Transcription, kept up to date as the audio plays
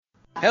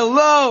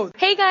Hello!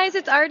 Hey guys,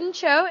 it's Arden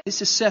Cho.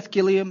 This is Seth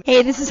Gilliam.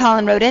 Hey, this is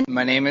Holland Roden.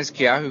 My name is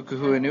Kiahu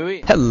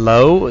Kuhuanui.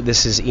 Hello,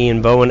 this is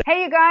Ian Bowen.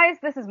 Hey you guys,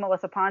 this is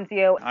Melissa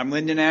Ponzio. I'm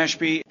Lyndon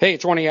Ashby. Hey,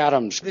 it's Ronnie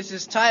Adams. This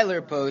is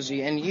Tyler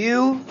Posey, and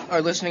you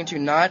are listening to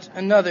Not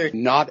Another.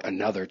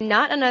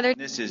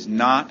 This is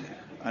Not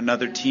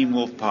Another Teen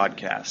Wolf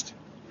podcast.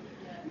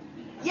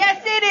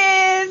 Yes,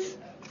 it is!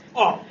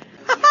 Oh!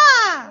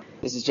 Ha-ha!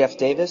 This is Jeff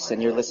Davis,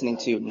 and you're listening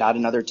to Not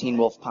Another Teen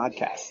Wolf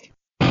podcast.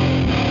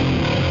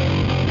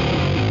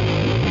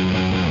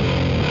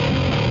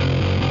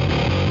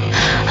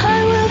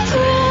 I will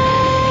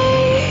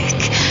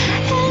break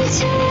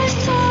into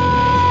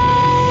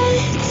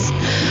thoughts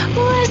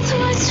with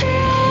what's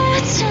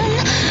written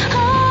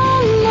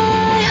on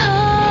my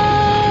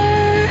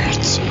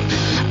heart.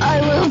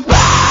 I will break.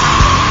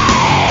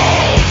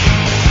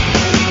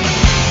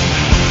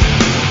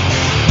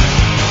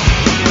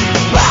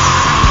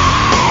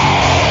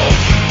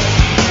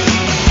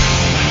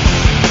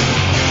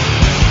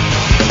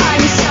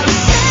 I'm so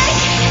sick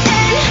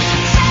and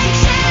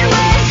infected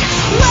with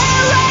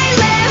where I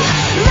live.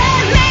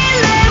 Let me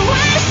live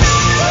with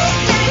all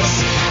things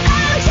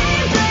out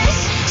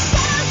deepest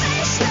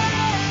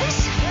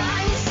selfishness.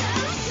 I'm so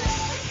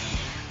sick.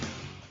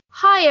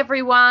 Hi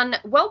everyone,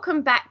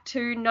 welcome back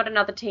to Not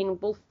Another Teen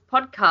Wolf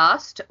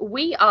podcast.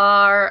 We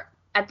are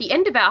at the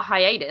end of our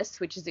hiatus,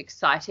 which is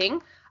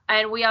exciting,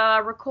 and we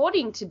are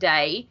recording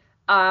today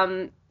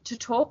to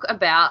talk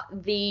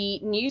about the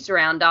news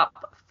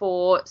roundup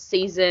for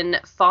season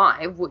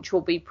 5, which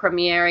will be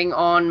premiering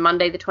on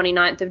Monday the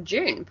 29th of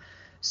June.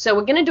 So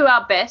we're going to do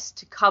our best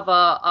to cover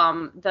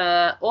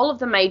all of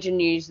the major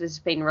news that's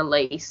been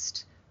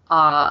released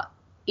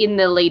in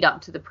the lead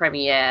up to the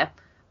premiere.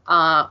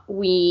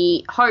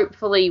 We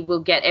hopefully will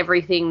get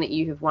everything that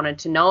you have wanted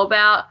to know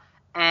about,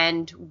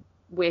 and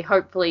we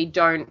hopefully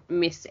don't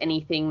miss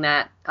anything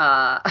that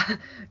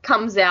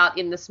comes out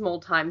in the small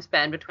time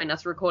span between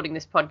us recording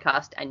this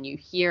podcast and you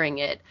hearing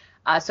it.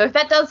 So if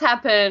that does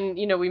happen,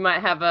 we might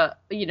have a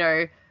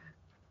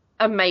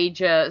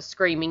major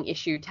screaming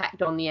issue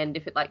tacked on the end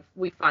if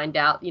we find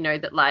out,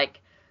 that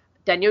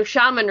Daniel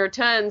Sharman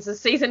returns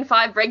as season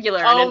 5 regular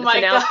and it's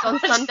announced on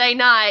Sunday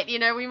night.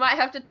 We might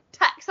have to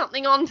tack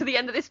something on to the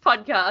end of this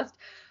podcast.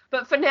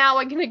 But for now,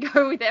 we're going to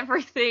go with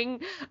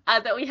everything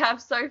that we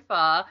have so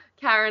far.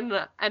 Karen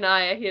and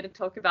I are here to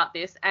talk about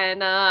this.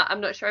 And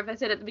I'm not sure if I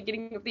said at the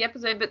beginning of the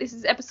episode, but this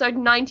is episode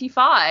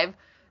 95.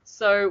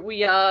 So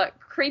we are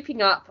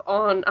creeping up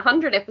on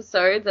 100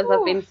 episodes, as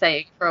I've been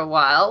saying for a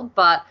while.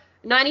 But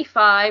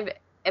 95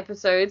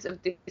 episodes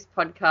of this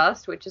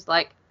podcast, which is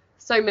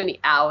so many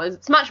hours.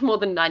 It's much more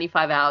than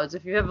 95 hours.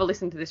 If you've ever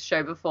listened to this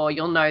show before,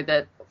 you'll know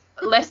that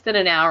less than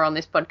an hour on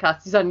this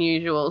podcast is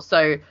unusual.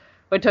 So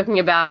we're talking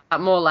about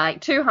more like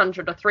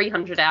 200 or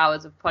 300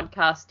 hours of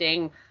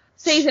podcasting.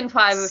 Season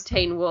 5 of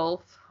Teen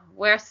Wolf.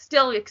 We're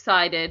still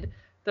excited,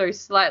 though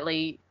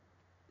slightly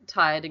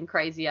tired and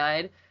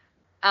crazy-eyed.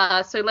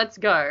 So let's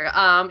go.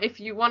 If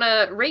you want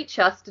to reach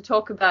us to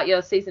talk about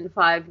your Season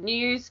 5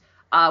 news,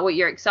 what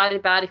you're excited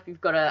about, if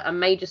you've got a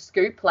major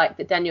scoop like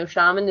that Daniel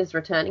Sharman is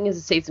returning as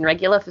a season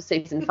regular for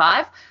Season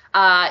 5,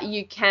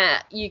 you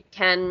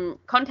can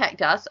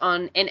contact us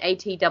on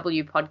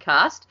NATW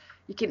Podcast.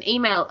 You can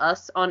email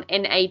us on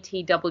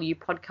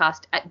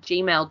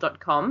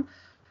natwpodcast@gmail.com.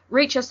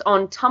 Reach us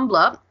on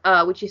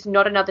Tumblr, which is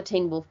Not Another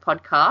Teen Wolf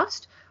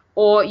Podcast.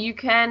 Or you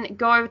can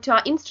go over to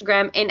our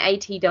Instagram,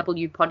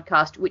 NATW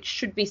Podcast, which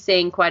should be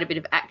seeing quite a bit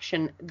of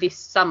action this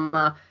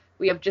summer.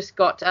 We have just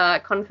got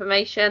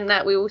confirmation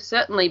that we will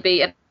certainly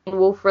be at a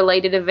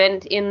Wolf-related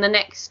event in the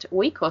next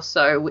week or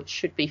so, which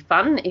should be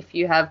fun. If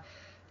you have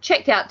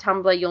checked out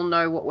Tumblr, you'll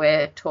know what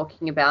we're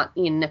talking about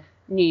in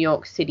New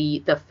York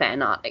City, the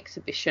fan art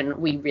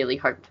exhibition. We really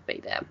hope to be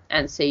there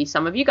and see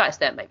some of you guys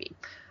there maybe.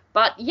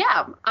 But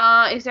yeah,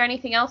 is there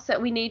anything else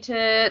that we need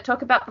to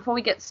talk about before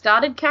we get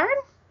started,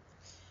 Karen?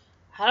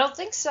 I don't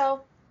think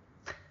so.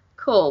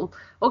 Cool.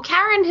 Well,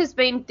 Karen has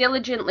been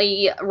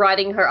diligently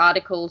writing her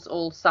articles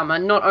all summer,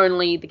 not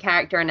only the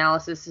character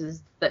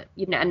analysis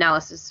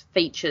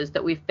features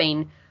that we've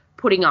been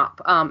putting up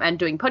and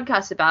doing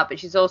podcasts about, but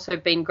she's also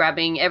been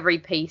grabbing every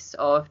piece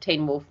of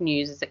Teen Wolf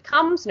news as it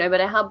comes, no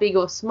matter how big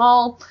or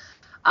small.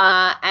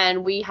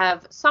 And we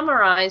have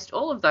summarized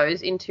all of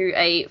those into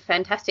a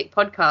fantastic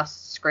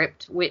podcast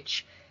script,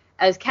 which,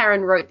 as Karen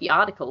wrote the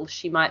article,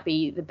 she might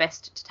be the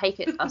best to take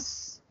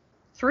us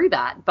through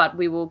that. But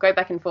we will go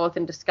back and forth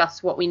and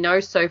discuss what we know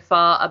so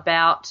far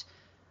about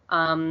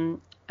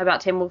Teen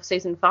Wolf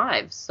Season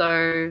 5.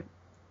 So,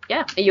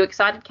 yeah. Are you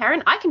excited,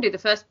 Karen? I can do the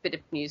first bit of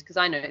news because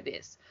I know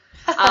this.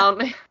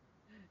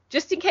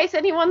 Just in case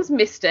anyone's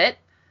missed it,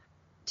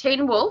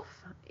 Teen Wolf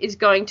is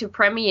going to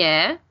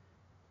premiere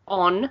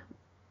on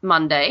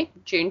Monday,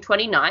 June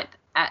 29th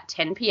at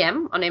 10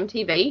 p.m. on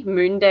MTV.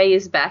 Moon Day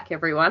is back,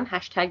 everyone. #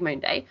 Moon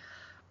Day.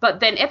 But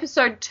then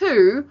episode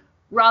 2,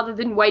 rather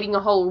than waiting a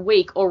whole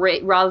week or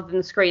rather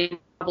than screening a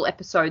double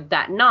episode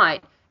that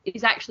night,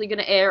 is actually going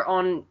to air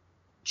on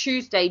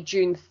Tuesday,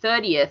 June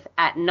 30th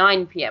at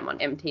 9 p.m. on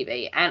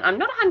MTV. And I'm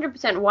not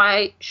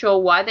 100% sure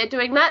why they're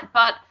doing that,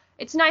 but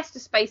it's nice to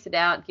space it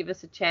out, give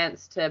us a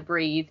chance to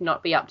breathe,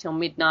 not be up till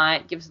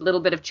midnight, give us a little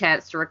bit of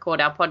chance to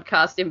record our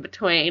podcast in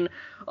between,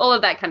 all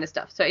of that kind of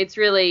stuff. So it's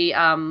really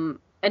an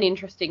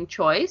interesting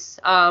choice.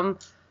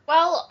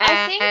 Well,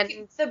 I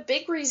think the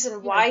big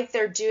reason why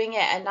they're doing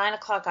it at 9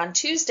 o'clock on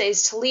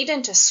Tuesdays to lead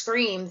into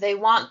Scream, they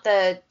want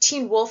the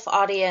Teen Wolf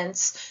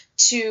audience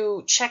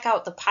to check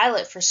out the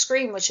pilot for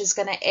Scream, which is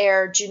going to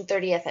air June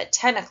 30th at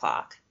 10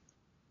 o'clock.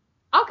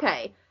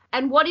 Okay.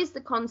 And what is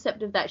the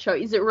concept of that show?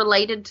 Is it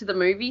related to the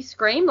movie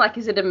Scream? Like,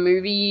 is it a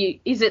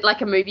movie? Is it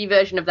like a movie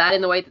version of that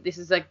in the way that this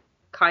is a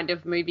kind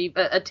of movie,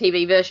 a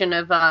TV version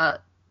of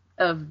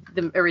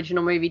the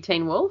original movie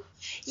Teen Wolf?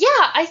 Yeah,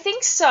 I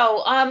think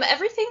so.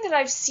 Everything that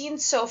I've seen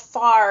so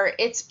far,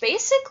 it's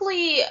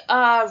basically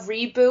a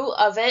reboot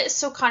of it,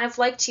 so kind of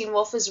like Teen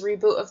Wolf is a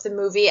reboot of the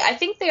movie. I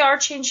think they are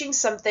changing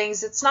some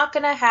things. It's not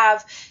going to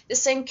have the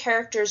same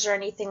characters or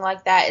anything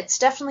like that. It's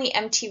definitely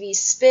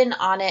MTV's spin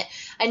on it.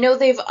 I know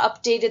they've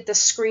updated the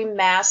Scream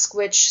mask,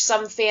 which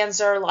some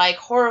fans are, like,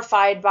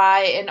 horrified by,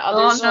 and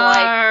others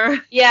are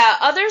like... Yeah,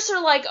 others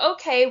are like,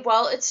 okay,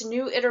 well, it's a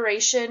new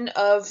iteration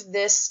of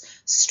this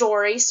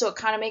story, so it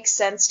kind of makes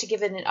sense to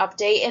give it an update,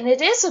 and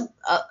it is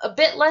a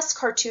bit less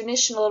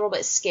cartoonish and a little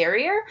bit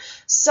scarier,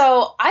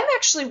 so I'm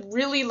actually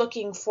really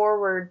looking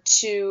forward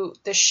to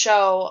the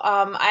show.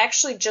 I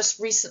actually just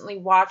recently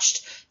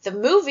watched the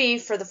movie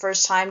for the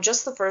first time,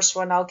 just the first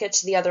one. I'll get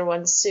to the other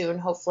ones soon,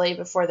 hopefully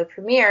before the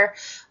premiere.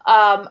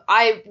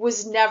 I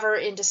was never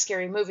into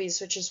scary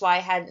movies, which is why I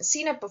hadn't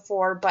seen it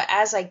before, but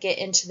as I get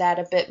into that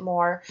a bit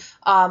more,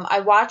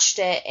 I watched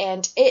it,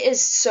 and it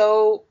is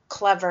so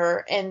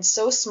clever and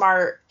so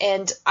smart,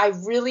 and I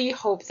really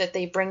hope that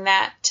they bring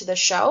that to the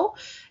show,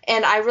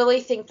 and I really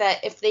think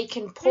that if they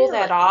can pull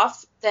that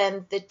off,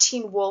 then the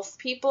Teen Wolf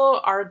people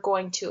are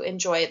going to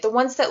enjoy it. The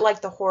ones that like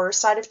the horror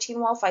side of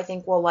Teen Wolf, I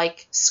think, will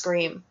like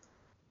Scream.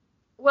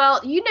 Well,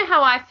 you know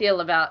how I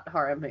feel about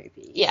horror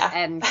movies. Yeah.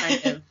 And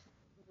kind of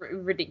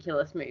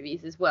ridiculous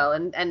movies as well,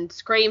 and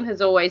Scream has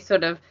always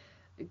sort of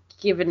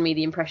given me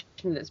the impression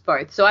that it's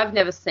both, so I've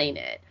never seen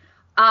it.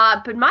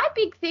 But my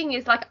big thing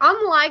is, like,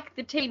 unlike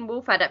the Teen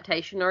Wolf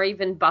adaptation or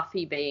even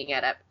Buffy being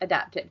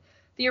adapted,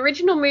 the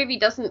original movie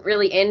doesn't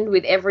really end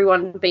with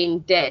everyone being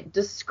dead.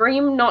 Does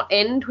Scream not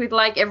end with,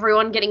 like,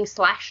 everyone getting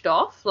slashed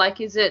off?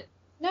 Like, is it...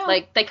 No.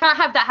 Like, they can't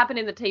have that happen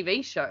in the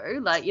TV show,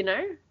 like, you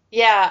know?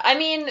 Yeah, I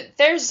mean,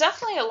 there's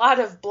definitely a lot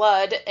of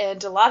blood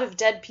and a lot of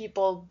dead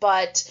people,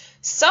 but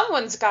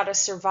someone's got to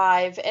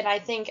survive, and I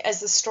think as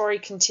the story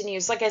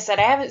continues, like I said,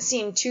 I haven't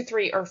seen 2,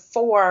 3, or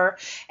 4,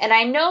 and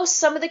I know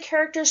some of the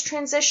characters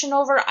transition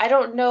over. I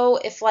don't know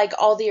if, like,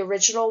 all the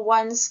original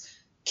ones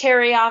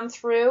carry on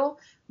through,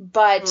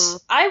 but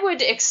I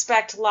would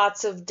expect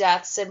lots of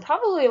deaths and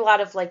probably a lot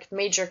of, like,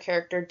 major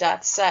character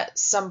deaths at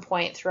some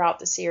point throughout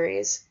the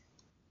series.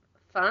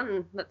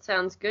 Fun. That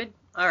sounds good.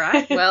 All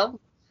right, well...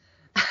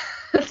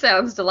 That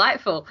sounds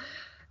delightful.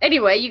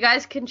 Anyway, you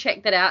guys can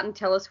check that out and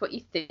tell us what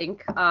you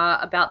think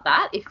about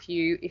that if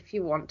you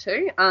want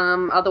to.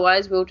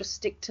 Otherwise, we'll just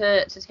stick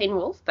to Teen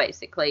Wolf,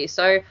 basically.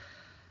 So,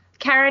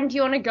 Karen, do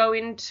you want to go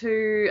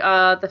into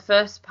the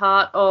first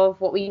part of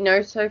what we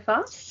know so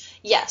far?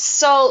 Yes,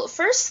 so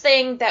first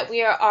thing that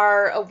we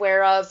are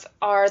aware of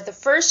are the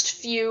first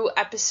few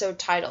episode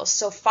titles.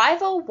 So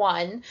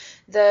 501,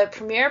 the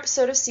premiere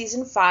episode of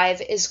Season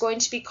 5, is going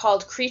to be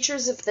called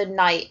Creatures of the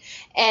Night.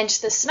 And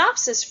the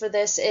synopsis for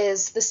this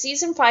is, the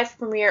Season 5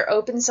 premiere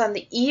opens on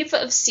the eve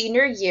of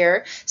senior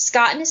year.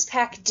 Scott and his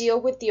pack deal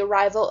with the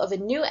arrival of a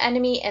new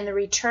enemy and the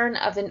return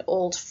of an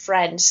old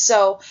friend.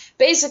 So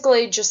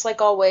basically, just like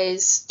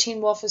always,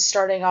 Teen Wolf is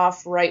starting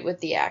off right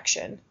with the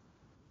action.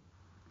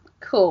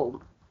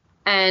 Cool.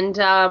 And,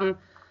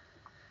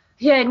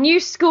 new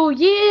school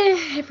year,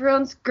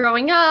 everyone's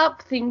growing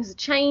up, things are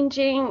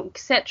changing,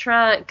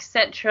 etc.,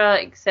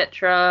 etc.,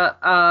 etc.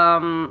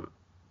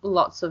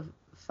 Lots of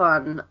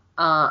fun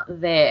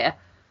there.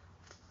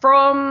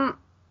 From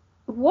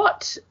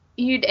what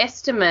you'd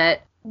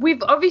estimate,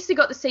 we've obviously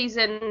got the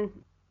Season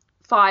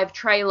 5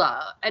 trailer,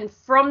 and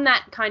from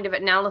that kind of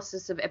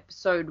analysis of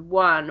Episode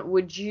 1,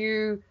 would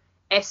you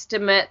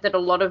estimate that a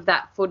lot of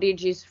that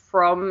footage is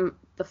from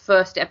the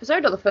first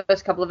episode or the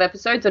first couple of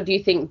episodes, or do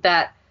you think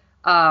that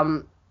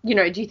do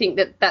you think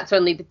that that's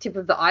only the tip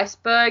of the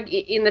iceberg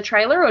in the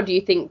trailer, or do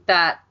you think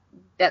that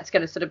that's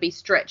going to sort of be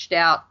stretched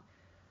out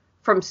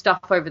from stuff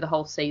over the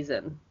whole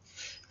season?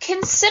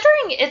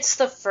 Considering it's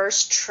the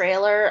first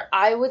trailer,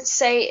 I would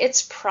say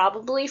it's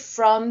probably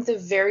from the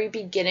very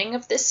beginning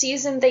of the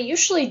season. They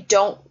usually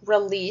don't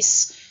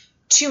release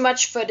too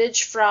much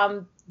footage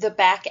from the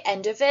back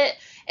end of it.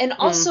 And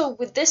also,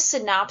 with this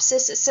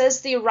synopsis, it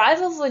says the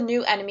arrival of a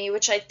new enemy,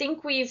 which I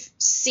think we've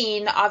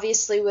seen,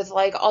 obviously, with,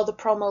 like, all the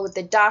promo with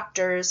the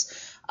doctors.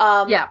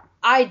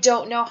 I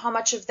don't know how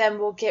much of them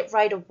we'll get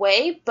right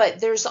away, but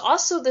there's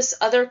also this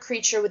other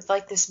creature with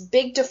like this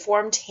big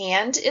deformed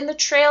hand in the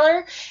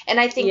trailer, and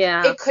I think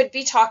it could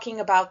be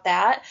talking about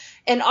that.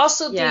 And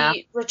also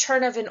the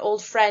return of an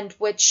old friend,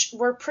 which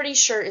we're pretty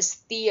sure is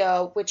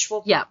Theo, which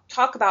we'll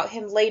talk about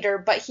him later,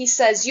 but he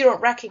says, "You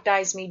don't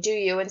recognize me, do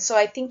you?" And so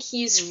I think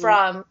he's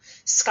from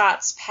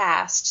Scott's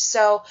past.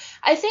 So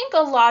I think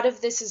a lot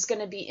of this is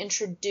going to be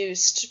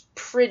introduced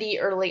pretty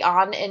early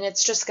on, and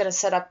it's just going to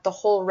set up the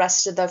whole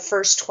rest of the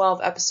first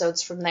 12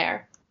 episodes from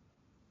there.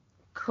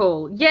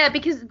 Cool. Yeah,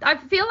 because I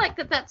feel like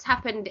that's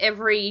happened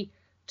every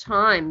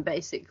time,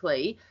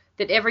 basically.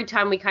 That every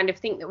time we kind of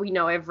think that we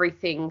know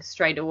everything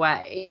straight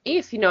away,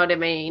 if you know what I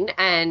mean,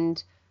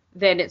 and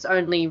then it's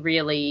only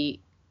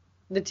really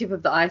the tip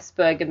of the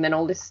iceberg, and then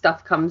all this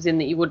stuff comes in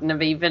that you wouldn't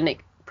have even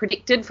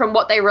predicted from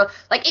what they were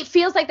like. It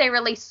feels like they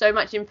released so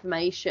much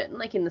information,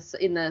 like in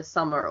the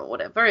summer or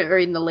whatever, or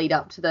in the lead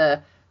up to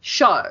the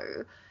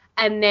show,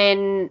 and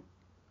then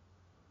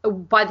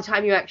by the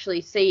time you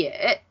actually see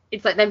it,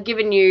 it's like they've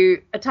given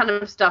you a ton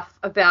of stuff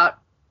about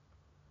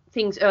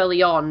things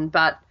early on,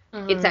 but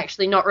it's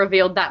actually not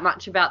revealed that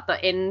much about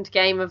the end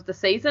game of the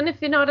season,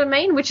 if you know what I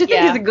mean, which I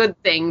think is a good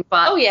thing.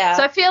 But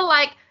so I feel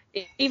like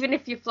even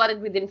if you're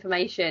flooded with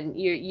information,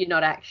 you're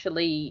not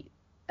actually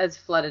as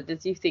flooded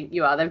as you think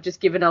you are. They've just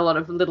given a lot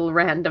of little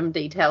random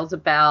details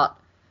about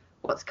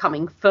what's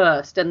coming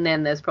first, and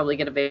then there's probably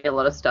going to be a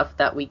lot of stuff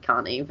that we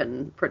can't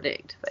even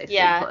predict, basically.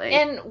 Yeah,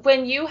 and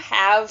when you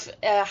have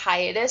a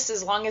hiatus,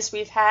 as long as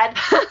we've had,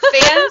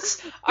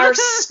 fans are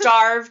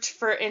starved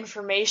for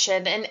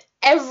information, and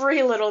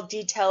every little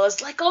detail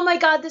is like, oh my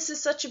god, this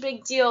is such a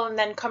big deal, and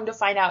then come to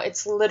find out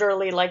it's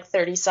literally like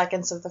 30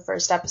 seconds of the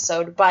first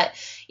episode. But,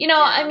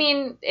 I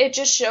mean, it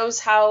just shows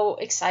how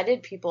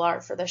excited people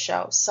are for the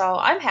show, so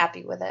I'm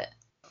happy with it.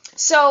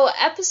 So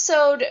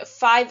episode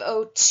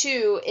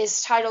 502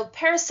 is titled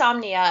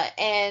Parasomnia,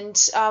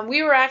 and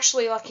we were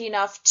actually lucky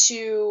enough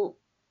to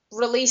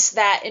release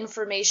that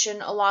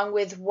information along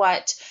with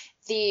what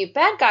the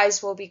bad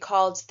guys will be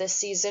called this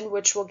season,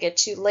 which we'll get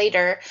to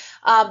later.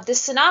 The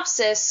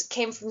synopsis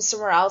came from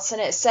somewhere else,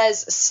 and it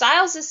says,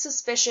 Stiles is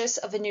suspicious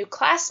of a new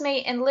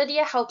classmate, and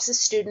Lydia helps a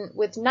student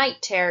with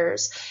night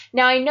terrors.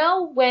 Now, I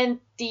know when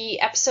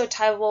the episode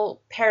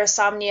title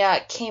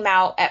Parasomnia came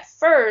out at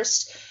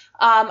first,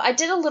 I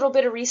did a little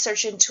bit of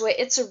research into it.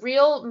 It's a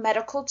real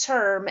medical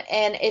term,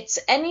 and it's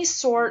any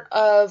sort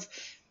of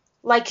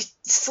like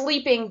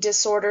sleeping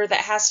disorder that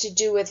has to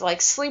do with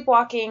like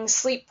sleepwalking,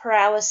 sleep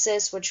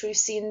paralysis, which we've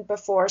seen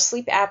before,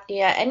 sleep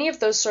apnea, any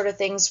of those sort of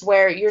things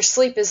where your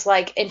sleep is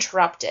like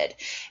interrupted.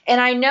 And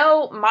I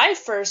know my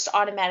first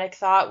automatic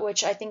thought,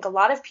 which I think a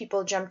lot of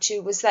people jump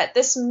to, was that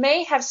this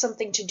may have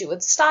something to do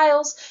with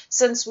Stiles,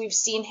 since we've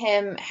seen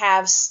him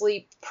have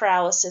sleep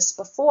paralysis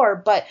before.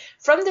 But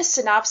from the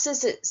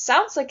synopsis, it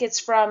sounds like it's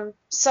from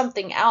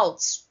something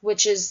else,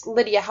 which is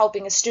Lydia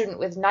helping a student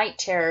with night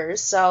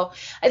terrors. So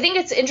I think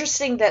it's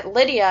interesting that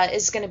Lydia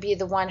is going to be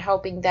the one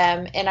helping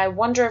them, and I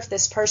wonder if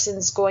this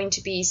person's going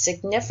to be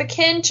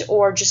significant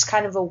or just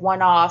kind of a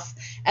one-off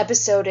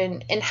episode,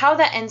 and how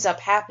that ends up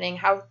happening,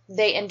 how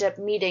they end up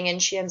meeting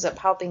and she ends up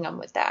helping them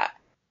with that.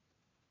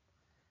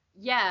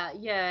 Yeah,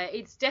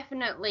 it's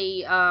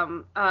definitely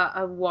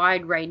a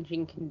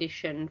wide-ranging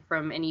condition,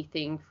 from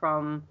anything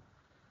from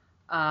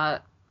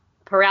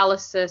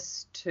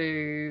paralysis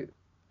to,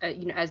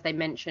 as they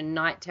mentioned,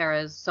 night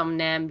terrors,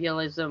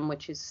 somnambulism,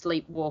 which is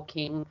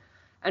sleepwalking,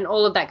 and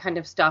all of that kind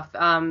of stuff.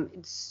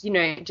 It's,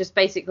 just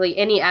basically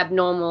any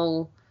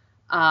abnormal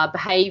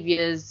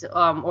behaviors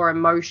or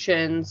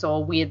emotions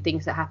or weird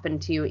things that happen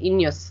to you in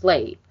your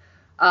sleep,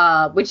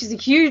 which is a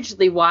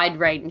hugely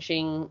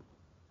wide-ranging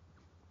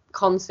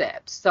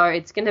concept. So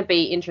it's going to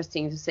be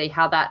interesting to see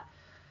how that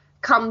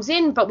comes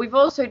in. But we've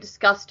also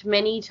discussed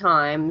many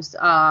times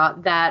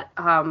that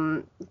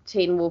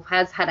Teen Wolf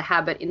has had a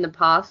habit in the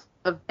past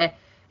of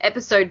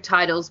episode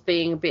titles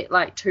being a bit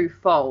like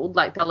twofold.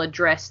 Like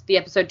the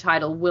episode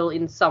title will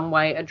in some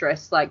way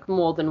address like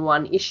more than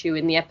one issue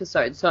in the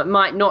episode. So it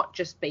might not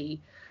just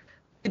be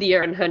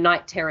Lydia and her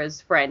night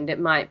terrors friend. It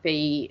might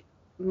be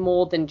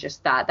more than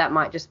just that. That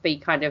might just be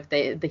kind of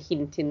the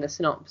hint in the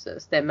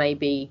synopsis. There may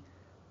be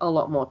a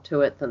lot more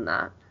to it than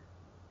that.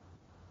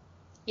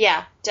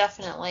 Yeah,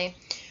 definitely.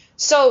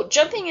 So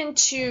jumping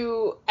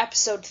into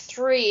episode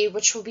 3,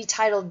 which will be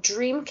titled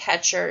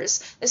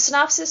Dreamcatchers, the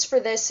synopsis for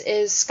this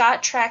is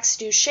Scott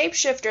tracks new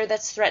shapeshifter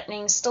that's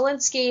threatening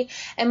Stilinski,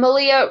 and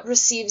Malia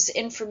receives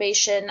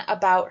information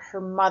about her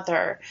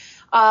mother.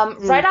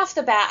 Right off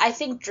the bat, I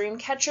think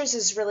Dreamcatchers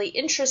is really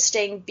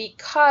interesting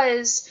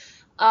because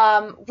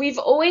we've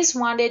always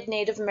wanted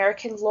Native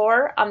American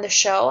lore on the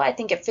show. I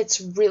think it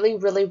fits really,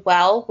 really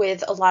well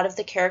with a lot of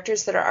the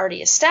characters that are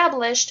already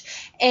established.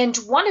 And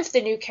one of the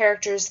new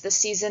characters this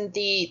season,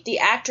 the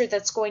actor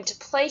that's going to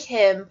play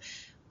him,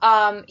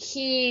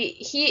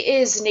 he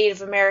is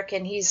Native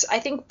American. He's, I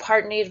think,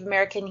 part Native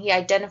American. He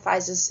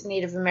identifies as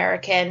Native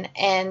American.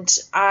 And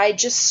I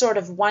just sort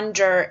of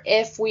wonder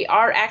if we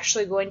are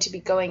actually going to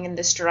be going in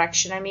this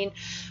direction. I mean,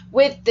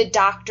 with the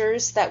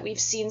doctors that we've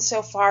seen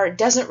so far, it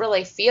doesn't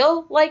really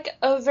feel like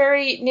a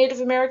very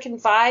Native American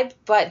vibe,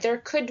 but there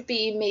could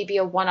be maybe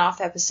a one-off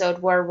episode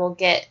where we'll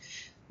get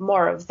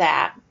more of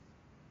that.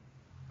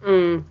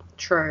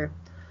 True.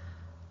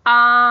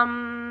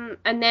 And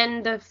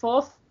then the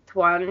fourth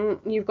one,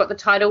 you've got the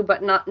title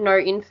but no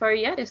info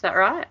yet, is that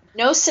right?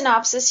 No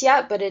synopsis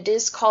yet, but it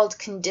is called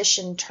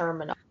Condition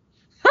Terminal.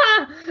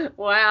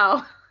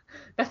 Wow.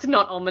 That's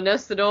not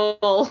ominous at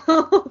all.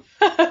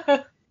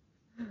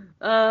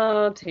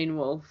 Oh, Teen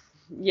Wolf.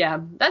 Yeah,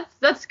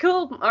 that's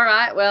cool. All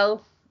right,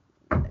 well,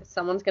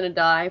 someone's going to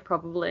die,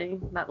 probably.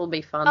 That will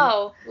be fun.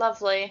 Oh,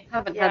 lovely.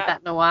 Haven't had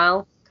that in a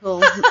while.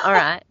 Cool. All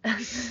right.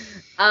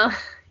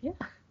 Yeah.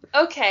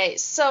 Okay,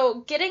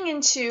 so getting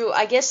into,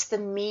 I guess, the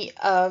meat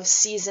of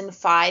season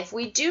 5,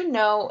 we do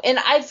know, and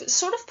I've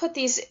sort of put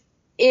these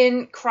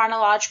in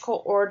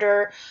chronological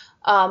order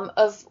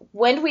of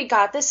when we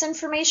got this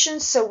information,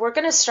 so we're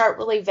going to start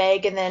really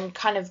vague and then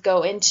kind of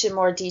go into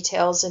more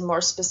details and more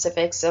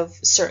specifics of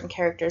certain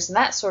characters and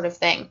that sort of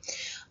thing.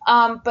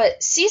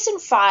 But season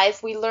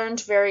 5, we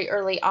learned very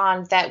early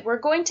on that we're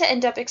going to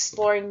end up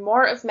exploring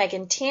more of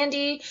Megan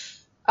Tandy,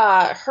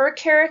 her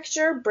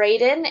character,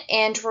 Brayden,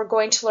 and we're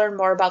going to learn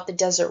more about the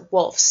Desert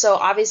Wolf. So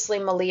obviously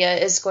Malia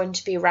is going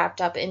to be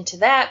wrapped up into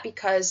that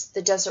because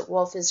the Desert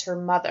Wolf is her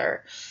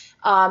mother.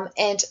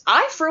 And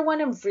I, for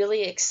one, am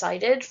really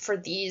excited for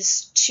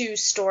these two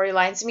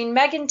storylines. I mean,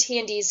 Megan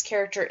Tandy's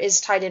character is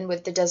tied in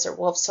with the Desert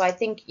Wolf, so I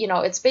think,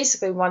 it's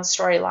basically one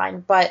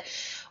storyline. But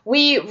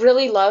we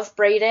really love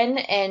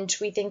Brayden, and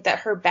we think that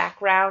her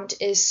background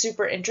is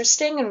super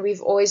interesting, and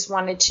we've always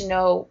wanted to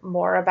know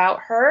more about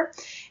her.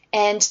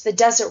 And the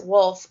Desert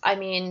Wolf, I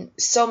mean,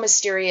 so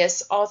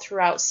mysterious all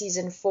throughout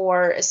season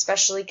 4,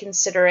 especially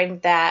considering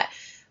that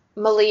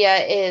Malia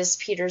is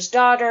Peter's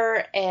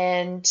daughter,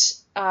 and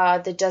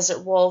the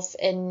Desert Wolf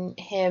and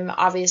him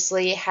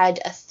obviously had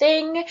a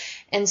thing.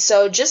 And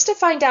so just to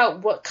find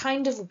out what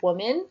kind of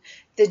woman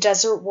the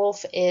Desert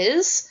Wolf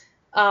is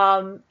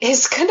going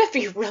to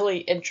be really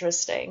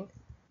interesting.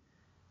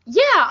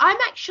 Yeah, I'm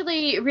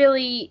actually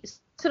really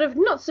sort of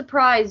not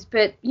surprised,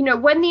 but,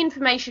 when the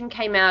information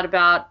came out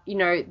about,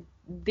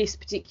 this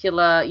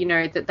particular,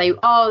 that they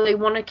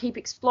want to keep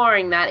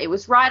exploring that, it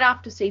was right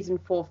after season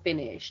 4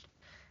 finished.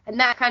 And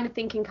that kind of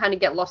thing can kind of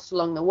get lost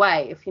along the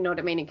way, if you know what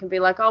I mean. It can be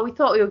like, we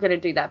thought we were going to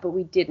do that, but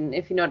we didn't,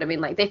 if you know what I mean.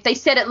 Like, if they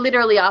said it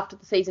literally after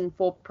the season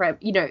 4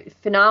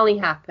 finale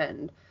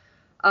happened,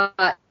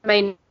 it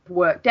may not have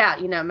worked out.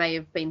 It may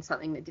have been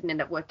something that didn't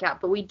end up working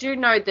out. But we do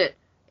know that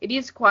it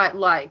is quite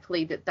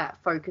likely that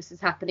focus is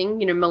happening.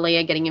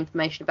 Malia getting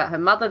information about her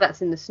mother,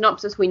 that's in the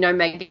synopsis. We know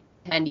Megan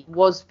Tandy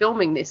was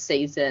filming this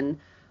season.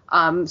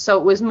 So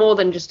it was more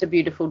than just a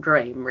beautiful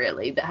dream,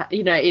 really. That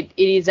it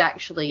is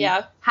actually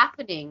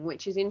happening,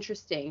 which is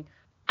interesting.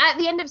 At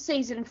the end of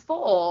season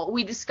 4,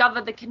 we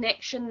discovered the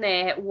connection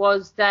there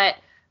was that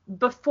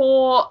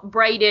before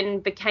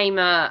Brayden became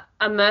a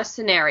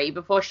mercenary,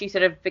 before she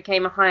sort of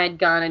became a hired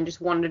gun and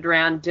just wandered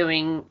around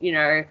doing,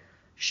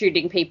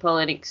 shooting people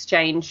in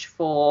exchange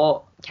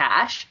for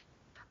cash,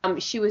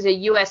 she was a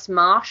U.S.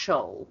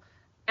 Marshal.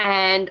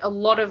 And a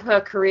lot of her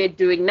career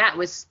doing that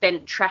was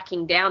spent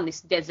tracking down this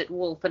Desert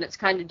Wolf, and it's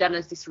kind of done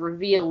as this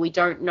reveal. We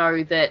don't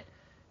know that,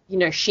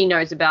 she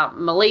knows about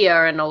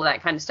Malia and all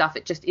that kind of stuff.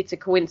 It's a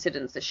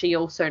coincidence that she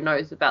also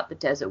knows about the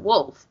Desert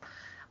Wolf.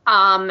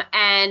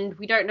 And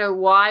we don't know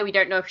why. We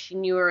don't know if she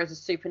knew her as a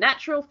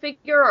supernatural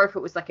figure or if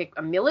it was like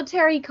a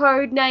military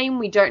code name.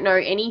 We don't know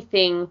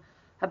anything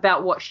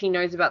about what she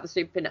knows about the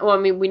supernatural. Well,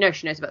 I mean, we know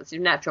she knows about the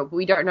supernatural, but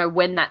we don't know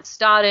when that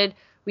started.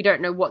 We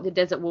don't know what the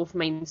Desert Wolf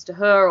means to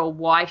her or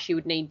why she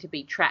would need to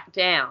be tracked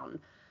down.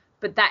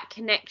 But that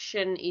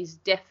connection is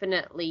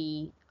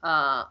definitely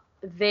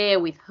there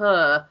with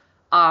her.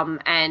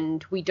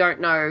 And we don't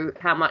know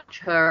how much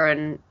her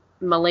and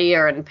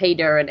Malia and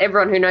Peter and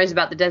everyone who knows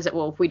about the Desert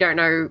Wolf, we don't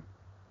know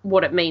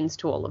what it means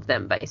to all of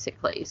them,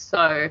 basically.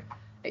 So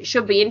it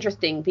should be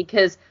interesting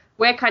because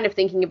we're kind of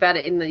thinking about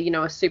it in the,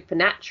 a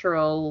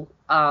supernatural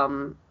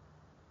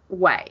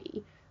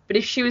way. But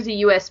if she was a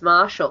U.S.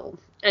 Marshal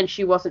and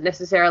she wasn't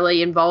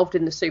necessarily involved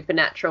in the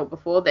supernatural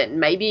before then,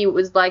 maybe it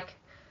was like,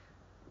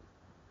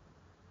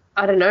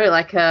 I don't know,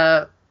 like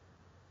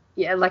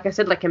like I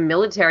said, like a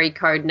military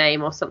code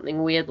name or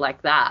something weird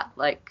like that.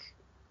 Like,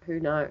 who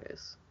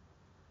knows?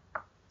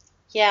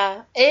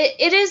 Yeah,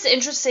 it is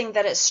interesting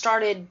that it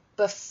started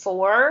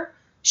before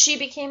she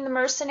became the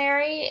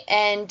mercenary.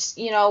 And,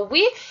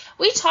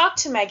 we talked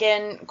to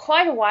Megan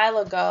quite a while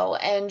ago,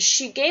 and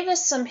she gave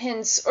us some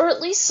hints, or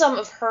at least some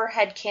of her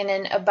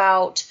headcanon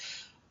about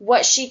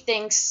what she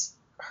thinks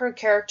her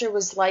character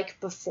was like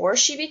before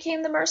she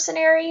became the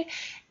mercenary.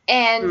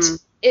 And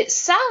it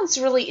sounds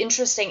really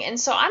interesting. And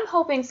so I'm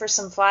hoping for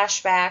some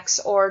flashbacks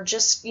or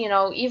just,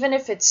 even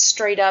if it's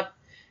straight up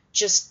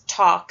just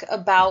talk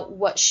about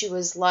what she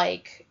was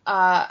like.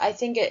 I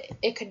think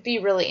it could be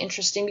really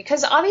interesting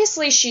because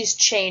obviously she's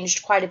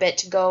changed quite a bit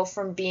to go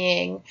from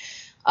being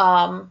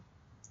what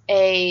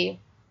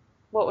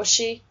was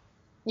she?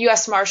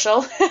 U.S.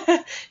 Marshal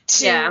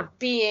to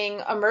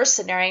being a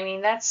mercenary. I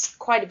mean, that's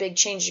quite a big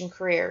change in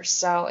career,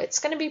 so it's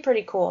going to be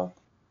pretty cool.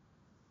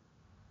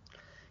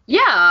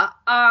 Yeah,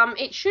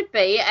 it should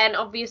be, and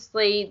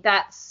obviously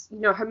that's,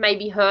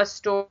 maybe her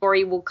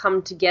story will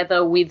come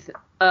together with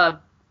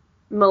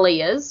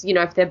Malia's,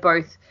 if they're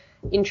both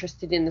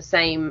interested in the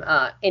same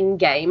end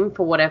game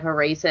for whatever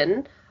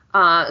reason.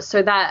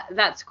 So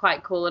that's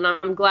quite cool, and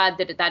I'm glad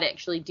that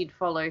actually did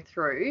follow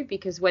through,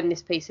 because when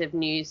this piece of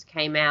news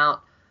came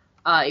out,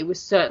 it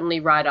was certainly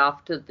right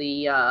after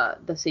the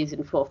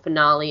season 4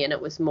 finale, and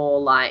it was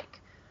more like,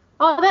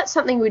 oh, that's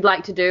something we'd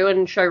like to do,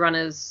 and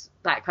showrunners,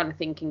 that kind of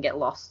thing can get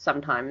lost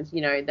sometimes,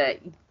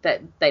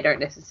 that they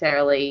don't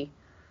necessarily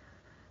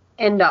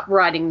end up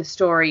writing the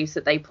stories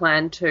that they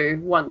plan to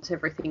once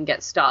everything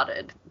gets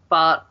started.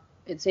 But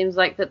it seems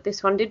like that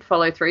this one did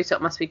follow through, so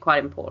it must be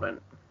quite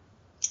important.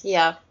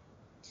 Yeah.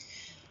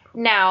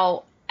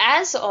 Now,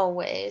 as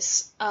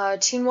always,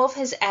 Teen Wolf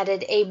has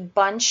added a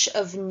bunch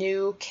of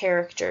new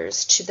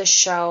characters to the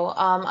show.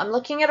 I'm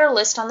looking at our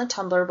list on the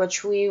Tumblr,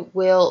 which we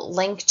will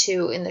link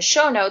to in the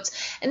show notes,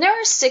 and there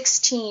are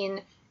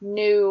 16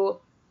 new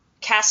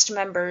cast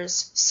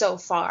members so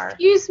far.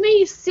 Excuse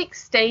me,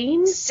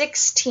 16?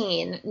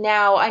 16.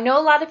 Now, I know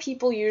a lot of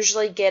people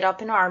usually get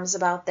up in arms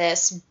about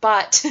this,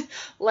 but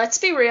let's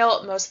be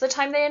real, most of the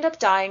time they end up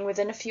dying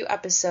within a few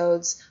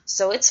episodes,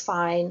 so it's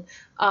fine.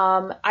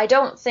 I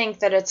don't think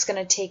that it's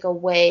going to take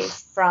away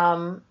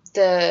from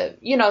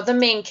the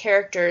main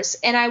characters,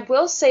 and I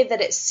will say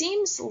that it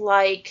seems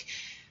like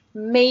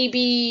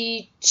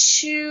maybe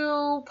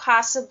 2,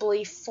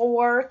 possibly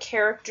 4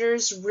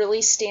 characters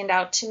really stand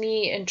out to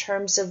me in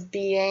terms of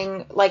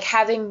being, like,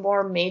 having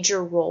more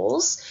major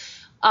roles.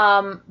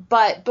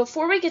 But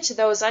before we get to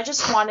those, I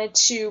just wanted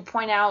to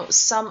point out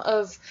some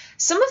of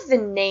the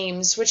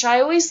names, which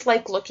I always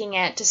like looking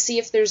at to see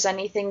if there's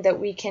anything that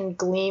we can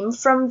glean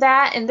from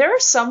that. And there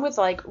are some with,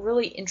 like,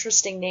 really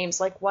interesting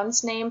names. Like,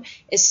 one's name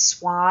is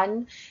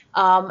Swan,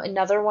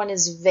 another one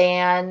is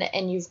Van,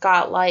 and you've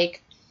got,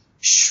 like,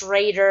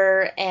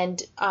 Schrader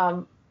and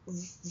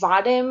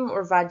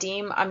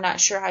Vadim, I'm not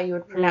sure how you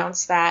would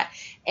pronounce that.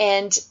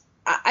 And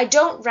I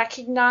don't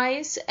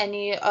recognize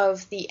any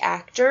of the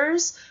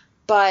actors,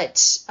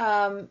 but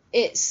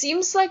it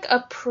seems like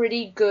a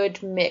pretty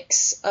good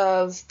mix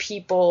of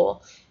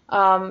people,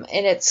 and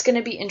it's going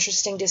to be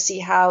interesting to see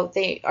how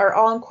they are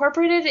all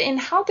incorporated and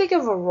how big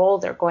of a role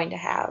they're going to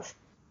have.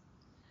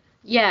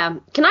 Yeah.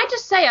 Can I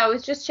just say, I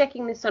was just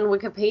checking this on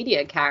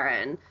Wikipedia,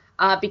 Karen,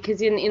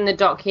 because in the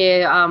doc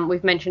here,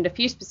 we've mentioned a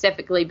few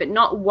specifically, but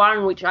not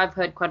one which I've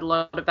heard quite a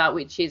lot about,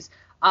 which is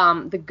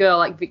the girl,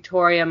 like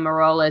Victoria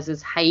Morales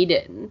as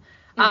Hayden.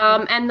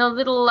 And the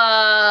little,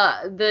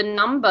 the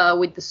number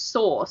with the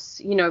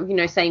source,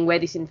 saying where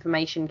this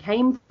information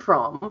came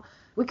from,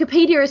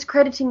 Wikipedia is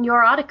crediting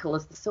your article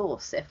as the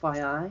source,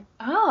 FYI.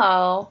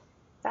 Oh,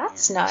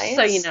 that's nice.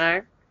 So you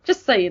know.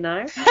 Just so you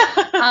know.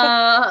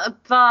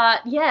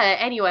 But, yeah,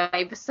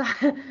 anyway,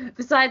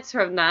 besides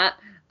from that,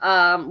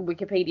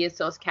 Wikipedia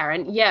source,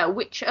 Karen,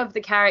 which of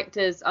the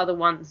characters are the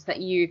ones that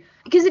you...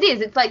 Because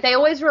it's like they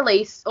always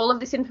release all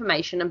of this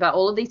information about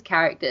all of these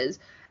characters,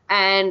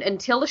 and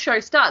until the show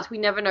starts, we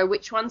never know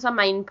which ones are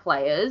main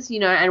players,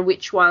 and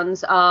which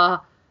ones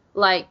are,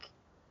 like,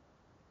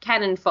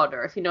 cannon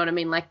fodder, if you know what I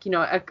mean, like,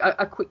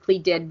 a quickly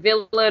dead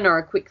villain or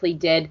a quickly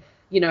dead,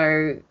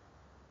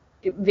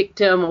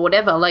 victim or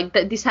whatever. Like,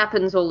 this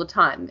happens all the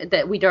time,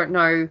 that we don't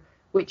know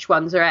which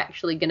ones are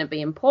actually going to be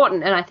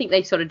important, and I think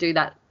they sort of do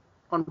that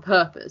on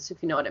purpose, if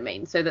you know what I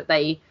mean, so that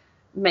they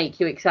make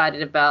you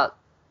excited about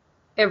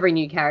every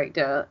new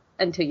character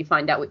until you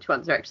find out which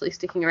ones are actually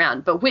sticking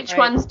around. But which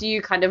ones do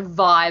you kind of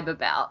vibe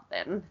about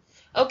then?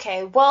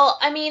 Okay, well,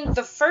 I mean,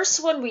 the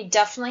first one we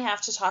definitely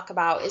have to talk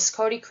about is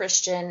Cody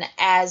Christian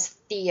as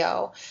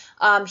Theo.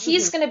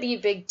 He's going to be a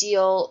big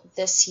deal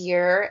this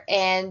year,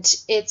 and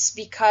it's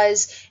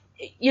because,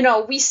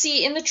 we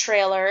see in the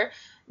trailer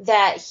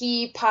that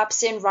he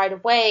pops in right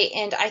away,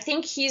 and I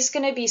think he's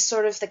going to be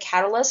sort of the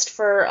catalyst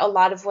for a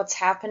lot of what's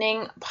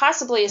happening,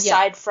 possibly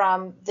aside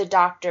from the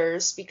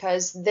doctors,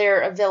 because they're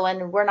a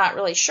villain. We're not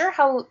really sure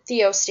how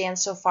Theo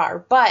stands so far,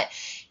 but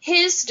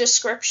his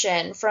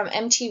description from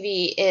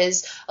MTV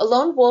is a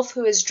lone wolf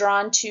who is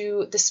drawn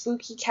to the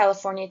spooky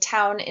California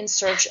town in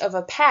search of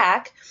a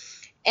pack,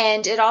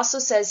 and it also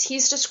says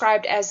he's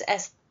described as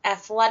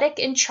athletic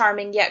and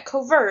charming, yet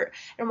covert,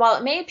 and while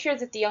it may appear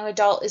that the young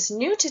adult is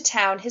new to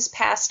town, his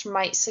past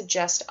might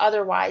suggest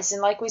otherwise.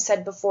 And like we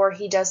said before,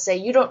 he does say,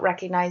 "You don't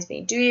recognize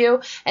me, do you?"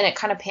 And it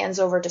kind of pans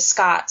over to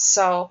Scott,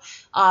 so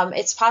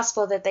it's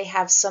possible that they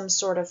have some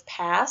sort of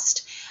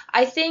past.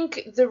 I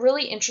think the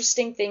really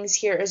interesting things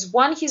here is,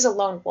 one, he's a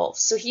lone wolf,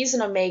 so he's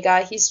an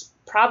Omega, he's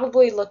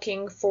probably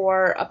looking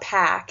for a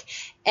pack,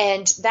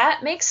 and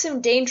that makes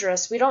him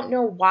dangerous. We don't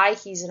know why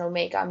he's an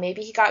Omega.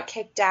 Maybe he got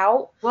kicked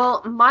out.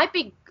 Well,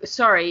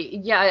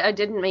 sorry, I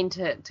didn't mean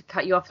to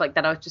cut you off like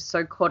that. I was just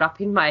so caught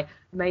up in my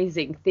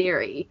amazing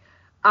theory.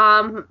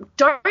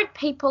 Don't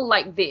people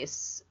like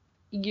this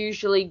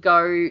usually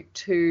go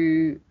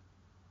to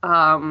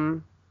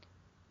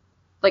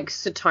like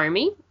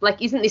Satomi?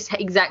 Like, isn't this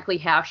exactly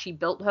how she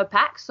built her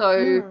pack?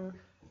 So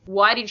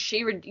why did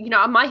she,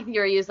 my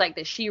theory is like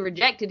that she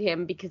rejected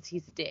him because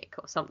he's a dick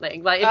or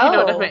something. Like, if you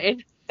know what I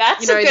mean.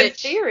 That's a good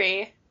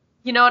theory.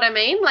 You know what I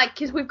mean? Like,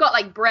 because we've got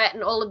like Brett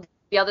and all of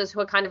the others who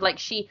are kind of like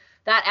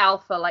that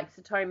alpha, like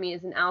Satomi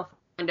is an alpha,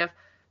 kind of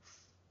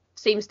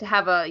seems to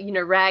have a,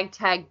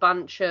 ragtag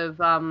bunch of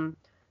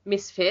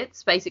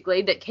misfits,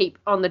 basically, that keep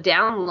on the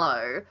down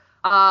low.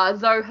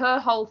 Though her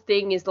whole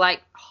thing is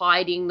like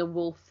hiding the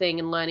wolf thing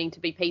and learning to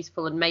be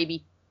peaceful, and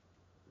maybe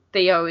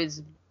Theo is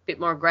a bit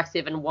more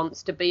aggressive and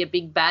wants to be a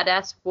big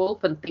badass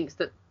wolf and thinks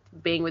that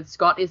being with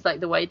Scott is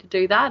like the way to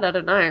do that. I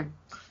don't know.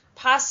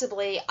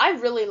 Possibly. I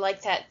really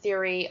like that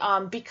theory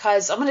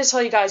because I'm going to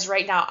tell you guys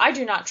right now, I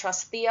do not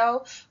trust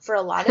Theo for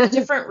a lot of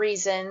different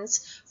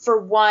reasons. For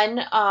one,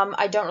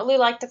 I don't really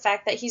like the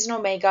fact that he's an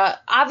Omega.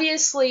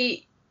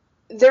 Obviously,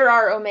 there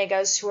are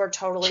Omegas who are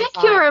totally Check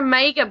fine. your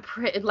Omega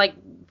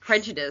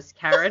prejudice,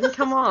 Karen.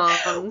 Come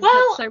on.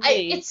 Well, so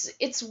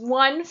it's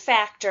one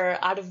factor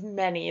out of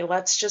many.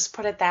 Let's just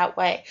put it that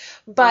way.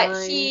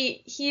 But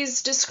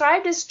he's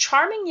described as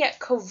charming yet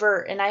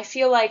covert, and I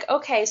feel like,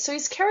 okay, so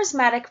he's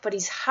charismatic, but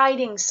he's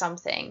hiding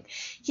something.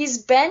 He's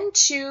been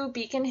to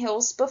Beacon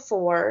Hills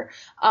before,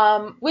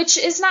 which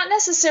is not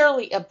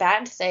necessarily a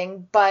bad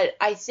thing, but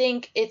I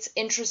think it's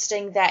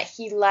interesting that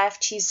he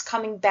left. He's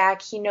coming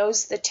back. He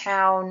knows the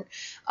town.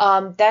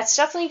 That's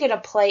definitely going to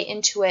play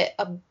into it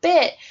a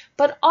bit.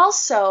 But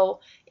also,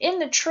 in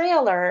the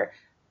trailer,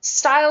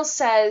 Styles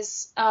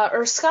says,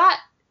 or Scott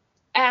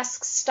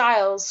asks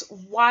Styles,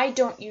 why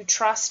don't you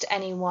trust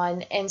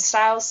anyone? And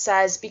Styles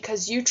says,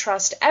 because you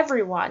trust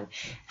everyone.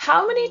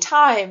 How many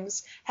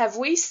times have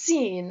we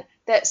seen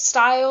that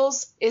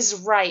Styles is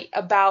right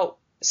about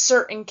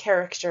certain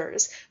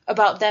characters,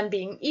 about them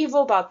being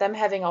evil, about them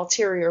having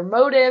ulterior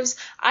motives?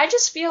 I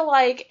just feel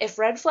like if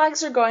red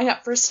flags are going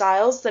up for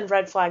Styles, then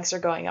red flags are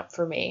going up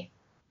for me.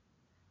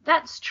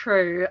 That's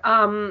true.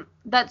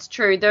 That's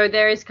true, though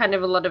there is kind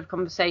of a lot of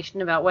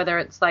conversation about whether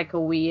it's like a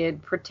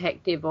weird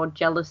protective or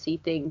jealousy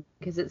thing,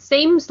 because it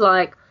seems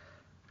like,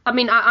 I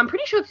mean, I'm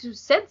pretty sure this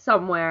was said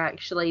somewhere,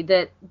 actually,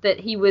 that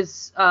he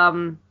was,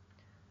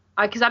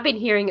 because I've been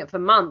hearing it for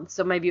months,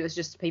 or maybe it was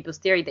just people's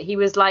theory, that he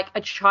was like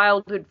a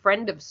childhood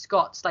friend of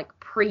Scott's, like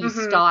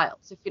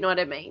pre-Styles, if you know what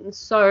I mean.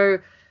 So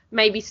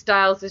maybe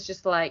Styles is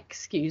just like,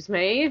 excuse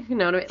me, you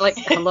know what I mean? Like,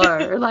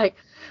 hello, like,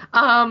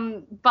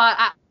 but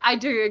I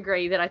do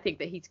agree that I think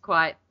that he's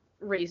quite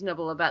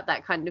reasonable about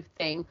that kind of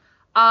thing.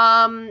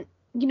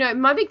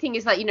 My big thing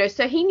is that,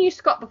 so he knew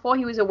Scott before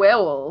he was a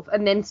werewolf,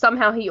 and then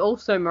somehow he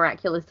also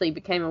miraculously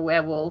became a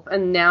werewolf,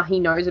 and now he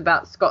knows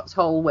about Scott's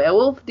whole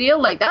werewolf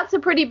deal. Like, that's a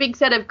pretty big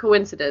set of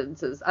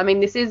coincidences. I mean,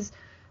 this is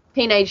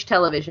teenage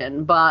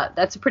television, but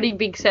that's a pretty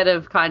big set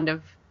of kind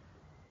of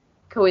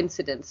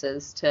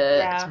coincidences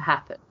to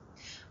happen.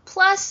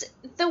 Plus,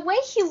 the way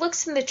he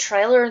looks in the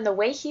trailer and the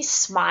way he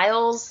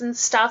smiles and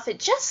stuff, it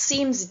just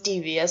seems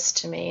devious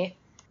to me.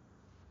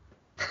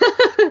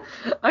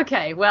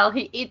 Okay, well,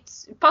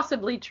 it's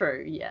possibly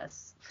true,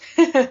 yes.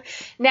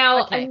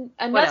 Now, okay,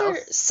 another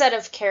set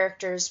of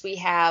characters we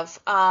have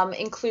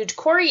include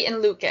Corey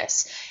and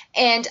Lucas.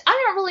 And I'm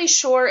not really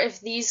sure if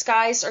these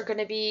guys are going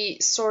to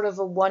be sort of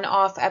a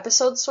one-off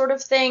episode sort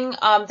of thing.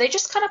 They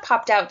just kind of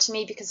popped out to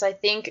me because I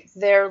think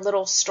their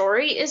little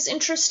story is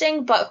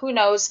interesting, but who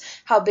knows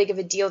how big of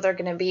a deal they're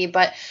going to be.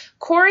 But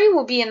Corey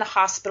will be in the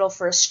hospital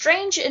for a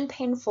strange and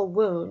painful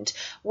wound,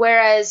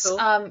 whereas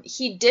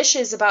he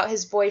dishes about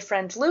his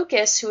boyfriend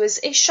Lucas, who is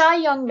a shy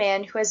young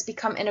man who has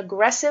become an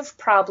aggressive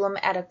problem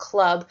at a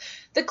club.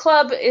 The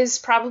club is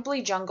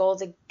probably Jungle,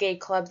 the gay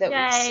club that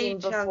we've seen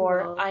before.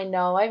 Jungle. I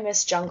know, I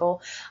miss Jungle.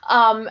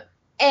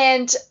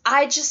 And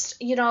I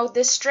just,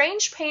 this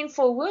strange,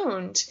 painful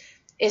wound,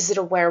 is it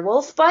a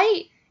werewolf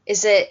bite?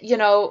 Is it,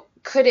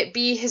 could it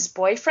be his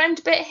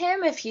boyfriend bit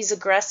him if he's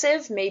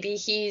aggressive? Maybe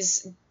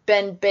he's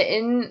been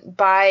bitten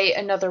by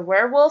another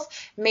werewolf.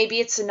 Maybe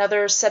it's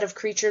another set of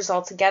creatures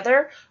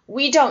altogether.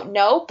 We don't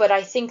know, but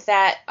I think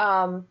that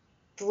the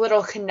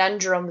little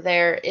conundrum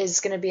there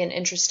is going to be an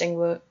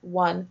interesting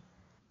one.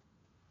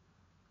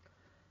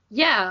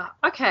 Yeah,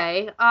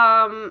 okay.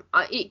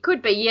 It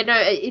could be.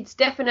 It's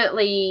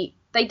definitely,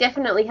 they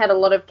definitely had a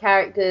lot of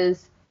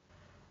characters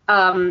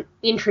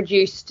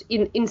introduced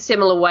in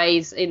similar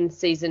ways in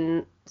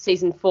season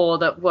 4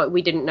 that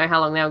we didn't know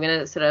how long they were going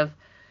to sort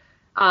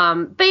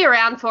of be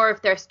around for,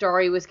 if their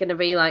story was going to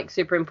be like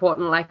super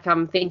important. Like,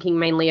 I'm thinking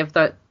mainly of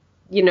the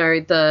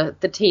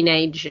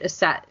teenage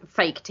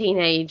fake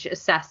teenage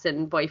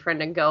assassin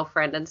boyfriend and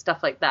girlfriend and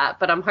stuff like that.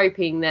 But I'm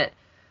hoping that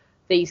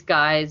these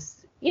guys,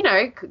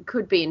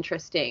 could be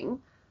interesting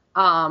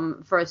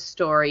for a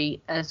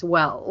story as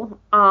well.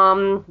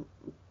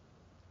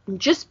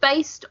 Just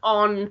based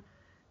on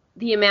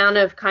the amount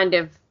of kind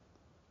of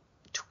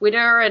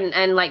Twitter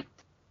and like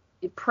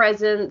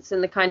presence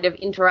and the kind of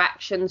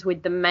interactions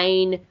with the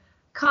main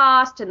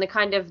cast and the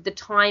kind of the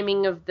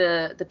timing of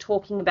the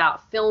talking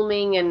about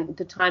filming and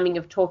the timing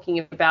of talking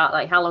about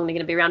like how long they're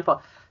going to be around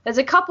for. There's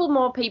a couple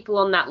more people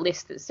on that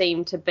list that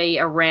seem to be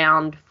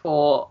around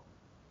for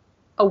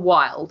a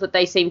while, that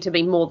they seem to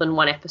be more than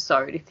one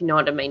episode, if you know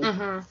what I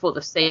mean, for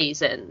the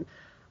season.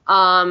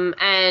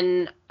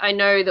 And I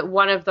know that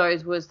one of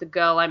those was the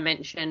girl I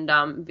mentioned,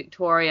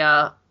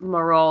 Victoria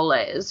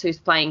Morales, who's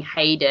playing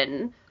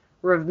Hayden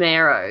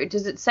Romero.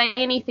 Does it say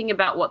anything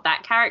about what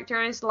that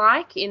character is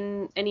like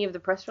in any of the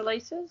press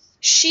releases?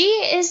 She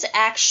is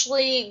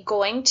actually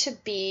going to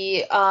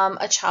be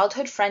a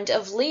childhood friend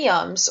of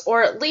Liam's,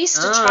 or at least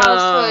a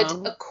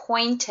childhood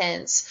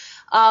acquaintance.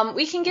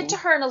 We can get to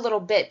her in a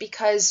little bit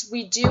because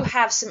we do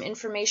have some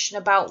information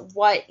about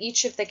what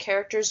each of the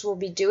characters will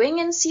be doing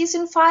in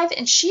season 5,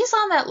 and she's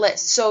on that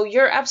list. So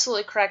you're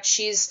absolutely correct.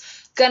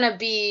 She's going to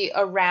be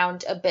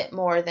around a bit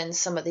more than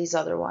some of these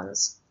other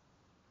ones.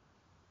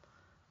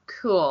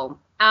 Cool.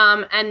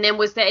 And then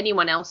was there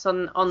anyone else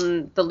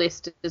on the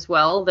list as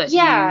well that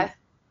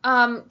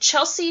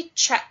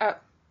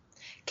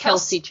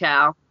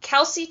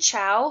Kelsey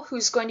Chow,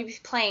 who's going to be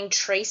playing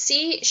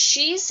Tracy.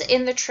 She's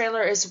in the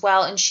trailer as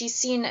well, and she's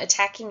seen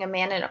attacking a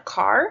man in a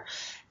car.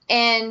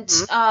 And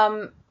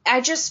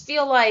I just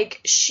feel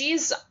like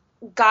she's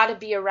got to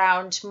be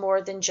around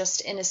more than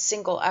just in a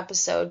single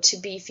episode to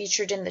be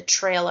featured in the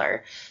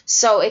trailer.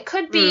 So it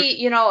could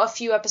be, a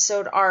few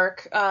episode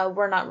arc.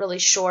 We're not really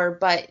sure,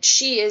 but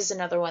she is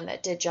another one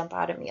that did jump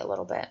out at me a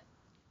little bit.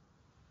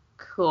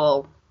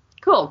 Cool.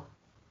 All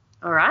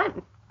right.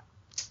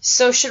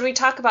 So should we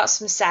talk about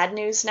some sad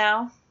news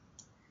now?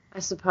 I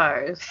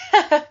suppose.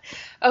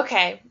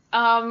 Okay.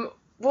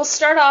 We'll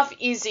start off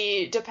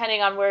easy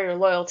depending on where your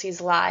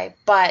loyalties lie,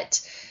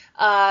 but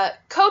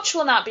Coach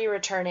will not be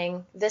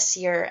returning this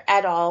year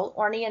at all.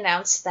 Orny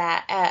announced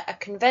that at a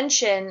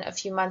convention a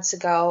few months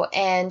ago,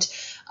 and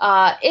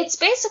it's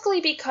basically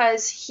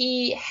because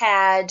he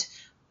had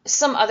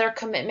some other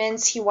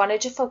commitments. He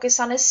wanted to focus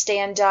on his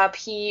stand-up.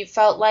 He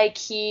felt like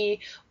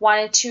he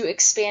wanted to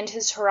expand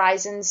his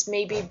horizons,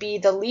 maybe be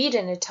the lead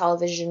in a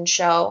television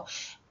show.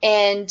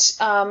 And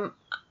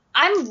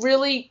I'm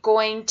really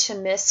going to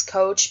miss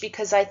Coach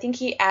because I think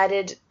he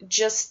added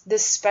just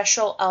this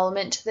special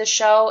element to the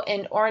show,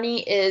 and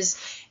Orny is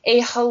a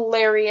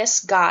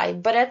hilarious guy,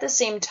 but at the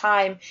same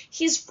time,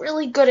 he's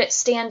really good at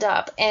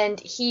stand-up,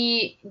 and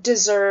he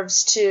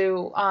deserves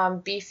to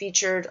be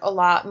featured a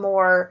lot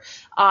more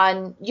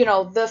on,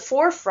 the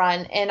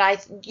forefront. And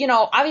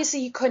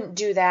obviously he couldn't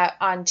do that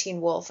on Teen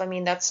Wolf. I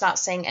mean, that's not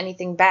saying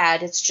anything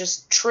bad. It's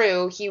just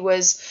true. He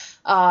was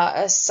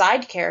a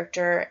side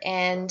character,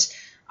 and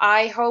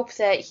I hope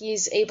that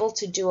he's able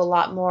to do a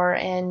lot more,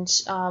 and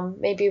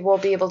maybe we'll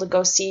be able to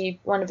go see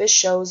one of his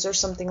shows or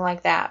something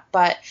like that.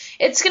 But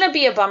it's going to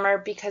be a bummer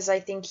because I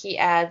think he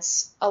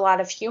adds a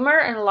lot of humor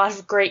and a lot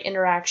of great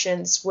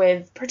interactions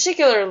with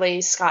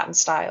particularly Scott and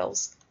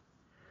Styles.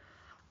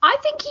 I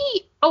think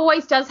he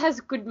always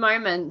has good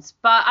moments,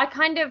 but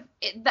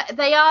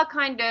they are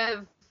kind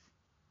of,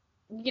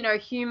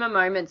 humor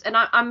moments. And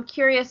I'm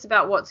curious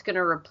about what's going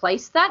to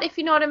replace that, if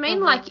you know what I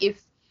mean?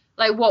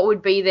 Like what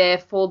would be there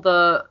for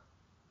the,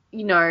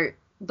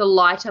 the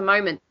lighter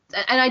moments.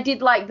 And I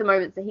did like the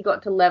moments that he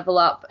got to level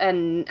up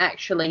and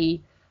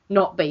actually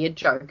not be a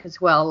joke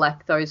as well.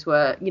 Like those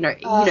were,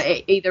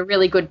 either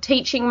really good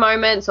teaching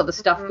moments or the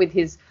stuff with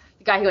the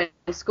guy he went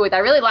to school with. I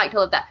really liked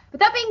all of that. But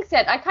that being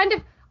said, I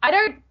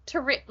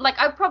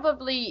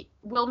probably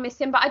will miss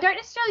him, but I don't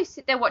necessarily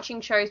sit there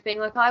watching shows being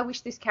like, I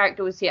wish this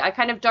character was here. I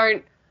kind of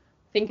don't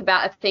think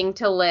about a thing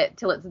till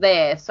it's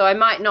there. So I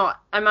might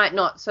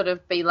not sort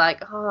of be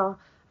like, I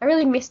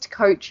really missed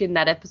Coach in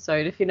that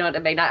episode, if you know what I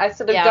mean. I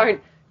sort of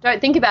don't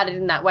think about it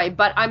in that way,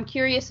 but I'm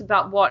curious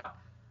about what,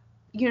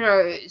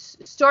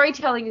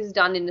 storytelling is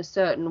done in a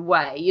certain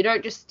way. You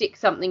don't just stick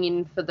something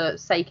in for the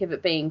sake of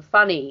it being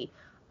funny.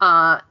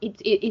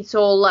 It's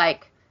all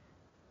like,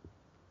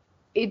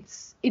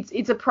 it's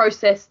a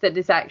process that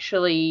is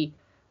actually,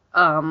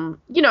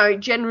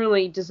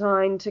 generally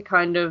designed to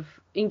kind of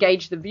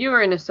engage the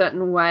viewer in a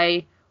certain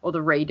way, or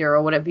the reader,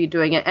 or whatever you're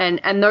doing it.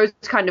 And those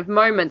kind of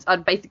moments are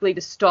basically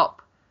to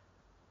stop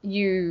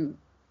you,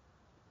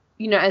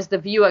 as the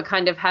viewer,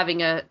 kind of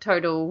having a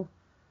total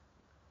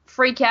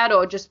freak out,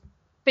 or just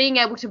being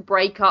able to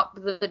break up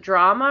the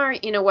drama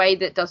in a way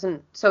that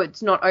doesn't, so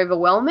it's not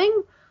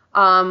overwhelming,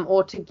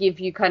 or to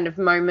give you kind of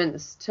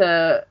moments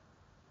to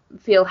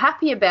feel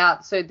happy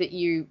about, so that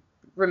you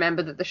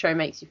remember that the show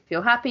makes you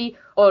feel happy,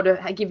 or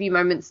to give you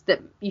moments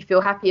that you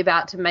feel happy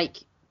about to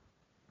make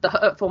the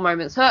hurtful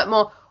moments hurt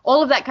more.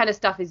 All of that kind of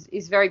stuff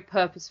is very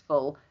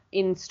purposeful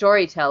in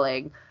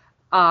storytelling.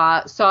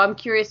 So I'm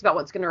curious about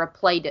what's going to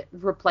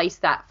replace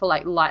that for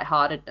like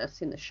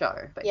lightheartedness in the show,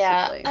 basically.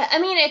 Yeah, I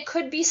mean, it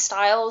could be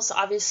Styles.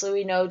 Obviously,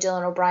 we know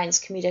Dylan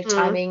O'Brien's comedic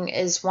timing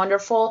is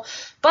wonderful,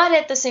 but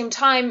at the same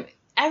time,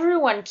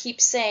 everyone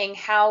keeps saying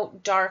how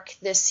dark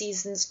this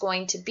season's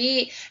going to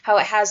be, how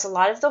it has a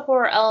lot of the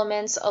horror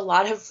elements, a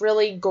lot of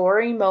really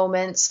gory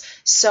moments.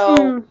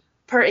 So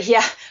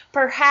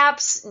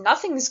perhaps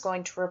nothing's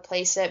going to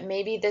replace it.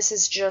 Maybe this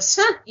is just,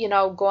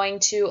 going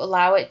to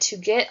allow it to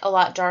get a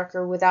lot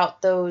darker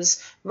without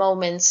those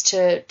moments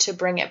to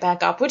bring it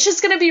back up, which is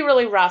going to be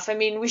really rough. I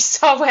mean, we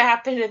saw what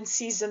happened in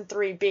season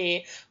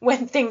 3B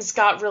when things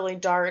got really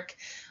dark.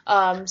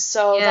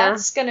 So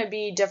that's going to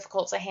be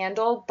difficult to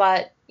handle,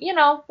 but,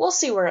 we'll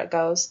see where it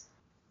goes.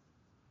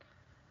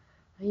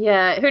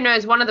 Yeah, who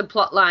knows? One of the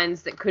plot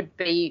lines that could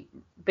be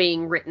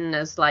being written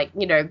as, like,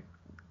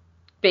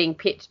 being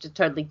pitched as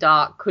totally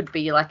dark could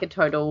be, like, a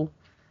total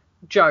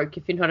joke,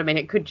 if you know what I mean.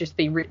 It could just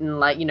be written,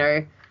 like,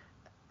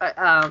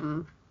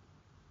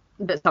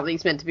 that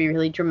something's meant to be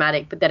really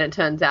dramatic, but then it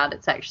turns out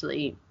it's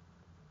actually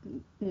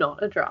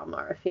not a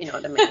drama, if you know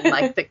what I mean.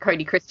 Like, that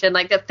Cody Christian,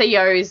 like, that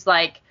Theo's,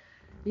 like,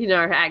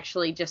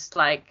 actually just,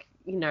 like,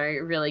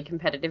 really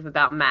competitive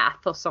about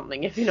math or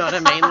something, if you know what I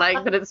mean.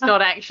 Like, that it's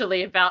not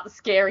actually about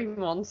scary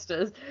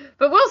monsters.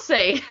 But we'll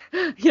see,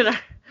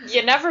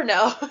 You never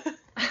know.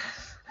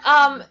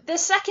 The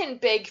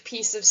second big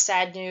piece of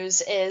sad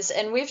news is,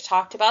 and we've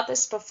talked about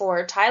this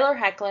before, Tyler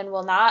Hoechlin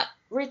will not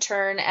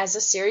return as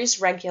a series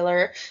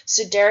regular,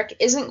 so Derek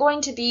isn't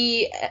going to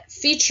be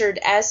featured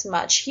as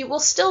much. He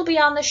will still be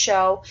on the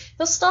show.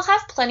 He'll still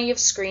have plenty of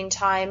screen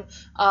time.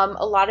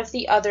 A lot of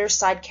the other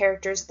side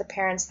characters, the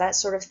parents, that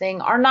sort of thing,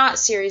 are not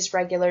series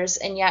regulars,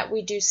 and yet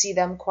we do see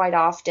them quite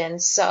often.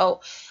 So,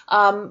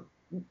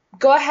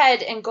 go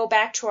ahead and go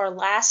back to our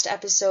last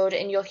episode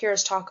and you'll hear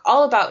us talk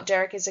all about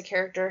Derek as a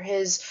character,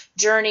 his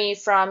journey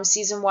from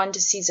season 1 to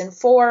season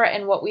 4,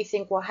 and what we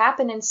think will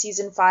happen in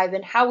season 5,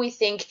 and how we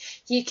think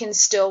he can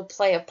still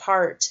play a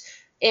part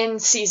in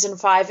season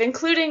 5,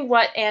 including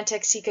what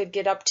antics he could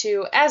get up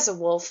to as a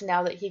wolf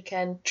now that he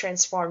can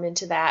transform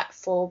into that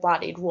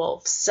full-bodied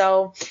wolf.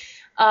 So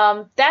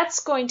that's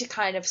going to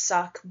kind of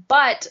suck,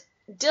 but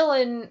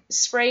Dylan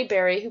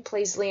Sprayberry, who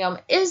plays Liam,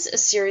 is a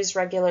series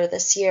regular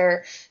this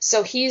year,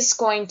 so he's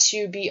going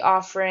to be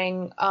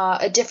offering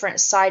a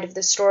different side of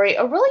the story,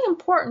 a really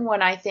important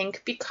one, I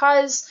think,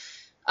 because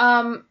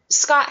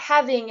Scott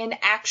having an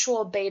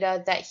actual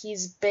beta that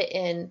he's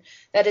bitten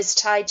that is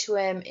tied to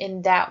him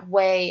in that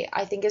way,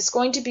 I think is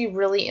going to be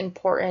really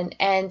important.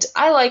 And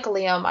I like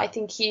Liam. I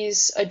think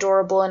he's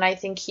adorable, and I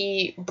think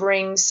he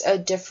brings a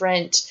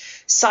different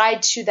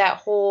side to that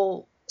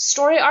whole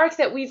story arc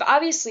that we've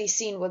obviously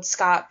seen with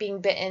Scott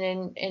being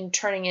bitten and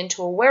turning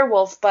into a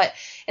werewolf, but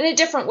in a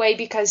different way,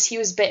 because he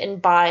was bitten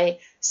by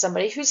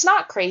somebody who's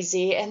not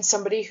crazy and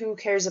somebody who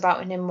cares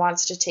about him and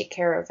wants to take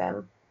care of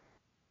him.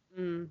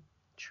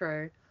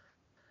 True.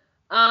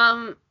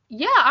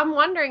 Yeah, I'm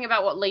wondering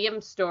about what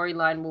Liam's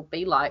storyline will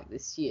be like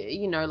this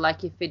year.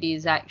 Like, if it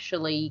is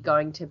actually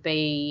going to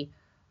be,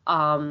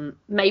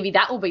 maybe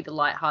that will be the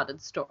lighthearted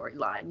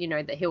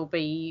storyline, that he'll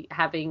be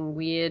having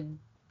weird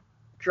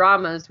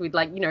dramas with,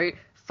 like,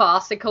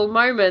 farcical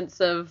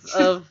moments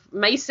of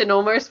Mason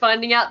almost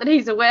finding out that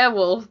he's a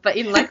werewolf, but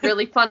in, like,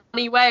 really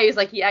funny ways,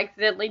 like he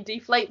accidentally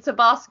deflates a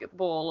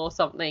basketball or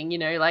something,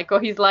 like, or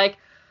he's like,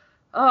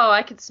 oh,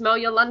 I could smell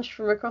your lunch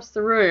from across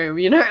the room,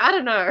 I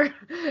don't know.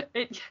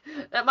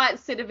 That might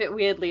sit a bit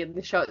weirdly in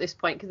the show at this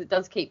point, because it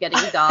does keep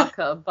getting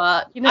darker,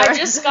 but, I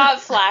just got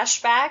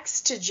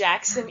flashbacks to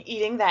Jackson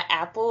eating that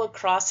apple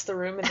across the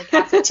room in the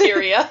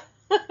cafeteria.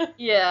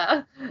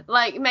 Yeah,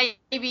 like,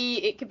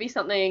 maybe it could be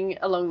something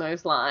along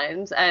those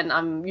lines, and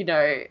I'm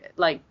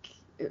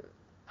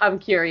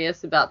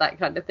curious about that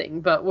kind of thing,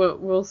 but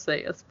we'll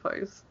see, I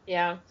suppose.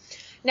 Yeah.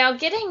 Now,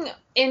 getting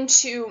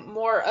into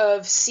more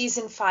of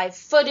season 5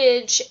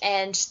 footage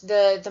and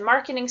the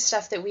marketing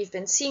stuff that we've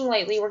been seeing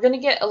lately, we're going to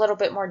get a little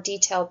bit more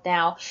detailed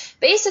now.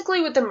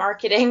 Basically, with the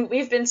marketing,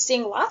 we've been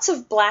seeing lots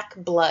of black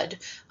blood.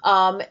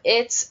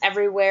 It's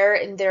everywhere,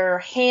 and there are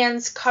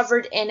hands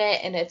covered in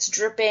it, and it's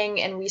dripping,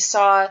 and we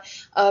saw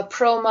a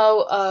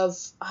promo of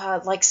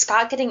like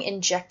Scott getting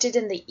injected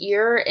in the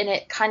ear, and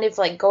it kind of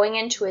like going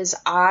into his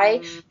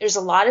eye. There's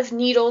a lot of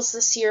needles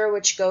this year,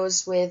 which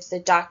goes with the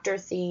doctor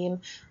theme,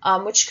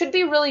 which could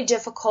be really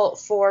difficult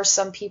for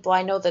some people.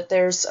 I know that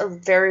there's a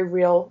very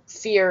real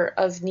fear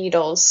of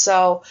needles.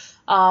 So,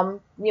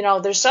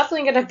 there's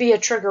definitely going to be a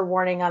trigger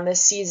warning on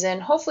this season.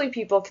 Hopefully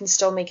people can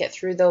still make it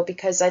through, though,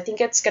 because I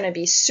think it's going to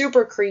be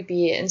super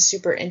creepy and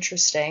super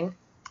interesting.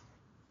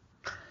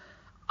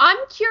 I'm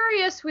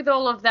curious with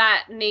all of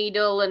that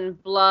needle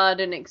and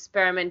blood and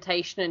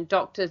experimentation and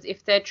doctors,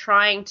 if they're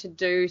trying to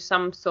do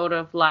some sort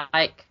of,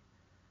 like,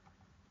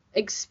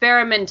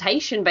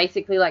 experimentation,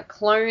 basically, like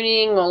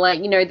cloning, or,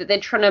 like, that they're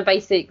trying to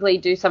basically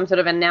do some sort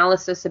of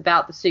analysis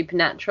about the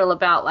supernatural,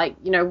 about, like,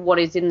 what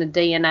is in the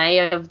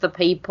DNA of the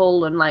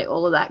people and, like,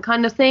 all of that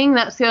kind of thing.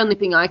 That's the only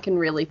thing I can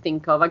really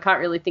think of. I can't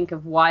really think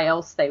of why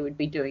else they would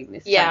be doing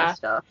this kind of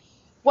stuff.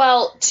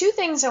 Well, two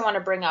things I want to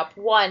bring up.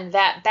 One,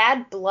 that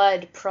Bad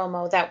Blood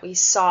promo that we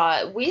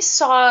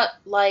saw,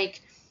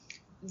 like,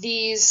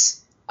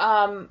 these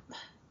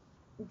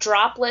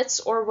droplets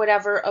or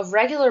whatever of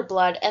regular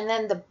blood, and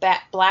then the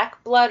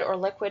black blood or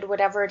liquid,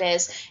 whatever it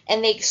is,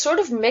 and they sort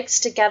of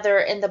mixed together,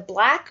 and the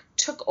black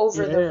took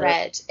over the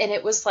red, and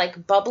it was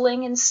like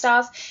bubbling and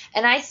stuff.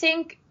 And I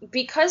think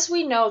because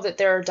we know that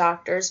there are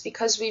doctors,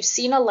 because we've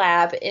seen a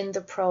lab in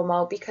the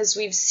promo, because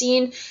we've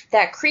seen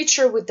that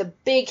creature with the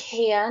big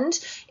hand,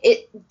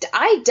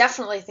 I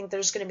definitely think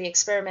there's going to be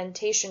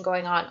experimentation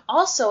going on.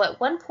 Also, at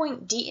one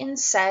point, Deaton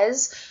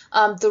says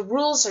the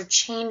rules are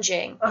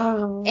changing,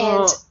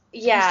 and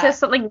Yeah. He says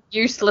something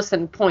useless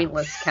and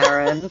pointless,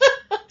 Karen.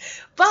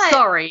 But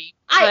sorry.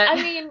 I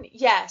mean,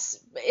 yes,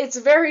 it's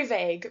very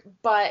vague,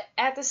 but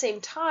at the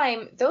same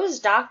time, those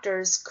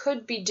doctors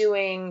could be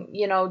doing,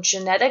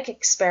 genetic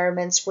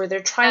experiments where they're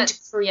trying to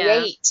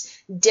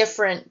create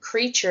different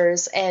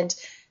creatures, and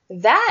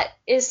that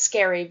is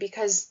scary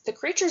because the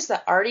creatures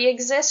that already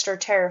exist are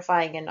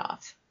terrifying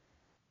enough.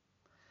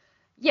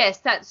 Yes,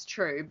 that's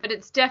true, but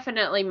it's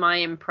definitely my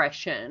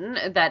impression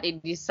that it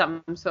is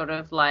some sort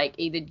of like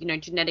either,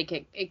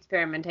 genetic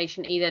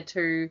experimentation, either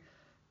to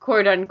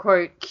quote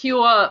unquote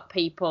cure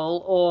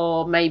people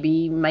or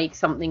maybe make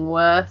something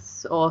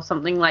worse or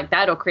something like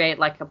that, or create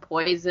like a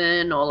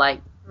poison or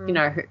like,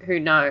 who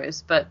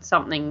knows, but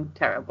something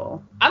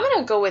terrible. I'm going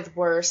to go with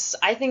worse.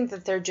 I think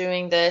that they're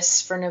doing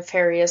this for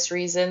nefarious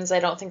reasons. I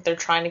don't think they're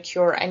trying to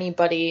cure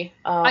anybody.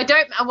 I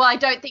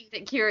don't think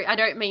that curing,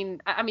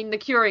 I mean, the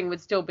curing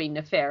would still be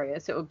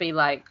nefarious. It would be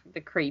like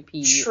the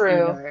creepy,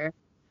 true.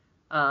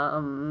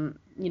 In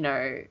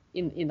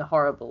the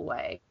horrible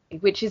way,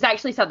 which is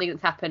actually something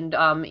that's happened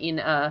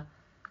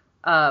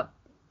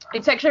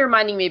it's actually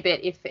reminding me a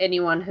bit, if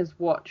anyone has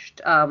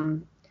watched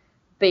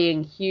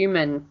Being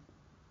Human,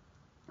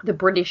 the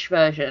British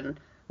version,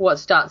 what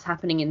starts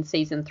happening in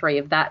season 3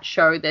 of that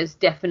show, there's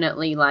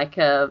definitely like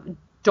a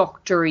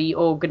doctory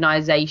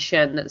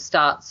organization that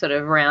starts sort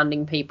of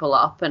rounding people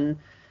up and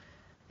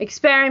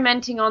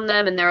experimenting on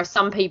them, and there are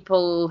some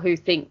people who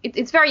think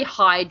it's very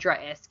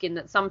Hydra-esque in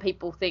that some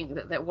people think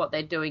that what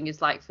they're doing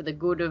is like for the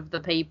good of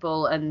the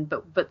people,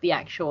 but the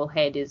actual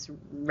head is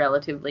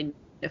relatively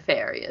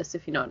nefarious,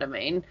 if you know what I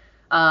mean.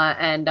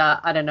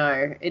 I don't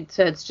know,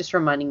 it's just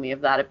reminding me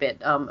of that a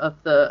bit, of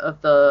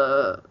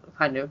the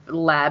kind of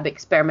lab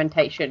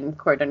experimentation,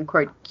 quote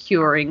unquote,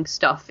 curing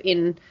stuff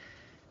in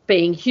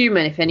Being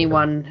Human, if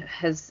anyone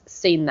has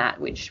seen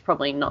that, which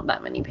probably not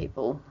that many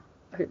people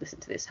who listen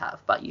to this have,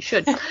 but you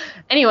should.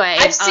 Anyway,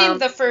 I've seen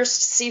the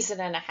first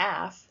season and a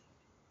half.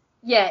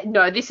 Yeah,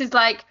 no, this is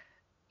like,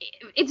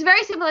 it's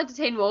very similar to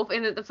Teen Wolf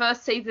in that the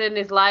first season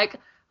is like,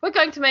 we're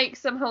going to make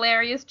some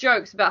hilarious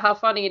jokes about how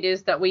funny it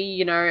is that we,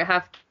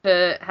 have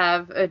to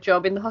have a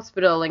job in the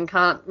hospital and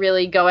can't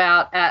really go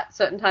out at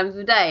certain times of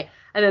the day.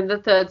 And then the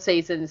third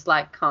season is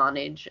like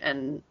carnage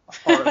and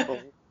horrible.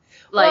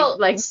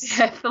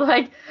 Death.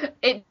 Like,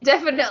 it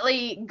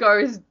definitely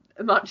goes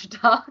much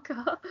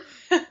darker.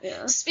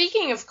 Yeah.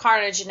 Speaking of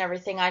carnage and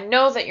everything, I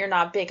know that you're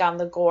not big on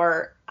the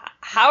gore.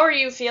 How are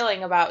you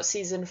feeling about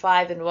season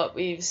 5 and what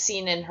we've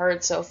seen and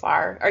heard so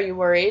far? Are you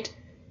worried?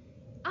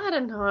 I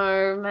don't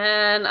know,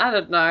 man. I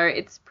don't know.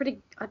 It's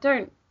pretty... I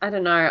don't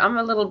know. I'm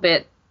a little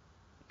bit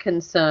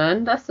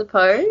concerned, I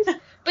suppose.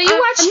 But you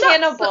watched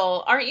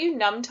Hannibal. Aren't you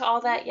numb to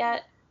all that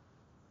yet?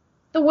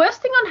 The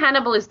worst thing on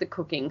Hannibal is the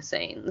cooking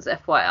scenes,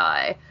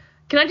 FYI.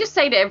 Can I just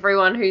say to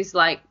everyone who's,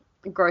 like,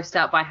 grossed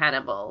out by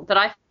Hannibal that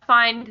I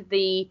find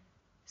the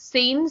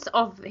scenes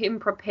of him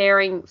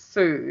preparing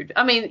food...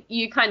 I mean,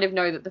 you kind of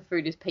know that the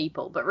food is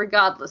people, but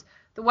regardless...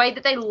 The way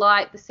that they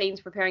light the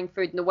scenes preparing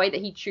food and the way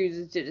that he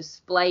chooses to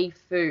display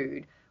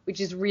food, which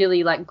is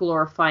really like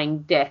glorifying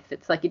death.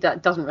 It's like it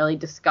doesn't really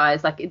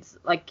disguise. Like it's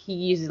like he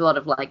uses a lot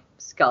of like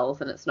skulls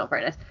and it's not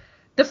very nice.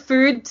 The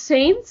food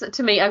scenes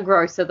to me are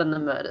grosser than the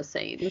murder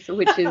scenes,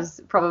 which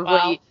is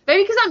probably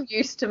maybe because I'm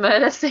used to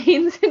murder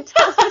scenes in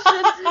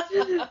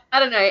television. I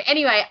don't know.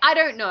 Anyway, I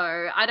don't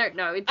know.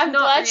 It's I'm not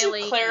glad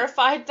really... you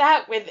clarified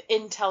that with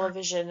in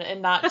television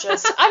and not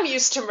just I'm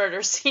used to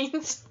murder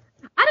scenes.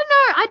 I don't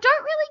know. I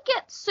don't really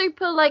get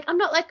super, like, I'm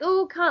not like,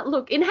 oh, can't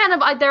look. In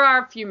Hannibal, there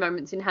are a few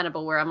moments in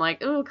Hannibal where I'm like,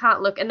 oh,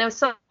 can't look. And there was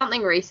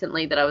something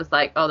recently that I was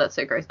like, oh, that's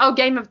so gross. Oh,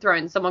 Game of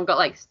Thrones, someone got,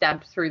 like,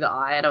 stabbed through the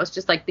eye. And I was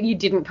just like, you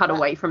didn't cut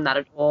away from that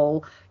at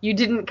all. You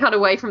didn't cut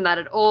away from that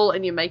at all.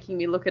 And you're making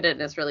me look at it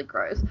and it's really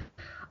gross.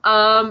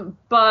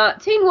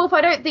 But Teen Wolf,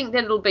 I don't think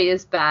that it'll be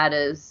as bad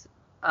as...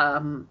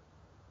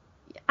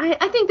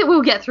 I think that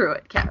we'll get through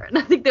it, Karen.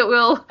 I think that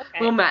we'll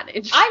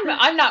manage.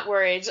 I'm not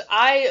worried.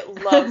 I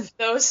love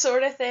those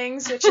sort of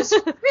things, which is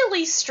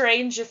really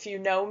strange if you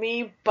know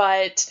me,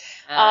 but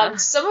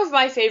some of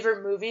my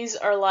favorite movies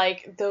are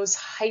like those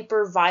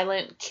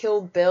hyper-violent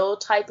Kill Bill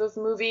type of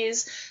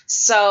movies.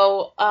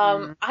 So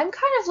I'm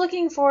kind of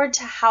looking forward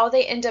to how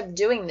they end up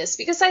doing this,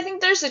 because I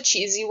think there's a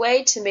cheesy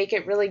way to make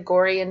it really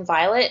gory and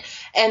violent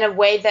and a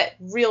way that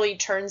really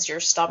turns your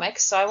stomach.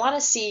 So I want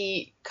to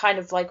see kind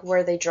of like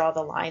where they draw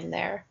the line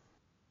there.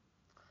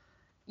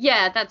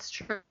 Yeah, that's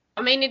true.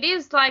 I mean, it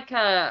is like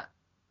the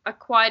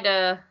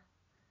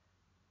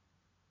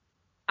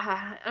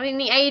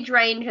age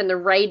range and the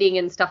rating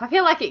and stuff, I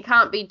feel like it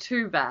can't be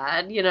too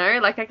bad, you know?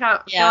 Like, feel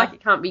like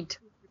it can't be too...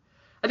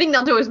 I think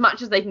they'll do as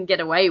much as they can get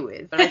away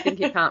with, but I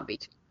think it can't be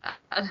too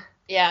bad.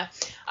 Yeah.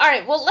 All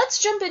right, well,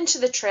 let's jump into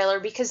the trailer,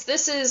 because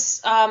this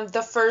is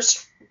the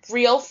first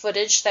real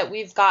footage that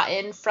we've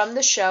gotten from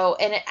the show,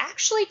 and it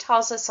actually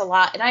tells us a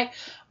lot, and I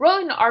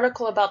wrote an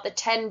article about the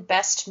 10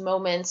 best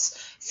moments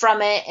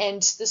from it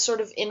and the sort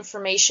of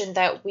information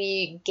that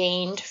we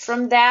gained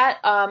from that.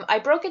 I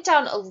broke it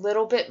down a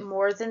little bit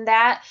more than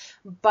that,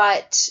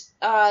 but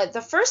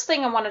the first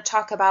thing I want to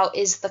talk about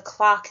is the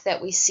clock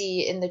that we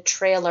see in the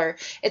trailer.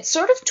 It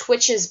sort of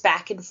twitches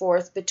back and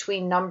forth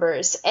between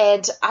numbers,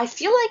 and I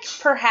feel like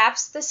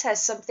perhaps this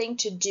has something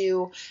to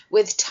do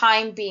with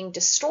time being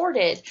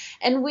distorted.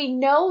 And we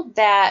know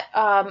that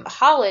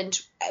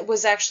Holland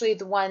was actually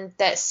the one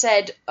that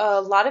said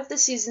a lot of the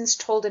seasons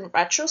told in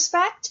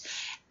retrospect.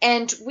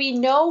 And we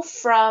know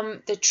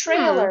from the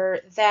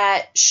trailer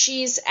that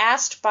she's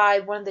asked by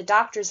one of the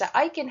doctors at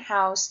Eichen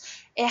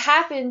House. It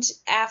happened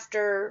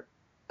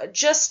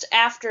just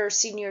after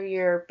senior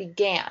year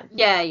began.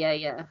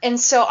 Yeah. And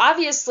so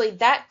obviously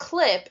that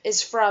clip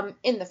is from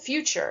in the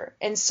future.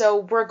 And so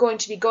we're going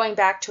to be going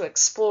back to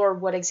explore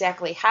what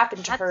exactly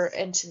happened to her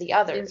and to the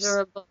others.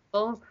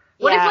 Miserable.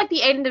 What if, like,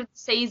 the end of the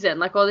season,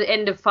 like, or the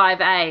end of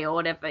 5A or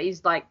whatever,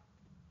 is, like,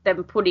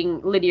 them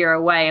putting Lydia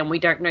away and we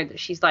don't know that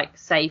she's, like,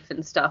 safe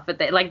and stuff. But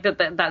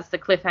that's the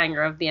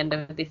cliffhanger of the end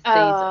of this season.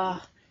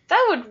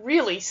 That would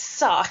really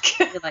suck.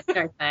 You're like,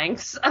 no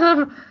thanks.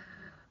 And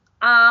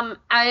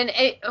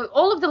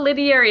all of the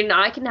Lydia in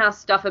Eichen House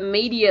stuff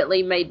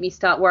immediately made me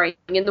start worrying.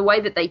 In the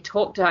way that they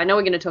talk to her, I know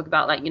we're going to talk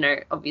about, like, you know,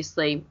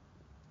 obviously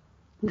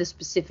the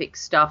specific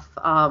stuff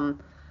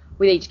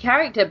with each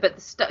character,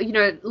 but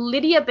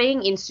Lydia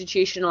being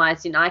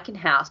institutionalized in Eichen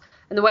House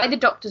and the way the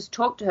doctors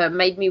talked to her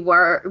made me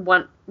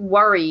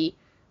worry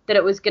that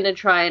it was going to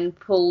try and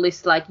pull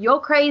this, like, you're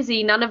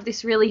crazy, none of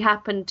this really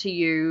happened to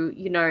you,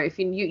 you know, if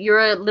you're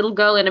a little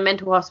girl in a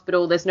mental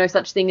hospital, there's no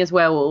such thing as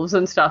werewolves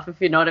and stuff,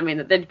 if you know what I mean,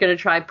 that they're going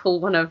to try and pull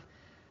one of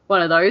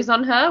those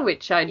on her,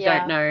 which I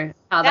don't know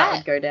how that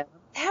would go down.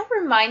 That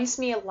reminds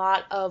me a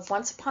lot of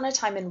Once Upon a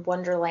Time in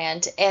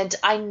Wonderland, and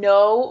I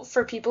know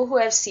for people who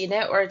have seen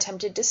it or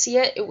attempted to see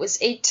it, it was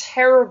a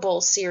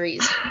terrible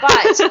series,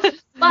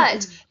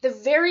 but the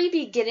very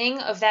beginning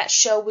of that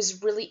show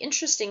was really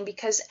interesting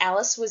because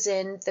Alice was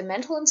in the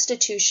mental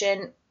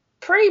institution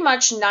pretty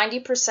much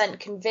 90%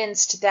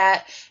 convinced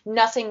that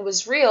nothing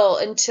was real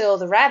until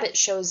the rabbit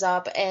shows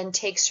up and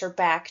takes her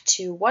back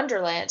to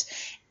Wonderland.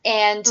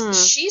 And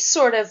she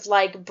sort of,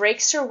 like,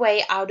 breaks her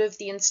way out of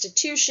the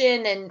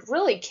institution and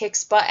really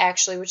kicks butt,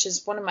 actually, which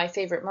is one of my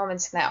favorite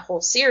moments in that whole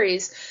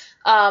series.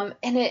 And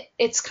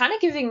it's kind of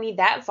giving me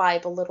that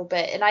vibe a little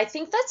bit. And I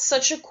think that's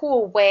such a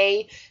cool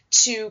way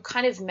to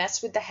kind of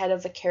mess with the head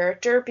of a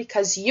character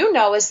because you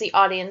know as the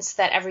audience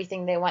that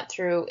everything they went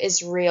through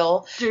is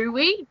real. Do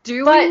we?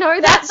 We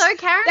know that though,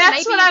 Karen?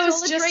 That's Maybe what I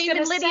was just going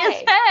to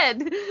say. Head.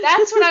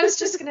 That's what I was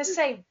just going to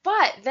say.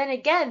 But then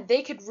again,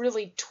 they could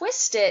really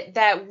twist it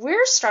that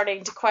we're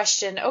starting to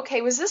question,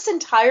 okay, was this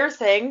entire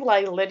thing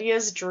like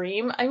Lydia's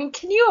dream? I mean,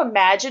 can you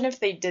imagine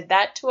if they did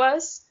that to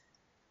us?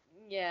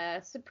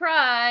 Yeah,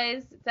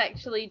 surprise. It's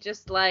actually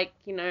just like,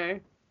 you know,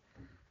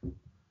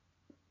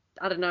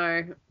 I don't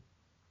know.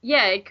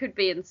 Yeah, it could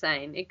be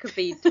insane. It could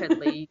be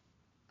totally,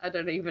 I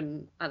don't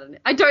know.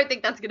 I don't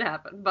think that's going to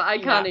happen, but I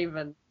can't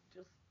even.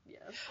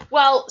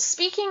 Well,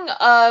 speaking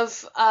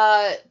of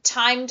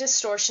time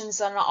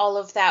distortions and all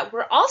of that,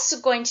 we're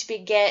also going to be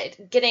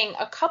getting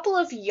a couple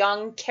of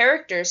young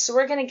characters. So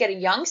we're going to get a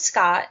young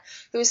Scott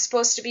who is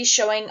supposed to be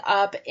showing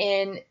up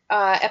in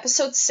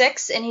episode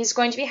 6, and he's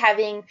going to be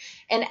having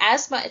an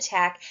asthma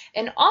attack.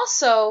 And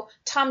also,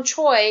 Tom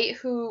Choi,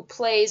 who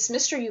plays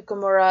Mr.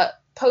 Yukimura,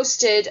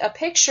 posted a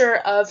picture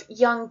of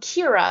young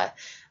Kira,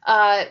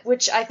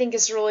 which I think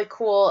is really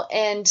cool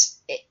and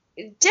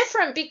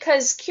different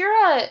because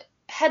Kira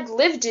had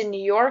lived in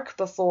New York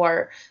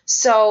before,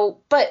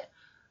 but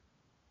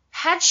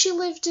had she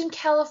lived in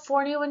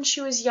California when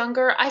she was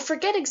younger? I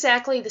forget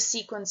exactly the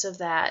sequence of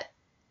that.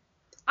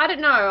 I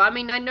don't know. I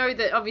mean, I know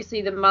that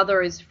obviously the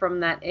mother is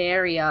from that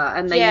area,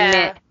 and they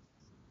met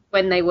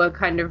when they were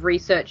kind of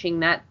researching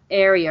that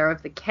area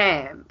of the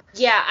camp.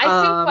 Yeah,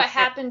 I think what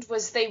happened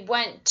was they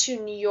went to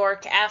New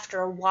York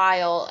after a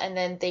while, and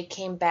then they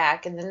came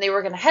back, and then they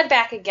were going to head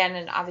back again,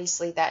 and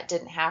obviously that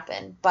didn't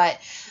happen. But,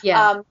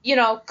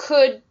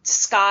 could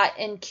Scott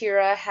and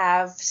Kira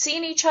have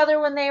seen each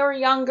other when they were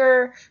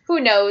younger? Who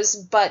knows?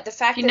 But the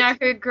fact Do you know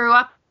who grew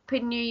up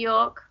in New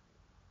York?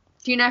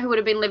 Do you know who would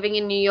have been living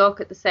in New York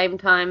at the same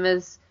time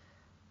as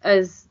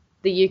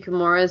the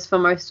Yukimuras for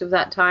most of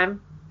that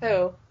time?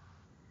 Who?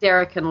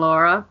 Derek and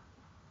Laura.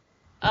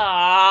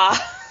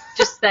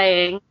 Just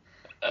saying.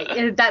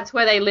 That's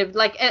where they lived.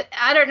 Like,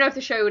 I don't know if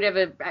the show would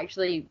ever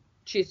actually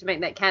choose to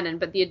make that canon,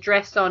 but the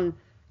address on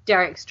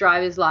Derek's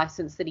driver's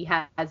license that he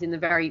has in the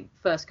very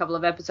first couple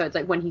of episodes,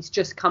 like when he's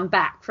just come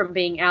back from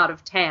being out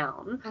of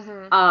town,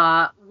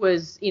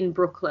 was in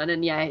Brooklyn.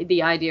 And yeah,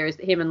 the idea is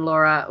that him and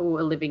Laura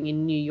were living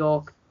in New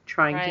York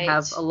trying to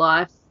have a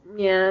life.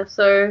 Yeah,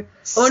 so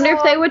I wonder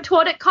if they were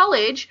taught at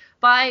college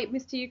by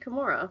Mr.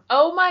 Yukimura.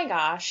 Oh my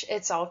gosh,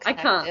 it's all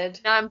connected. I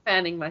can't. Now I'm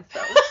fanning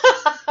myself.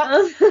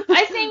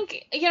 I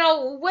think,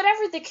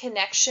 whatever the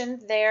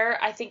connection there,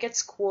 I think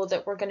it's cool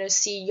that we're going to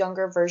see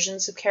younger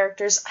versions of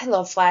characters. I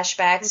love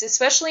flashbacks,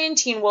 especially in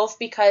Teen Wolf,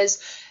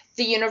 because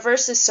the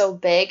universe is so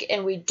big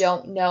and we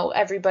don't know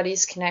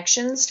everybody's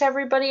connections to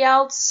everybody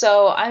else.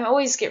 So I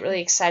always get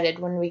really excited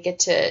when we get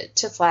to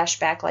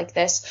flashback like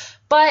this.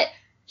 But,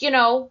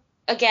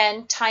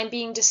 again, time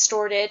being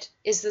distorted,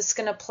 is this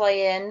going to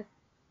play in?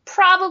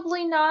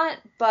 Probably not,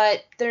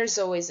 but there's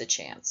always a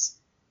chance.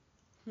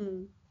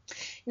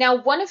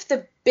 Now, one of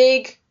the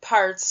big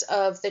parts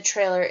of the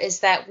trailer is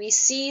that we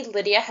see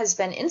Lydia has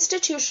been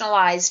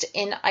institutionalized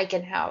in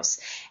Eichen House,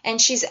 and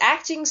she's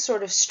acting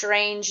sort of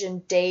strange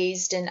and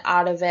dazed and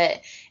out of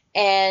it,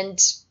 and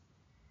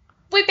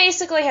we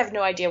basically have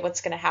no idea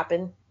what's going to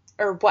happen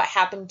or what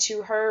happened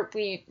to her.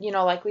 We,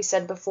 like we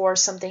said before,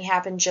 something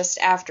happened just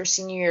after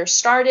senior year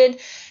started.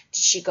 Did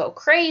she go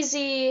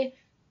crazy?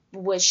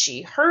 Was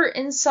she hurt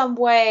in some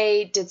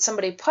way? Did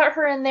somebody put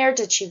her in there?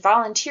 Did she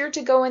volunteer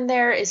to go in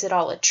there? Is it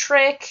all a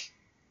trick?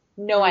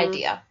 No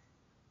idea.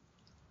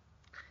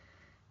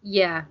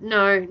 Yeah,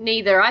 no,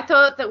 neither. I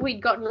thought that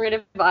we'd gotten rid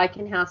of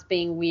Eichen House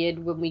being weird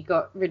when we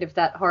got rid of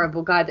that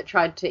horrible guy that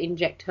tried to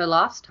inject her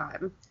last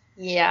time.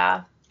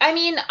 Yeah. I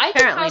mean,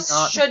 Eichen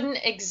House shouldn't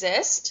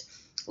exist.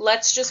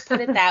 Let's just put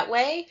it that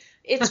way.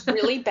 It's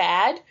really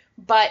bad,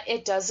 but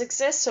it does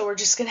exist, so we're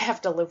just going to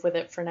have to live with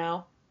it for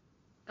now.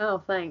 Oh,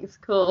 thanks.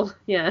 Cool.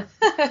 Yeah.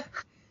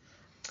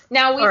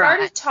 Now, we've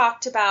already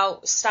talked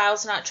about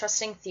Stiles not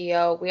trusting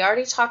Theo. We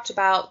already talked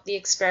about the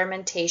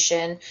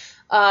experimentation.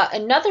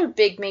 Another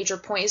big major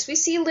point is we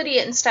see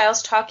Lydia and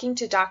Stiles talking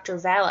to Dr.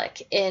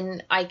 Valak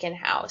in Eichen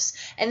House.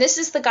 And this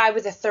is the guy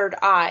with the third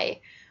eye.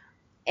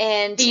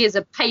 And he is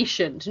a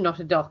patient, not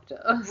a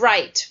doctor.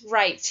 Right.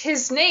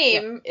 His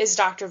name is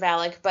Dr.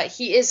 Valak, but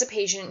he is a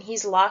patient.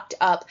 He's locked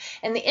up.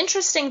 And the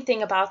interesting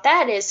thing about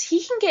that is he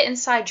can get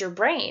inside your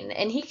brain,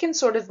 and he can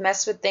sort of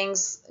mess with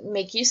things,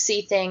 make you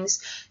see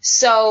things.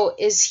 So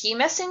is he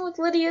messing with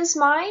Lydia's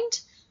mind?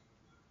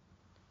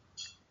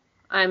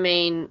 I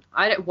mean,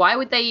 why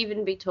would they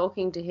even be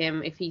talking to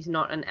him if he's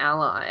not an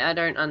ally? I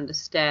don't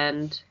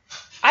understand.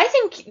 I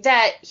think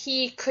that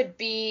he could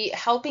be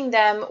helping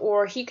them,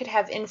 or he could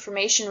have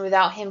information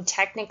without him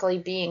technically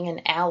being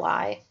an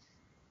ally.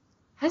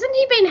 Hasn't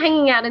he been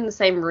hanging out in the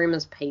same room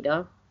as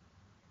Peter?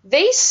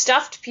 They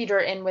stuffed Peter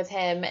in with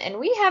him, and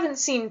we haven't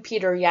seen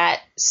Peter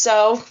yet,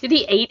 so... Did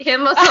he eat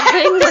him or something?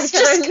 I was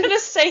just going to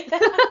say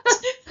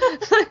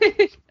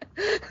that.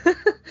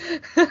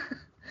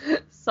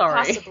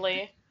 Sorry.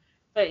 Possibly.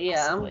 But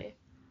yeah. Possibly.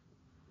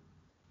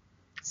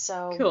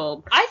 So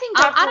cool. I think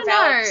Dr.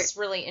 Valak's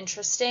really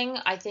interesting.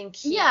 I think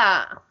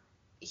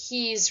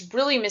he's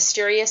really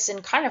mysterious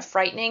and kind of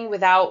frightening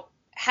without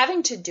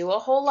having to do a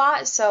whole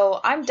lot. So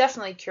I'm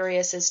definitely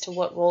curious as to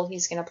what role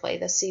he's going to play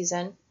this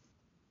season.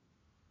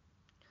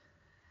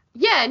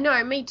 Yeah,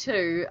 no, me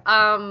too.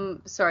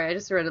 Sorry, I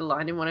just read a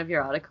line in one of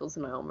your articles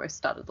and I almost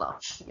started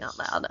laughing out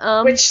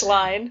loud. Which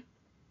line?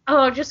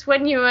 Oh, just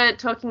when you were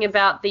talking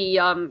about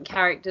the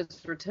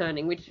characters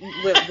returning, which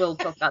we'll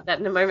talk about that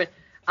in a moment.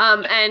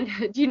 And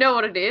do you know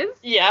what it is?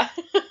 Yeah.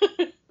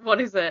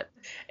 What is it?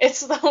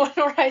 It's the one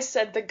where I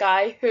said the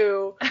guy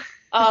who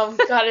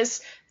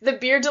the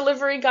beer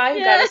delivery guy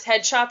who got his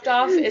head chopped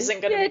off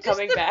isn't going to be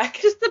coming back.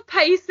 Just the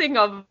pacing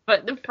of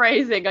it, the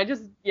phrasing,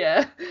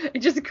 it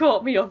just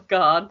caught me off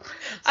guard.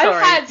 Sorry,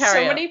 I've had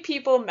so many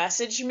people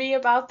message me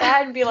about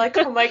that and be like,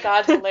 oh my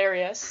god,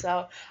 hilarious.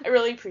 So I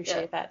really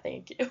appreciate that.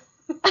 Thank you.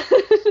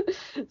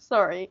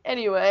 Sorry.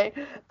 Anyway,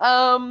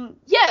 no,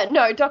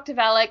 Dr.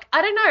 Valak,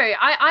 I don't know.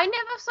 I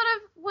never sort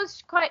of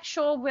was quite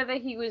sure whether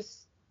he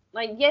was,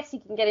 like, yes, he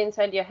can get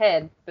inside your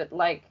head, but,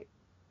 like,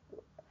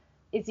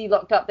 is he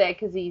locked up there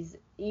because he's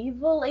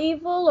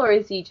evil, or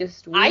is he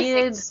just weird? I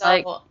think so.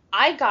 Like,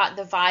 I got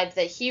the vibe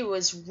that he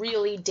was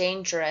really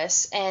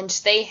dangerous, and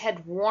they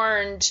had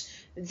warned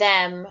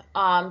them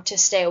to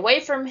stay away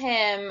from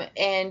him,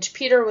 and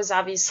Peter was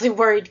obviously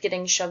worried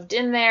getting shoved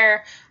in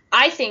there.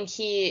 I think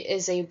he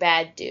is a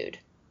bad dude.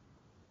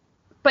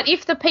 But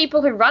if the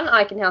people who run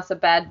Eichen House are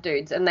bad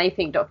dudes and they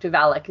think Dr.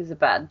 Valak is a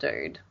bad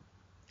dude,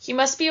 he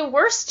must be a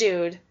worse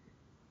dude.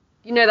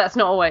 You know that's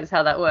not always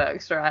how that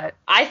works, right?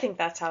 I think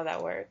that's how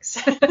that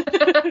works.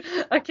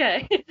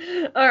 Okay.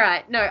 All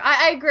right. No,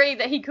 I agree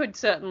that he could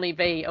certainly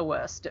be a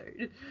worse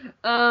dude.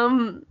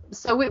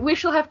 So we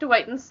shall have to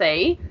wait and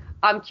see.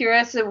 I'm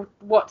curious of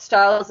what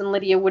Stiles and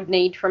Lydia would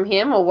need from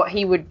him or what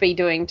he would be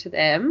doing to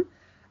them.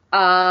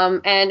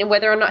 And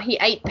whether or not he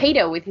ate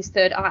Peter with his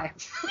third eye.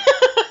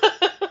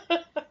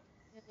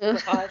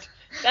 God,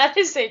 that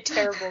is a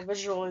terrible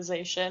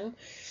visualization.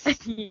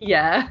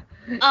 Yeah,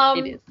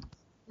 it is.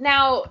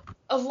 Now,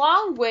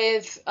 along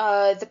with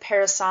the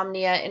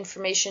parasomnia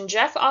information,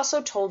 Jeff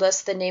also told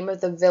us the name of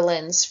the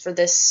villains for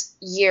this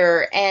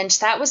year, and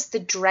that was the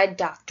Dread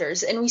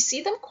Doctors, and we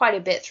see them quite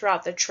a bit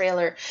throughout the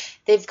trailer.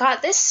 They've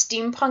got this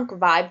steampunk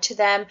vibe to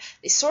them.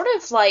 They sort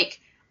of like,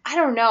 I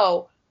don't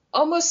know,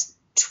 almost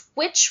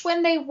twitch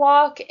when they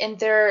walk, and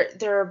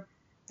they're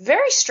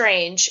very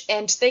strange,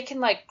 and they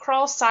can like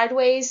crawl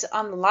sideways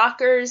on the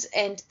lockers,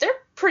 and they're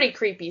pretty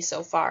creepy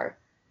so far.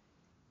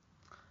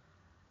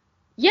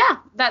 Yeah,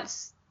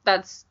 that's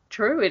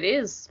true. It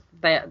is.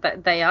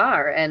 They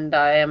are, and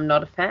I am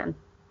not a fan.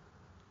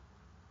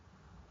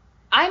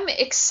 I'm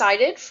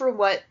excited for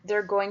what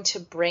they're going to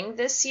bring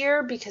this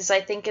year because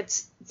I think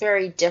it's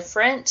very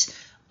different.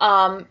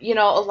 You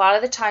know, a lot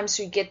of the times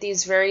we get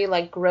these very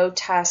like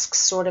grotesque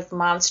sort of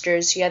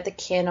monsters. You had the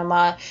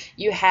Kinema,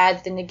 you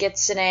had the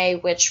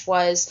Nogitsune, which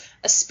was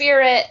a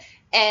spirit,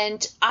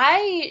 and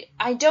I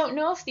don't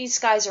know if these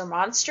guys are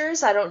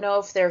monsters. I don't know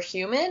if they're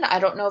human. I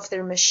don't know if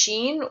they're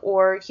machine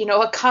or, you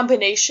know, a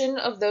combination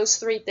of those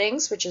three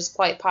things, which is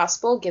quite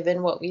possible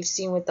given what we've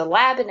seen with the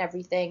lab and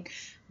everything.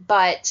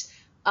 But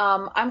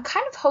I'm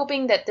kind of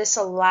hoping that this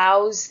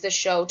allows the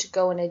show to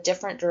go in a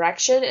different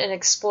direction and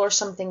explore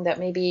something that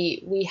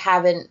maybe we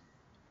haven't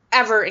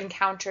ever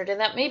encountered and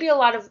that maybe a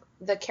lot of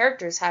the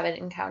characters haven't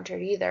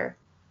encountered either.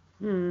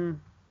 I'm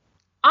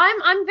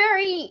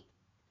very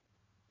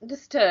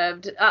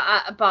disturbed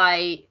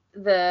by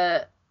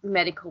the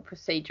medical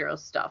procedural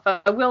stuff.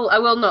 I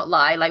will not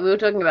lie. Like, we were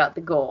talking about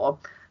the gore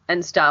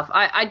and stuff.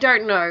 I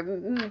don't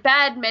know.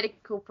 Bad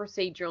medical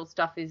procedural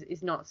stuff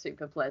is not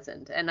super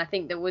pleasant. And I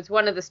think that was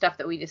one of the stuff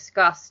that we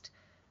discussed.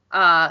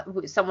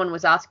 Someone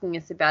was asking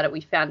us about it. We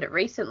found it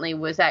recently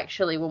was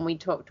actually when we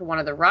talked to one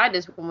of the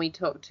writers, when we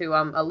talked to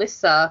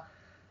Alyssa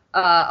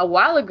a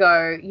while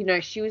ago, you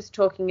know, she was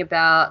talking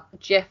about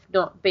Jeff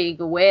not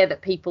being aware that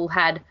people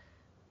had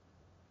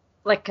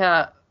like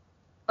a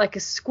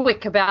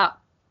squick about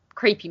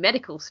creepy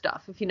medical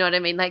stuff, if you know what I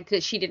mean. Like,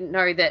 that she didn't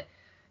know that,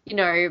 you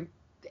know,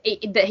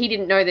 that he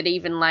didn't know that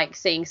even like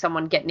seeing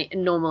someone get a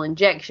normal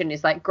injection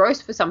is like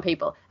gross for some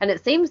people. And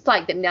it seems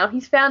like that now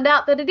he's found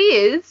out that it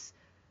is,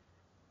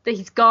 that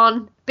he's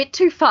gone a bit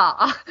too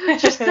far.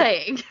 Just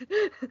saying.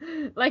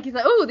 Like, he's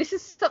like, oh, this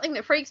is something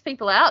that freaks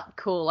people out.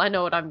 Cool, I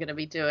know what I'm going to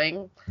be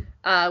doing.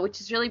 Which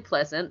is really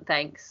pleasant.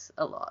 Thanks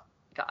a lot,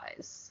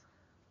 guys.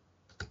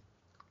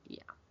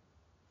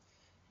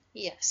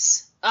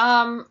 Yes.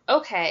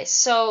 Okay,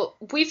 so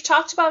we've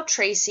talked about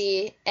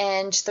Tracy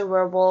and the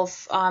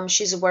werewolf.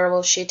 She's a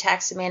werewolf. She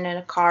attacks a man in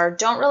a car.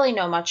 Don't really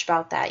know much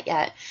about that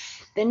yet.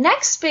 The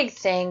next big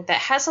thing that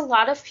has a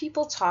lot of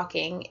people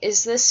talking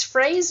is this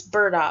phrase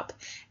bird up.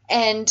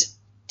 And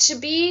to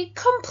be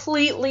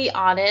completely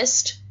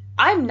honest,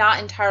 I'm not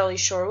entirely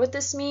sure what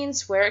this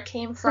means, where it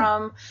came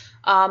from,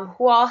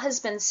 who all has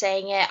been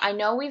saying it. I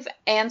know we've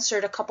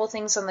answered a couple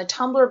things on the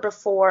Tumblr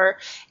before,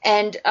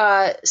 and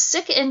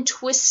Sick and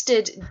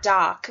Twisted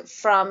Doc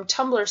from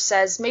Tumblr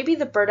says maybe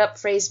the bird up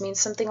phrase means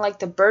something like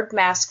the bird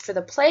mask for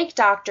the plague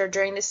doctor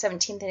during the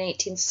 17th and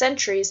 18th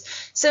centuries.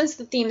 Since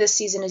the theme this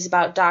season is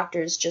about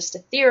doctors, just a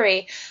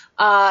theory.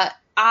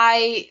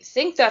 I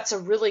think that's a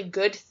really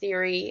good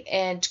theory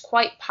and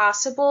quite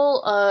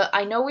possible.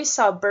 I know we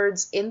saw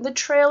birds in the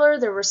trailer.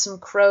 There were some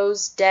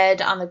crows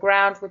dead on the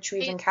ground, which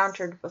we've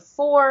encountered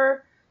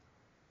before.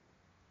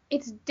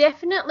 It's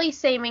definitely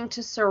seeming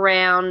to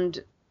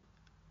surround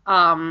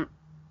a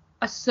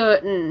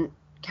certain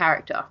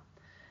character.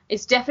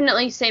 It's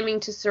definitely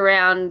seeming to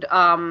surround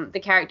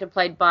the character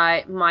played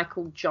by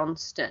Michael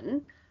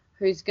Johnston,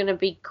 who's going to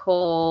be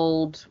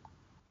called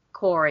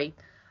Corey.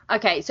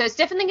 Okay, so it's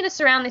definitely going to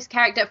surround this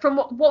character. From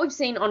what we've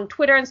seen on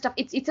Twitter and stuff,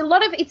 it's a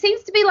lot of, it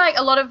seems to be like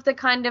a lot of the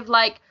kind of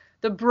like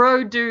the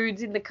bro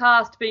dudes in the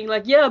cast being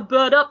like, yeah,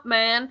 bird up,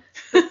 man,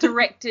 but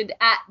directed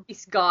at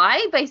this guy,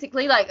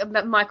 basically, like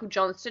Michael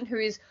Johnston, who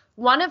is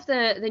one of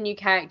the new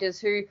characters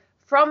who,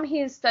 from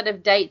his sort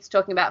of dates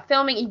talking about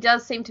filming, he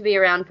does seem to be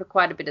around for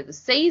quite a bit of the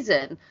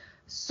season.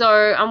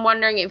 So I'm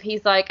wondering if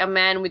he's like a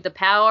man with the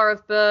power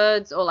of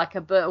birds, or like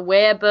a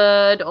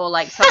werebird, or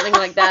like something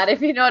like that,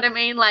 if you know what I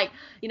mean. Like,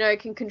 you know,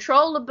 can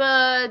control the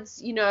birds,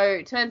 you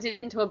know, turns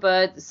into a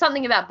bird,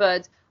 something about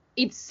birds.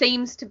 It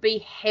seems to be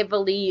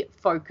heavily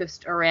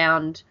focused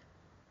around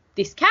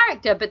this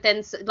character, but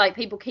then like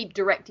people keep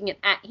directing it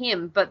at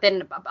him, but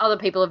then other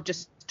people have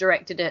just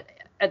directed it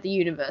at the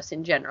universe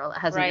in general. It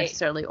hasn't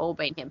necessarily all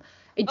been him.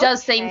 It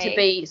does seem to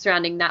be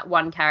surrounding that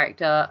one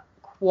character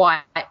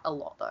quite a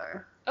lot,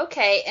 though.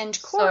 Okay, and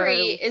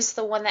Corey is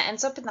the one that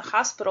ends up in the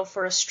hospital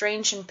for a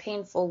strange and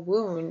painful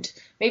wound.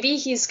 Maybe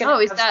he's gonna. Oh,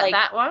 is that like,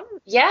 that one?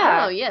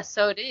 Yeah. Oh, yes,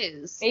 so it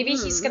is. Maybe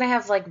he's gonna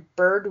have like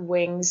bird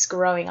wings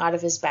growing out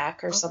of his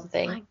back or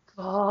something. Oh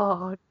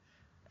my god!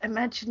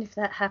 Imagine if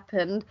that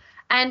happened.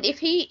 And if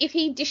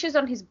he dishes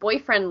on his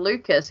boyfriend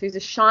Lucas, who's a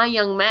shy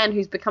young man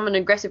who's become an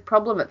aggressive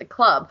problem at the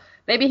club,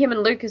 maybe him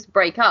and Lucas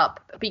break up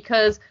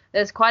because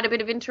there's quite a bit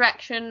of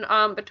interaction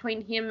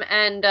between him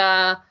and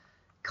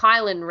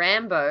Kylan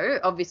Rambo,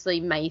 obviously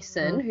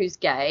Mason, who's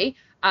gay,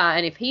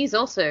 and if he's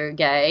also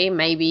gay,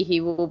 maybe he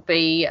will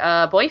be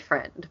a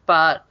boyfriend,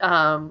 but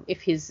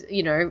if his,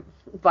 you know,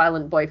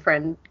 violent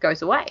boyfriend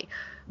goes away.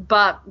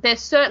 But there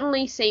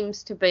certainly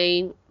seems to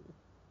be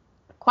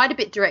quite a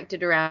bit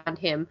directed around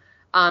him.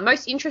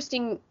 Most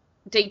interesting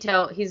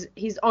detail,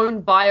 his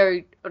own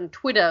bio on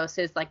Twitter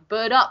says, like,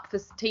 bird up for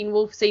Teen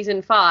Wolf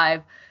Season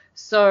 5,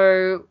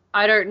 so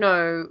I don't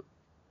know.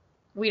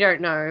 We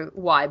don't know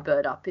why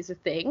bird up is a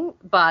thing,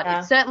 but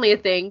it's certainly a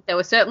thing. There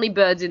were certainly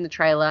birds in the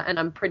trailer, and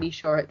I'm pretty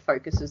sure it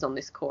focuses on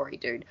this Corey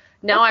dude.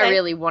 Now I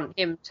really want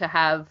him to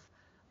have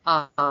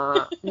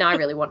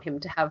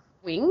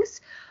wings.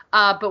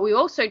 But we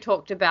also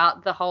talked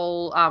about the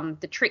whole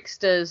the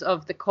tricksters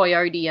of the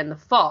coyote and the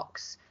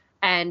fox,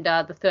 and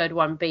the third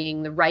one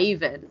being the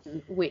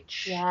raven,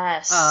 which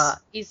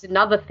is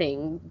another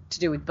thing to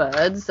do with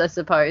birds, I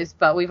suppose.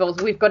 But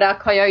we've got our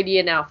coyote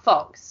and our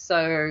fox,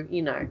 so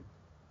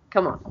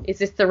come on, is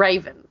this the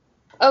raven?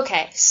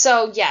 Okay,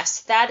 so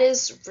yes, that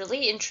is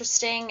really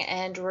interesting,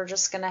 and we're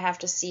just going to have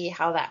to see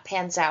how that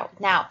pans out.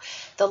 Now,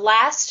 the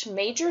last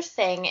major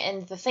thing,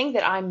 and the thing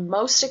that I'm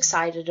most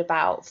excited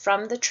about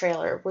from the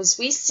trailer, was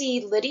we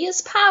see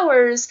Lydia's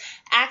powers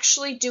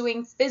actually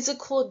doing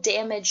physical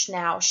damage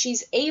now.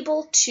 She's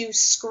able to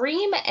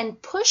scream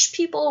and push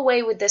people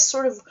away with this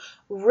sort of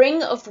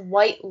ring of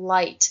white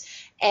light.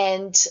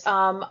 And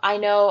I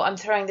know I'm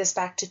throwing this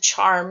back to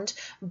Charmed,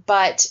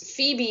 but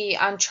Phoebe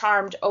on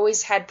Charmed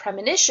always had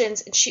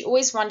premonitions, and she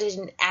always wanted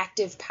an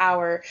active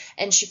power,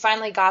 and she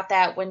finally got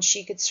that when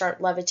she could start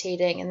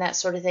levitating and that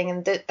sort of thing.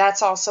 And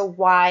that's also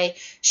why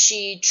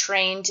she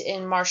trained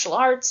in martial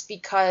arts,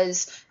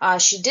 because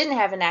she didn't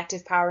have an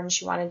active power and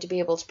she wanted to be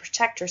able to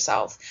protect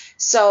herself.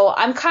 So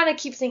I'm kind of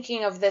keep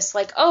thinking of this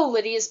like, oh,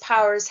 Lydia's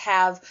powers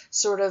have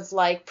sort of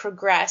like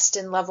progressed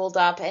and leveled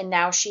up, and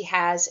now she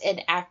has an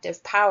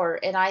active power.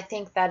 And I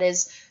think that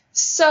is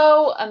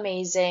so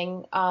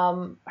amazing.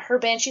 Her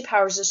Banshee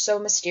powers are so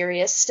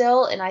mysterious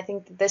still, and I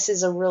think that this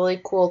is a really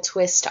cool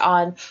twist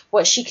on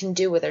what she can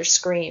do with her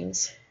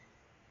screams.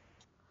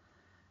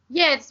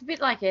 Yeah, it's a bit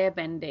like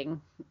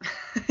airbending.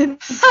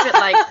 It's a bit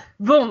like,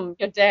 boom,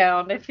 you're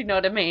down, if you know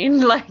what I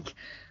mean. Like,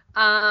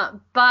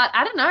 but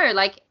I don't know,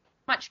 like,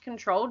 how much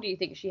control do you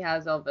think she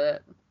has of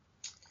it?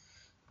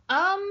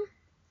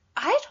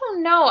 I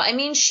don't know. I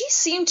mean, she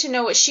seemed to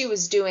know what she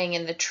was doing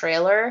in the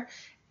trailer.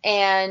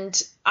 And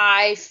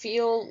I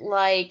feel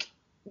like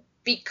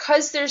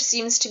because there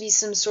seems to be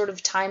some sort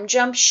of time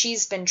jump,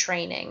 she's been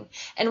training.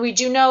 And we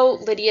do know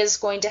Lydia's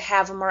going to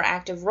have a more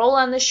active role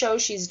on the show.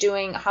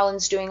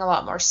 Holland's doing a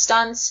lot more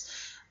stunts.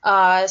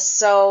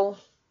 So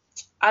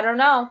I don't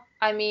know.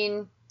 I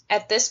mean,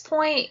 at this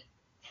point,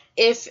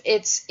 if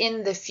it's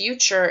in the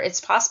future,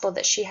 it's possible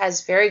that she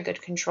has very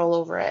good control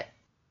over it.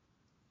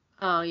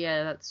 Oh,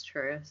 yeah, that's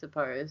true, I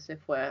suppose, if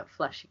we're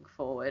flashing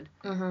forward.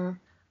 Mm-hmm.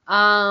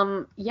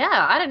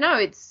 Yeah, I don't know.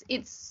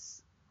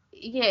 It's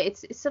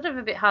sort of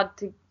a bit hard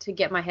to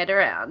get my head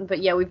around. But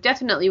yeah, we've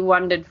definitely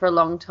wondered for a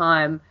long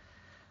time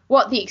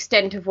what the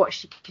extent of what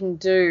she can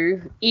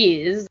do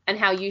is and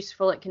how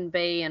useful it can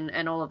be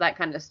and all of that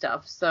kind of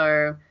stuff.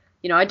 So,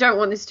 I don't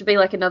want this to be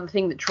like another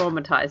thing that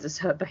traumatizes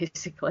her,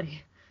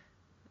 basically.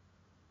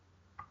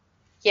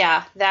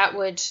 Yeah, that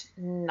would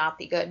not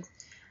be good.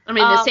 I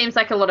mean, it seems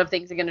like a lot of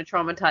things are going to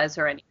traumatize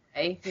her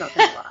anyway, not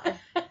going to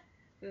lie.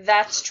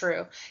 That's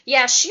true.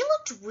 Yeah, she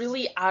looked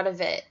really out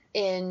of it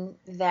in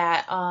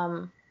that,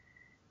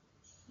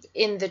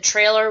 in the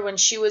trailer when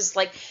she was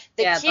like,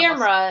 the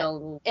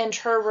camera and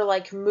her were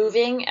like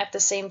moving at the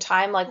same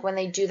time, like when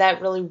they do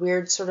that really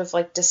weird sort of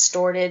like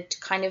distorted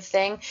kind of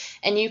thing.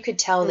 And you could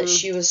tell that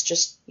she was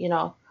just,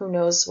 who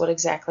knows what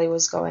exactly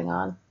was going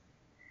on.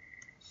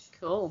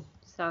 Cool.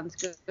 Sounds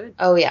good.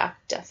 Oh, yeah,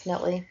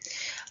 definitely.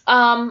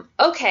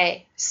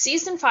 Okay,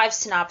 Season 5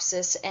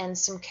 synopsis and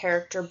some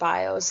character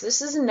bios.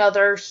 This is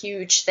another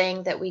huge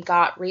thing that we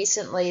got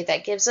recently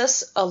that gives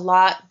us a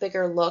lot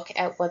bigger look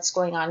at what's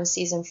going on in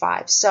Season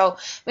 5. So I'm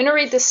going to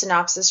read the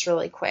synopsis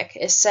really quick.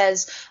 It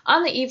says,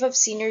 on the eve of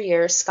senior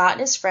year, Scott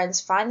and his friends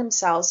find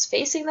themselves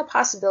facing the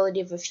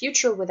possibility of a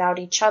future without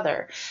each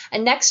other, a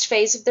next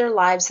phase of their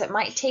lives that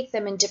might take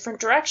them in different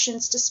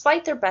directions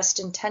despite their best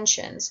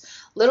intentions.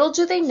 Little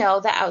do they know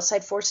that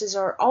outside forces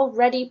are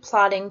already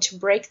plotting to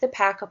break the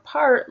pack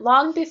apart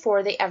long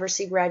before they ever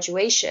see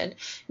graduation.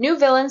 New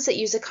villains that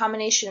use a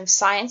combination of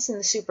science and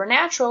the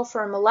supernatural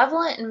for a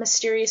malevolent and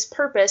mysterious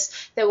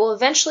purpose that will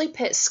eventually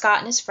pit Scott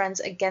and his friends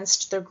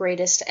against their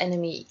greatest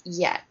enemy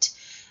yet.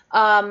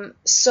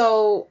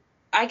 So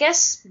I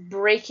guess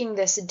breaking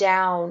this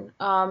down,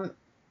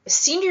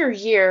 senior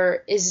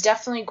year is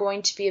definitely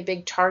going to be a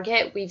big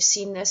target. We've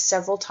seen this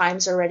several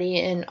times already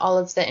in all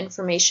of the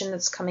information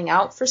that's coming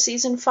out for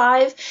Season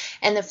 5,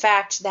 and the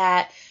fact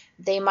that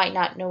they might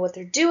not know what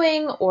they're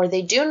doing, or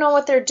they do know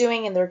what they're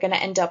doing and they're going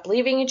to end up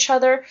leaving each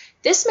other.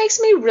 This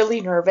makes me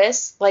really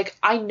nervous. Like,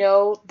 I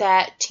know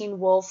that Teen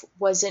Wolf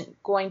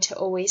wasn't going to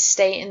always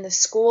stay in the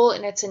school,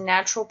 and it's a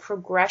natural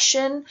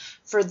progression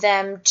for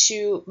them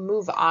to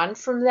move on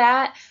from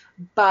that,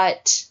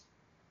 but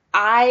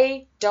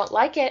I don't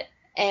like it,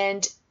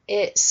 and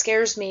it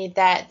scares me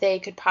that they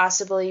could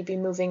possibly be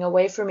moving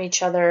away from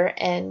each other,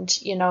 and,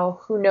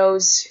 who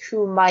knows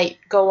who might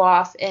go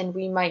off and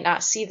we might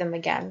not see them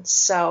again.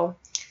 So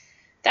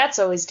that's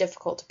always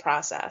difficult to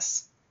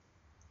process.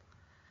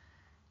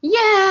 Yeah,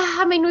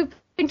 I mean, we've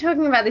been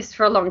talking about this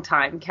for a long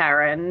time,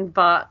 Karen,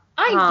 but...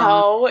 I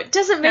know. It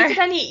doesn't make it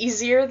any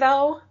easier,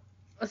 though.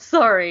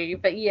 Sorry,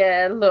 but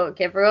yeah,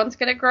 look, everyone's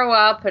going to grow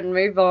up and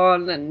move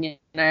on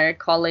and,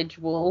 college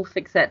wolf,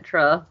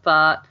 etc.,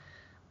 but...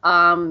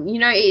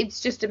 It's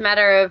just a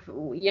matter of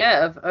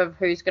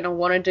who's going to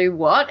want to do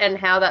what and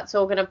how that's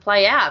all going to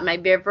play out.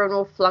 Maybe everyone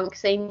will flunk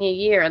senior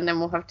year and then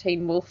we'll have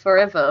Teen Wolf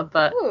forever,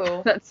 but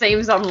that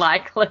seems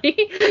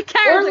unlikely.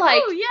 Karen's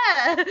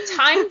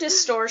time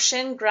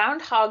distortion,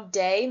 Groundhog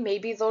Day.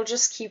 Maybe they'll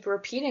just keep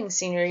repeating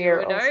senior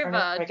year over and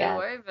over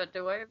again.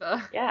 Do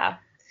over. Yeah.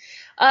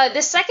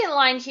 The second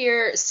line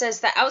here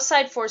says that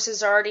outside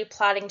forces are already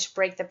plotting to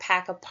break the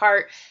pack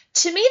apart.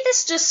 To me,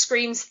 this just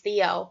screams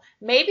Theo.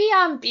 Maybe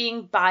I'm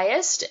being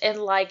biased and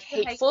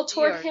hateful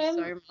toward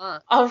him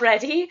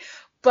already,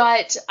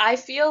 but I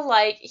feel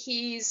like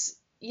he's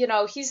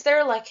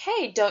there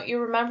hey, don't you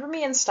remember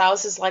me? And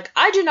Stiles is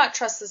I do not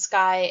trust this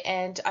guy,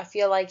 and I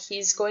feel like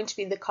he's going to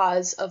be the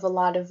cause of a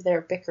lot of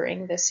their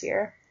bickering this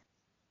year.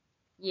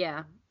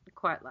 Yeah,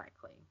 quite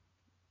likely.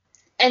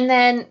 And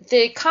then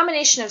the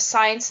combination of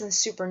science and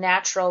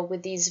supernatural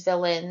with these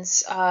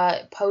villains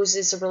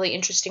poses a really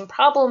interesting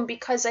problem,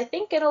 because I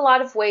think in a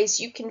lot of ways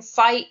you can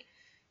fight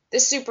the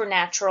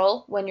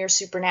supernatural when you're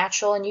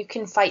supernatural and you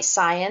can fight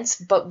science,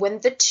 but when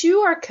the two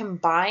are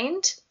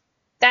combined,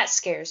 that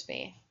scares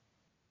me.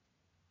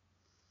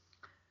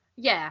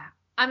 Yeah.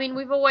 I mean,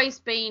 we've always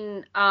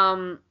been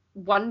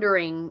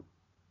wondering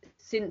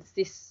since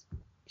this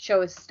show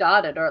has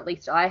started, or at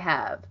least I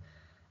have,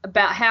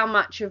 about how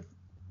much of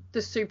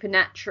the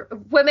supernatural,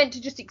 we're meant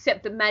to just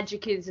accept that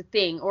magic is a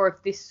thing, or if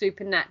this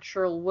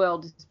supernatural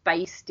world is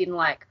based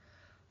in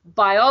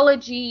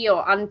biology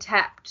or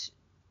untapped,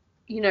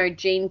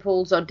 gene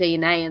pools or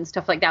DNA and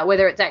stuff like that,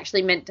 whether it's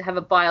actually meant to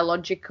have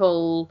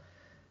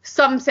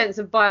some sense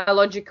of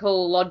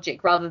biological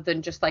logic rather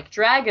than just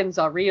dragons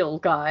are real,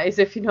 guys,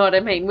 if you know what I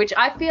mean, which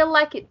I feel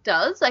like it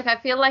does. I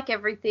feel like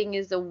everything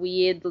is a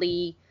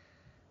weirdly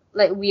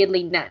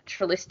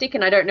naturalistic,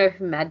 and I don't know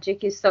if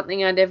magic is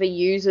something I'd ever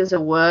use as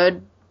a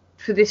word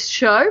for this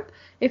show,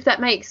 if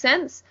that makes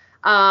sense.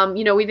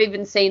 We've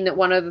even seen that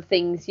one of the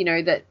things,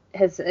 that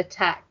has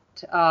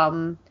attacked,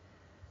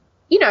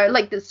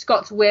 that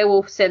Scott's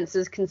werewolf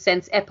senses can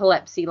sense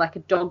epilepsy like a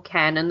dog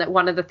can, and that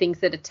one of the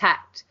things that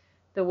attacked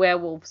the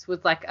werewolves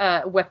was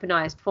a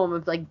weaponized form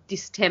of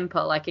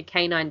distemper, like a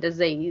canine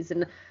disease,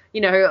 and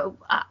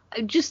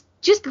just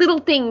little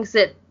things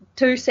that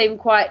too seem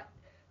quite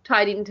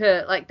tied into,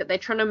 that they're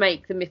trying to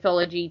make the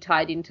mythology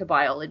tied into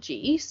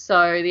biology.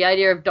 So the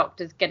idea of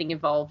doctors getting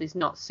involved is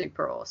not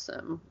super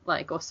awesome,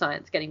 or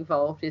science getting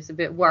involved is a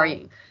bit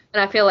worrying.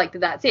 And I feel like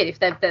that's it. If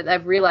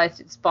they've realized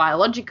it's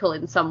biological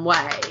in some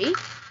way,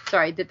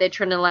 that they're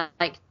trying to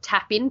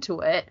tap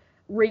into it,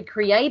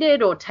 recreate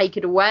it or take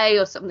it away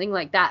or something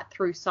like that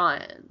through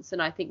science.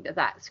 And I think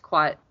that's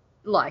quite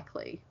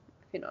likely,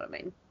 if you know what I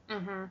mean.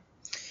 Mm-hmm.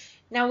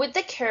 Now, with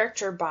the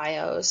character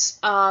bios,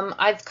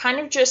 I've kind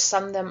of just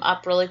summed them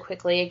up really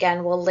quickly.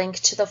 Again, we'll link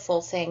to the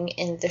full thing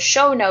in the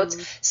show notes.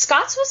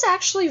 Scott's was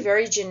actually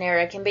very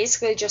generic and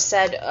basically just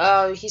said,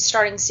 he's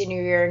starting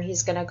senior year and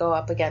he's going to go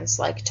up against,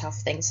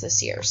 tough things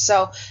this year.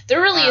 So there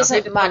really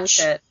isn't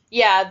much.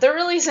 Yeah, there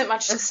really isn't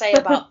much to say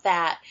about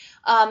that.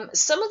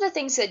 Some of the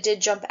things that did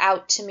jump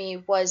out to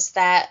me was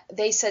that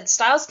they said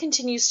Stiles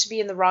continues to be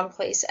in the wrong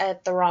place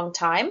at the wrong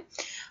time.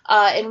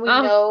 And we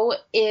know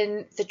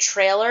in the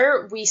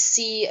trailer we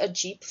see a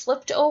Jeep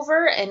flipped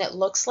over and it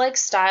looks like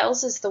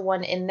Stiles is the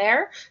one in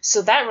there.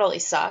 So that really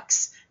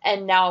sucks.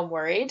 And now I'm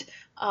worried.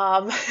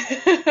 But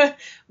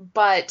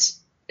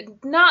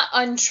not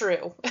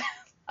untrue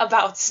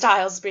about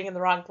Stiles being in the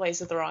wrong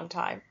place at the wrong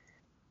time.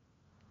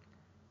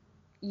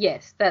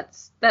 Yes,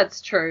 that's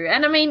true.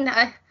 And I mean,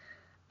 I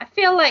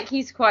feel like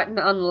he's quite an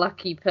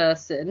unlucky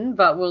person,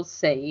 but we'll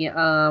see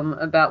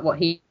about what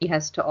he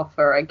has to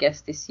offer, I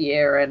guess, this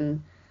year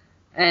and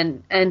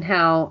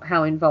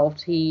how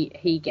involved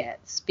he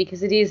gets,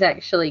 because it is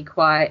actually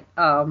quite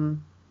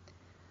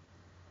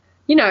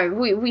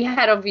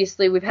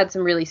we've had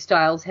some really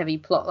Stiles heavy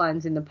plot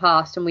lines in the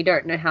past, and we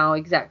don't know how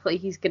exactly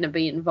he's going to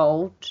be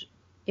involved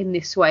in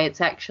this way.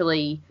 It's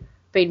actually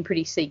been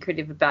pretty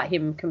secretive about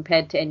him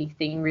compared to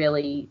anything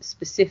really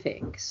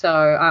specific, so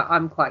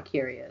I'm quite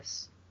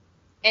curious.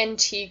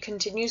 And he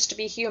continues to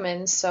be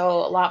human,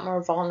 so a lot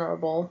more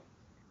vulnerable.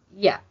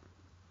 Yeah,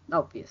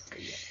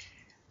 obviously, yeah.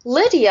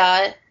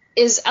 Lydia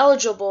is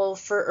eligible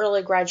for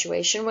early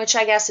graduation, which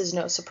I guess is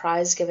no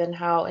surprise given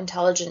how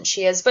intelligent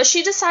she is, but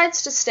she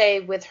decides to stay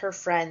with her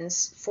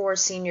friends for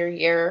senior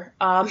year.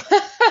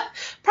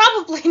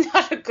 Probably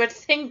not a good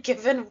thing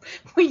given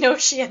we know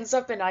she ends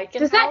up in Eichen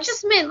Does that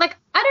just mean, I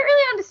don't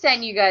really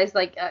understand you guys,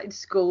 in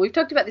school, we've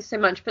talked about this so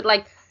much,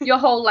 but, your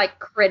whole,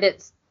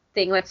 credits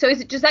thing, so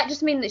does that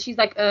just mean that she's,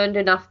 earned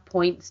enough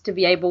points to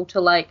be able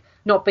to,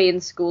 not be in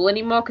school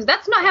anymore? Because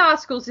that's not how our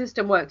school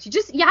system works.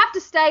 You have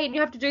to stay and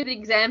you have to do the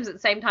exams at the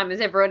same time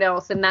as everyone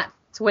else, and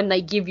that's when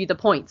they give you the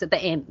points at the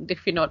end,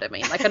 if you know what I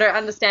mean. I don't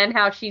understand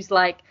how she's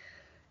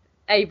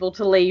able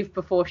to leave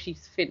before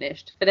she's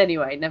finished. But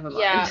anyway, never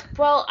mind. Yeah,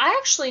 well, I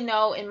actually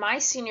know in my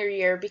senior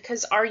year,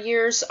 because our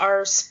years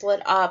are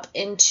split up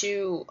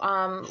into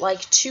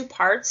two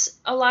parts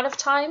a lot of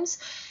times.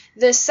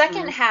 The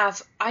second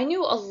half, I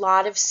knew a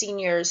lot of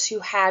seniors who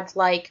had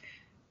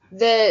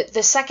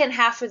the second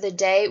half of the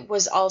day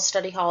was all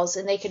study halls,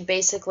 and they could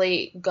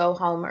basically go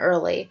home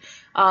early,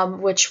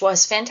 which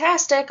was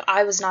fantastic.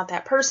 I was not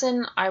that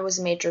person. I was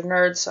a major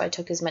nerd, so I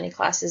took as many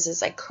classes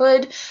as I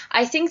could.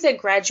 I think that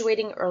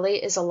graduating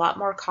early is a lot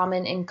more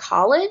common in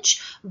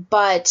college,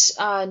 but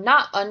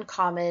not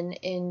uncommon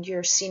in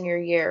your senior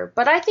year.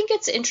 But I think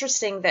it's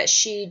interesting that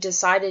she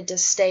decided to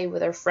stay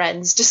with her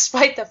friends,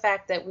 despite the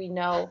fact that we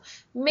know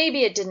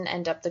maybe it didn't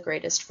end up the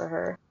greatest for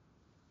her.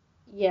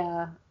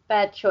 Yeah,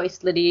 bad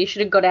choice, Lydia. You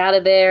should have got out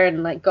of there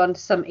and like gone to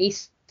some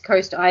East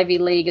Coast Ivy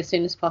League as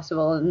soon as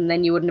possible, and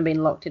then you wouldn't have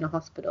been locked in a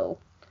hospital.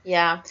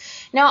 Yeah.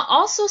 Now, it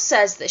also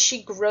says that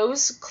she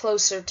grows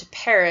closer to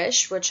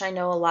Parrish, which I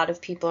know a lot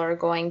of people are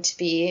going to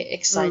be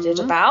excited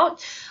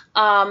about.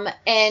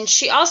 And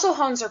she also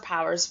hones her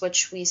powers,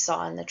 which we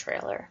saw in the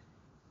trailer.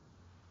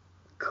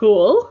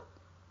 Cool.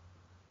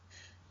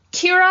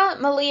 Kira,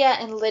 Malia,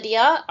 and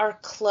Lydia are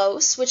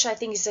close, which I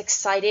think is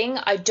exciting.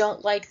 I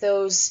don't like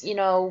those,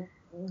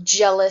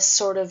 jealous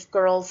sort of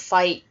girl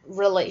fight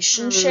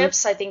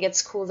relationships. I think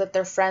it's cool that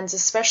they're friends,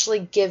 especially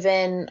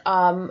given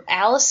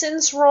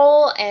Allison's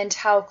role and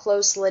how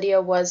close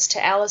Lydia was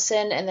to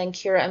Allison, and then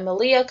Kira and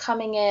Malia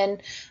coming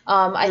in.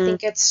 I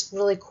think it's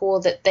really cool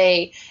that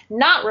they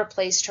not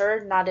replaced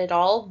her, not at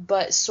all,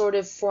 but sort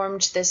of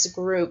formed this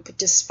group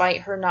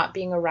despite her not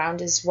being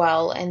around as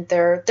well, and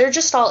they're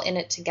just all in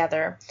it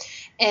together.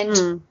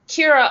 And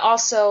Kira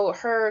also,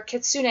 her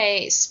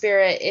Kitsune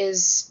spirit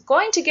is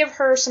going to give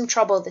her some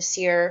trouble this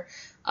year,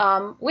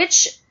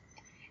 which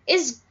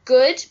is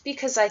good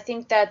because I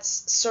think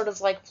that's sort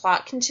of like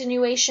plot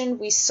continuation.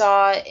 We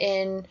saw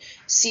in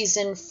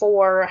season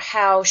 4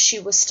 how she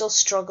was still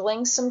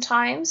struggling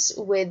sometimes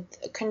with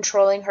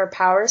controlling her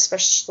power,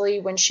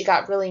 especially when she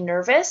got really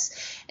nervous.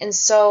 And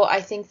so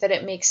I think that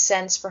it makes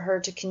sense for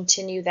her to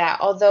continue that.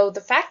 Although the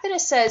fact that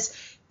it says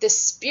the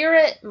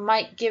spirit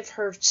might give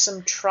her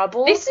some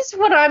trouble. This is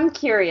what I'm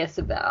curious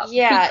about.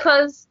 Yeah.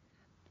 Because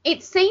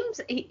it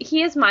seems,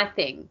 here's my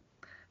thing.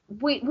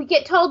 We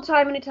get told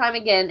time and time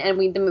again, and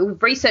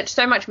we've researched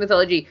so much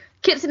mythology.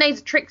 Kitsune's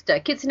a trickster.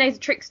 Kitsune's a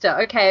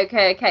trickster.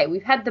 Okay.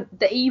 We've had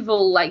the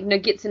evil, like,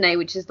 Nogitsune,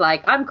 which is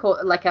like, I'm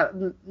called like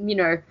a,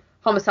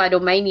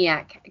 homicidal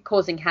maniac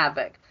causing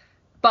havoc.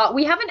 But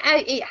we haven't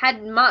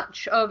had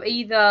much of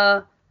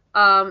either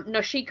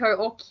Noshiko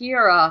or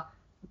Kira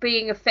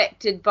being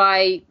affected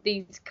by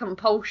these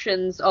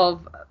compulsions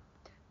of,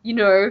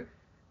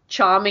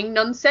 charming,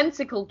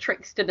 nonsensical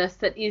tricksterness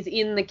that is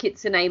in the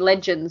Kitsune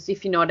legends,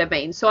 if you know what I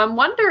mean. So I'm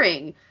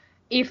wondering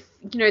if,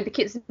 the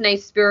Kitsune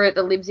spirit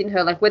that lives in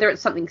her, like, whether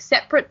it's something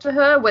separate to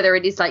her, whether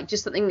it is, like,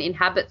 just something that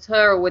inhabits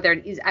her, or whether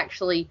it is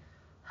actually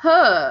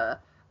her,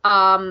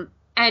 and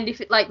if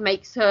it, like,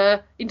 makes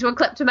her into a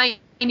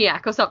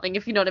kleptomaniac or something,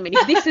 if you know what I mean.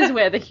 If this is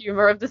where the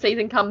humor of the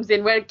season comes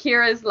in, where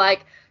Kira's,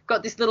 like,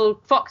 got this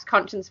little fox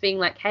conscience being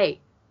like, hey,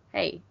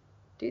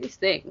 do this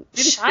thing.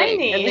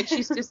 Shiny. And then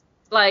she's just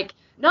like,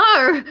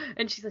 no.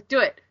 And she's like, do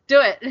it.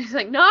 And he's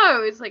like,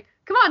 no. It's like,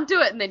 come on, do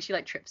it. And then she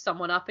like trips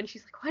someone up and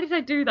she's like, why did I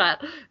do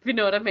that? If you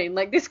know what I mean.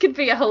 Like, this could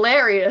be a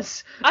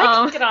hilarious. I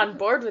can get on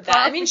board with that.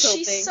 I mean,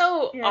 she's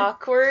so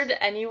awkward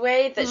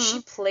anyway that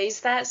she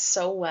plays that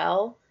so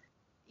well.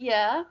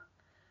 Yeah.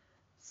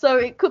 So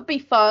it could be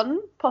fun,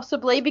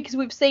 possibly, because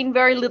we've seen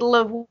very little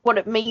of what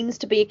it means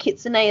to be a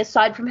Kitsune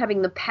aside from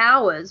having the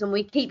powers, and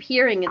we keep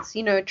hearing it's,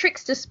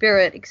 trickster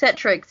spirit,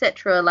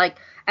 etc., like,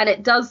 and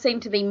it does seem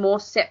to be more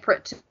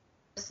separate to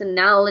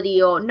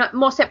personality, or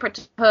more separate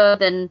to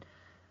her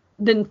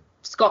than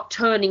Scott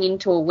turning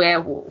into a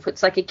werewolf.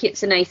 It's like a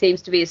Kitsune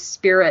seems to be a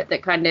spirit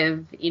that kind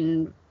of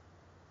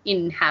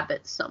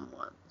inhabits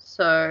someone.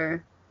 So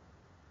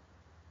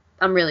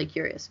I'm really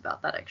curious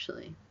about that,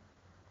 actually.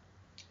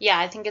 Yeah,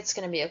 I think it's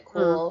going to be a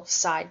cool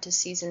side to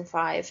season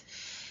 5.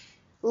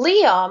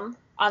 Liam,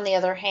 on the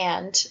other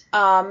hand,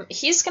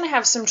 he's going to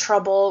have some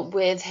trouble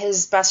with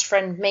his best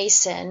friend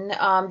Mason,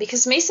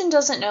 because Mason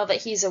doesn't know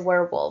that he's a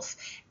werewolf.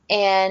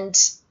 And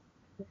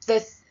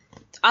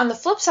on the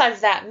flip side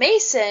of that,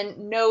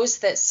 Mason knows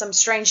that some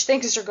strange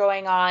things are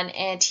going on,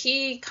 and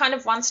he kind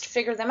of wants to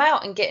figure them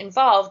out and get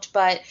involved,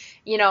 but,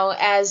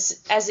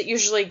 as it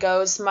usually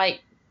goes, might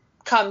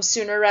come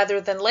sooner rather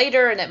than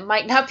later, and it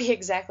might not be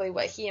exactly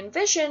what he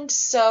envisioned.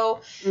 So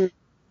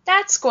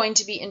that's going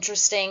to be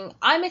interesting.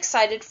 I'm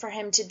excited for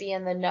him to be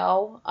in the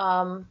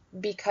know,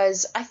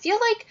 because I feel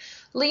like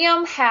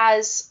Liam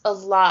has a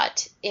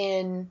lot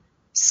in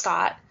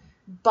Scott,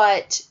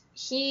 but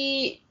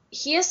he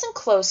isn't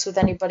close with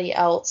anybody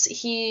else.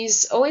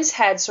 He's always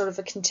had sort of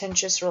a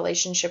contentious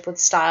relationship with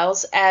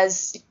Stiles,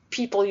 as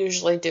people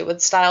usually do with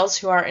Stiles,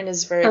 who are in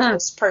his very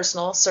close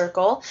personal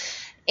circle.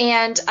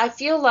 And I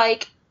feel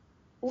like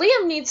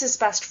Liam needs his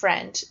best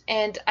friend,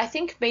 and I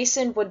think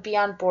Mason would be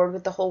on board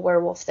with the whole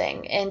werewolf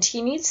thing, and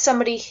he needs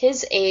somebody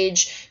his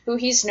age who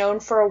he's known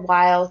for a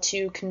while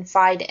to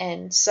confide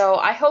in. So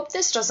I hope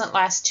this doesn't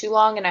last too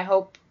long, and I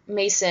hope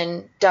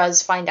Mason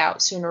does find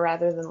out sooner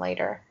rather than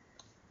later.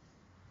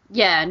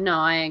 Yeah, no,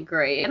 I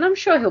agree. And I'm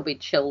sure he'll be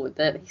chill with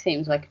it. He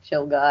seems like a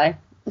chill guy.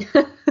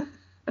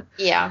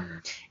 Yeah.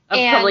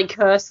 I've probably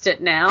cursed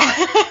it now.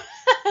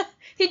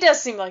 He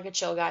does seem like a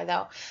chill guy,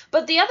 though.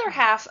 But the other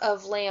half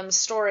of Liam's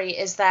story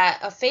is that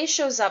a face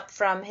shows up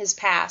from his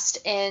past,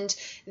 and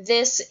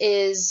this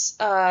is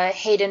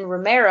Hayden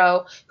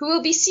Romero, who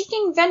will be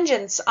seeking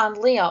vengeance on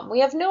Liam.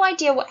 We have no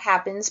idea what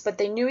happens, but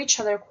they knew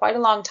each other quite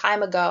a long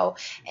time ago,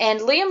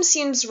 and Liam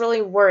seems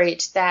really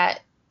worried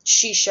that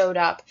she showed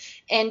up.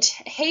 And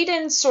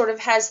Hayden sort of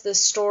has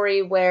this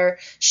story where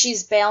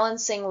she's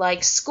balancing,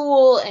 like,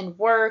 school and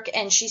work,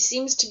 and she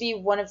seems to be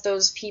one of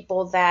those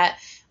people that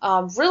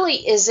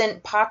really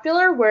isn't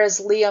popular, whereas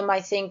Liam,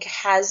 I think,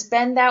 has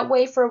been that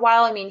way for a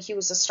while. I mean, he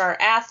was a star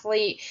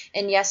athlete,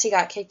 and yes, he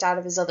got kicked out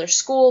of his other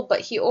school,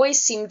 but he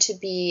always seemed to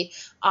be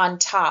on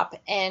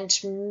top. And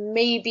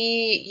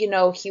maybe, you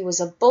know, he was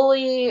a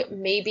bully,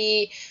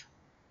 maybe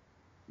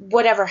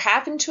whatever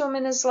happened to him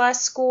in his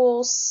last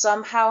school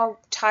somehow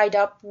tied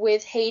up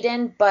with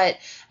Hayden, but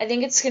I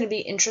think it's going to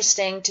be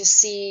interesting to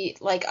see,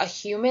 like, a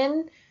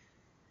human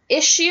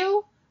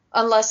issue,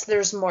 unless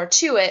there's more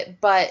to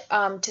it, but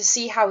to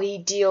see how he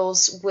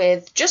deals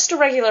with just a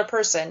regular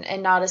person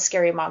and not a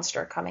scary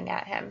monster coming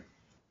at him.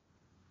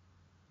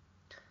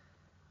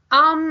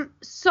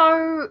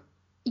 So,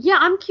 yeah,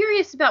 I'm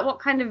curious about what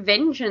kind of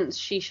vengeance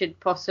she should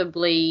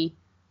possibly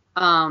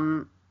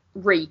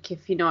wreak,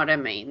 if you know what I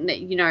mean. That,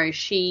 you know,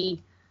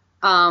 she,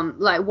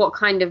 like, what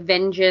kind of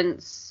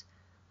vengeance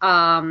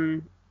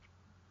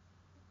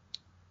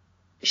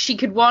she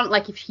could want,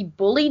 like, if he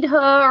bullied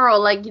her, or,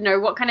 like, you know,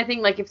 what kind of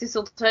thing, like, if this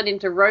will turn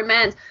into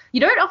romance. You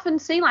don't often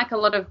see, like, a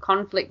lot of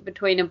conflict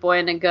between a boy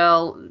and a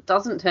girl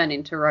doesn't turn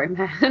into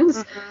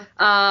romance.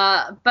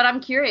 Mm-hmm. But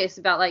I'm curious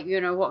about, like,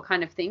 you know, what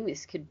kind of thing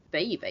this could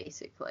be,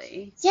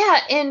 basically. Yeah,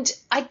 and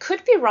I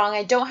could be wrong.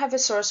 I don't have a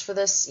source for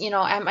this, you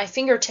know, at my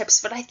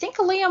fingertips, but I think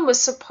Liam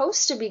was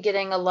supposed to be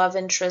getting a love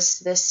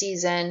interest this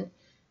season.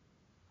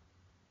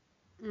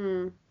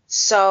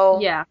 So,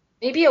 yeah,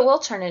 maybe it will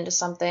turn into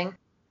something.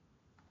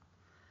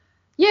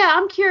 Yeah,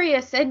 I'm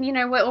curious, and, you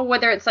know, or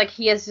whether it's like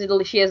she has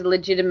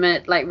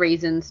legitimate, like,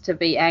 reasons to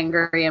be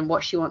angry and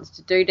what she wants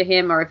to do to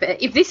him, or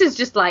if this is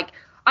just like,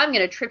 I'm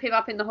going to trip him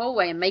up in the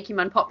hallway and make him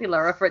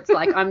unpopular, or if it's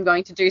like, I'm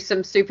going to do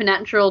some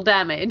supernatural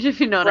damage, if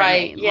you know what I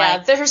mean. Yeah,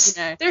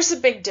 like, there's a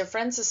big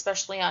difference,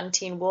 especially on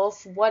Teen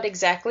Wolf. What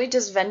exactly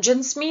does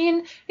vengeance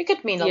mean? It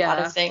could mean a lot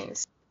of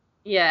things.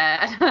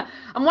 Yeah,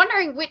 I'm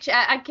wondering which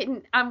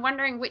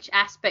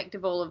aspect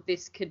of all of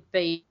this could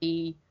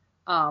be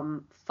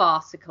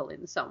farcical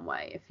in some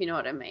way, if you know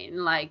what I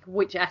mean. Like,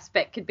 which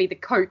aspect could be the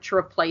coach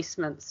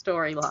replacement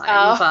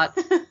storyline, but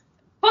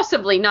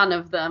possibly none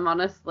of them,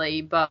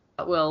 honestly, but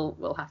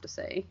we'll have to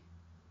see.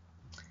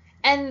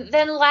 And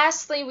then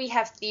lastly, we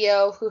have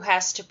Theo, who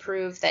has to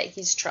prove that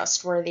he's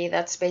trustworthy.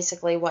 That's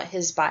basically what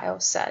his bio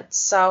said.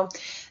 So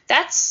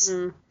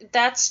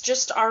that's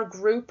just our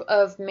group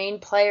of main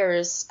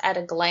players at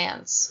a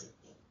glance.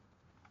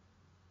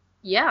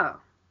 Yeah,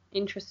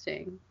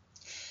 interesting.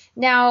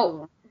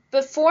 Now,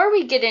 before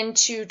we get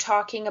into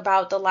talking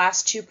about the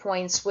last 2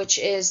 points, which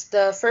is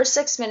the first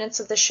 6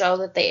 minutes of the show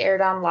that they aired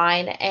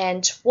online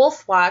and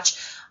Wolf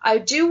Watch, I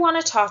do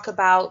want to talk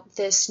about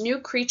this new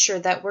creature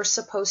that we're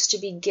supposed to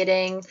be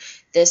getting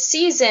this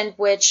season,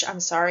 which, I'm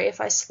sorry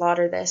if I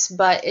slaughter this,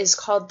 but is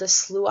called the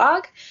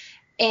Sluag.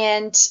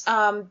 And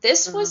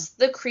this was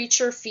the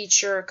creature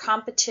feature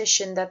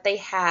competition that they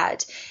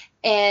had.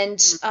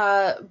 And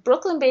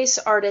Brooklyn-based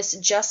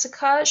artist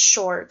Jessica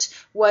Short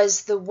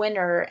was the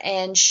winner,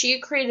 and she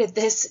created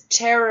this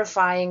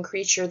terrifying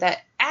creature that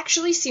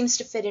actually seems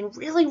to fit in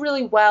really,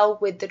 really well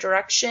with the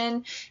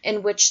direction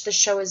in which the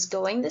show is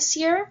going this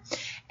year.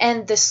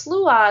 And the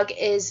Sluag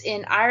is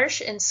in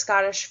Irish and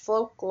Scottish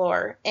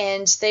folklore,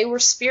 and they were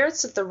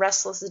spirits of the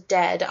restless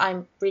dead.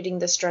 I'm reading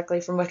this directly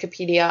from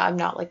Wikipedia. I'm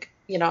not, like,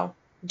 you know,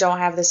 don't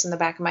have this in the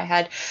back of my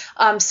head.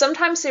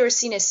 Sometimes they were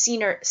seen as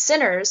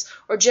sinners,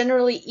 or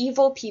generally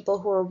evil people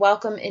who were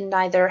welcome in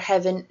neither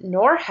heaven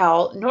nor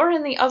hell, nor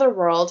in the other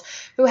world,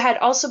 who had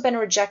also been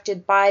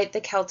rejected by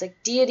the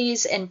Celtic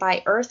deities and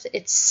by Earth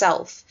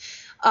itself.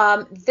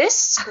 This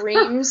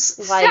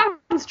screams like...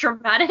 Sounds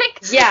dramatic.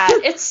 Yeah,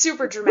 it's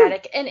super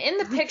dramatic. And in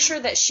the picture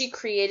that she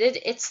created,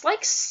 it's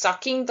like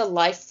sucking the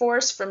life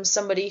force from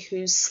somebody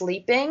who's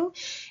sleeping.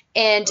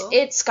 And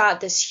it's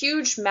got this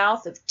huge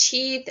mouth of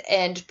teeth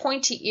and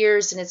pointy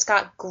ears, and it's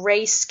got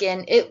gray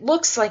skin. It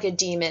looks like a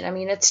demon. I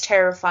mean, it's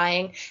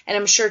terrifying, and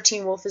I'm sure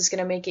Teen Wolf is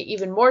going to make it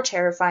even more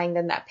terrifying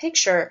than that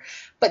picture.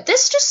 But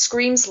this just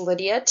screams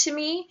Lydia to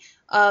me,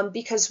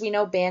 because we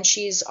know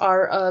banshees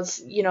are of,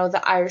 you know,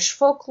 the Irish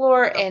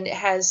folklore, and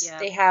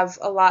they have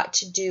a lot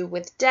to do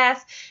with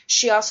death.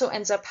 She also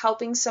ends up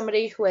helping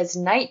somebody who has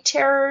night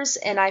terrors,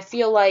 and I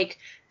feel like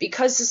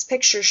because this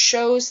picture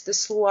shows the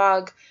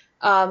Sluag,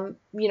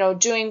 you know,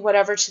 doing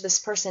whatever to this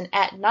person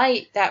at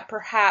night, that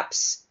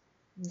perhaps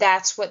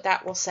that's what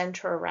that will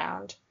center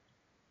around.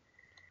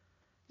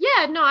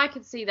 Yeah, no, I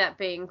could see that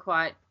being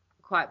quite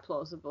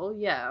plausible,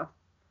 yeah.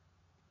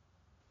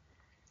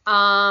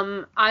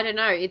 I don't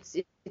know.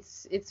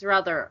 It's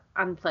rather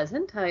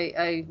unpleasant,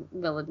 I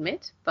will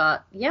admit.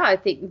 But yeah, I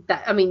think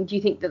that. I mean, do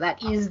you think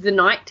that is the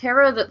night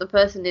terror that the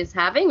person is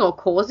having or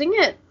causing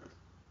it?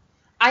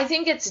 I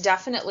think it's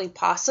definitely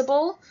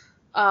possible.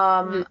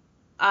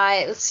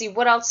 Let's see,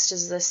 what else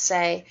does this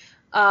say?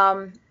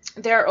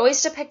 They're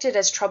always depicted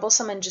as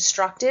troublesome and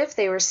destructive.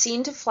 They were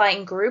seen to fly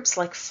in groups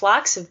like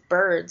flocks of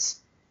birds.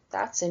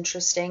 That's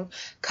interesting.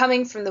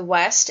 Coming from the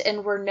west,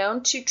 and were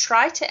known to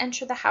try to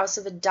enter the house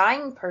of a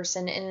dying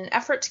person in an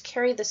effort to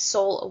carry the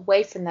soul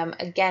away from them.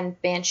 Again,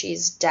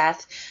 banshees,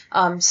 death,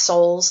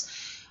 souls.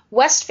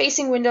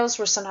 West-facing windows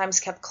were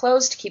sometimes kept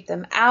closed to keep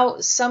them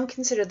out. Some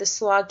consider the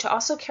Slog to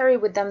also carry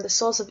with them the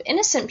souls of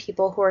innocent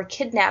people who are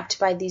kidnapped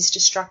by these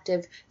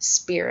destructive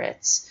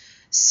spirits.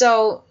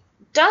 So,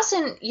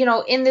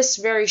 in this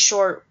very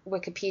short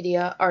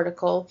Wikipedia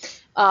article,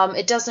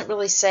 it doesn't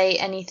really say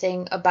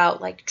anything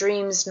about, like,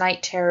 dreams,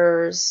 night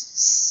terrors,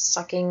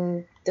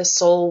 sucking the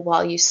soul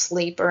while you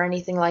sleep, or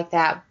anything like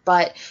that.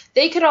 But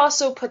they could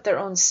also put their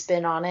own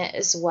spin on it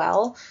as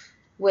well,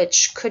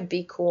 which could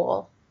be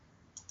cool.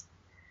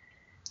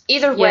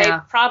 Either way,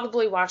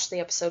 probably watch the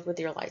episode with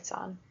your lights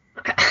on.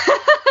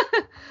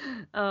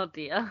 Oh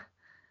dear.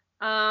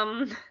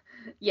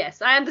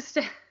 Yes, I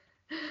understand.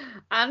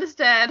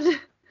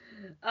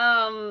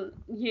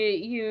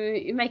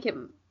 You make it.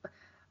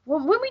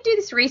 Well, when we do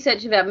this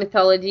research about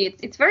mythology,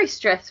 it's very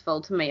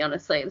stressful to me,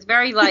 honestly. It's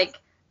very like,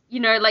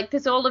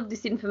 there's all of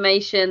this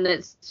information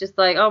that's just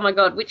like, oh my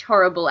god, which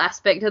horrible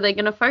aspect are they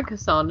going to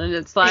focus on? And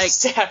it's like,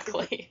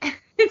 exactly.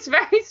 It's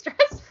very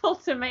stressful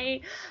to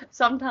me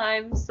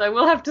sometimes, so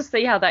we'll have to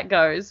see how that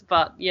goes.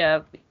 But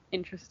yeah,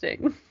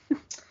 interesting.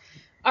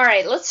 All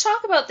right, let's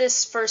talk about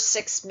this first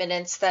 6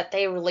 minutes that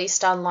they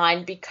released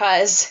online,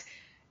 because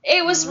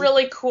it was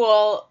really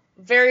cool,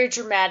 very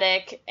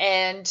dramatic,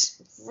 and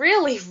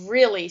really,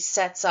 really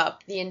sets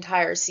up the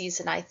entire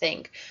season, I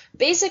think.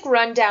 Basic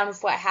rundown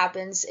of what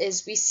happens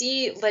is we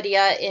see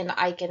Lydia in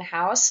Eichen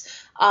House.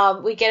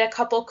 We get a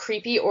couple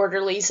creepy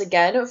orderlies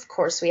again. Of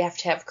course, we have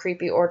to have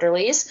creepy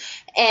orderlies.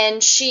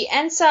 And she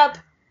ends up,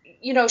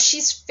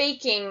 she's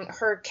faking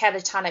her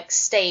catatonic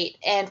state,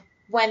 and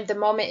when the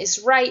moment is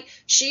right,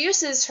 she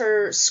uses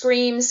her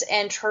screams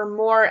and her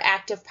more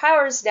active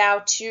powers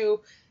now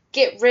to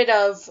get rid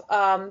of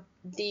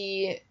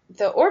the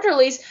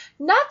orderlies.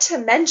 Not to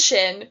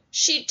mention,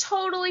 she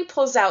totally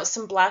pulls out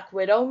some Black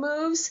Widow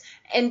moves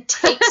and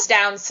takes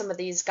down some of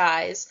these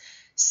guys.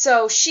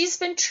 So she's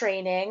been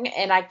training,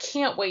 and I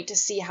can't wait to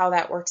see how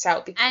that works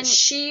out, because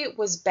she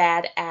was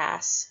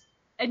badass.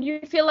 And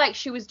you feel like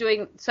she was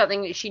doing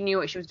something that she knew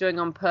what she was doing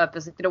on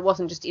purpose, that it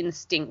wasn't just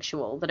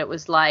instinctual, that it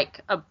was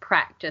like a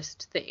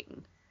practiced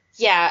thing.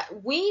 Yeah,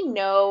 we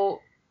know.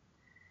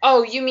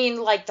 Oh, you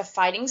mean like the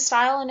fighting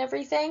style and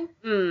everything?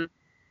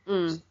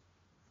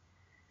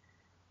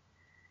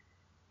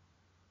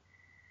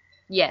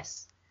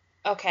 Yes.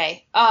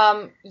 Okay.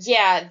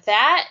 Yeah,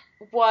 that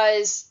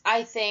was,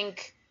 I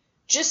think,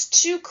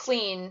 just too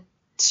clean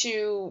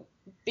to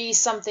be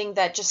something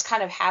that just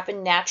kind of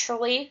happened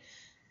naturally.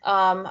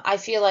 I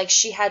feel like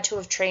she had to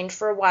have trained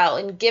for a while,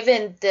 and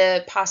given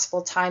the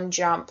possible time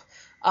jump,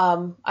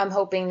 I'm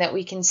hoping that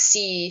we can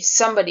see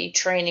somebody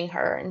training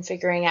her and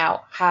figuring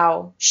out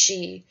how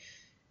she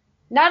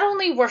not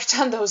only worked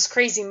on those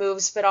crazy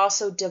moves, but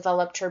also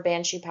developed her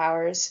Banshee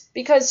powers.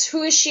 Because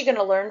who is she going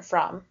to learn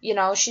from?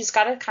 She's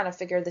got to kind of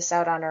figure this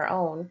out on her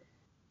own.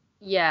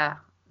 Yeah,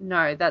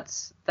 no,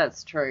 that's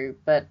true.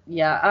 But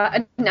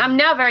yeah, I'm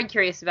now very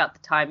curious about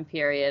the time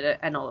period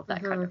and all of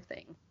that kind of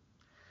thing.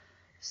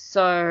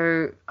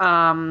 So,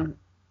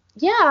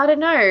 yeah, I don't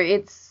know.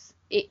 It's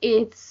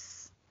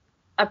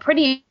a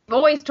pretty. I've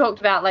always talked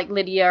about like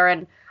Lydia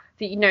and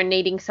the,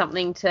 needing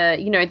something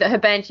to, that her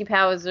Banshee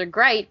powers are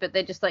great, but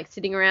they're just like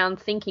sitting around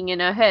thinking in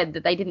her head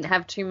that they didn't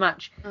have too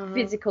much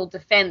physical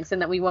defense,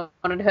 and that we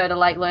wanted her to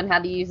like learn how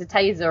to use a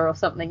taser or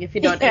something, if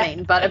you know what I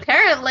mean. But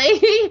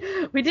apparently,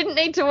 we didn't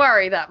need to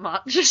worry that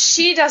much.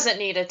 She doesn't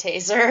need a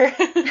taser.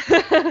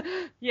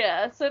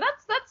 Yeah, so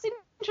that's an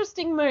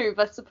interesting move,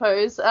 I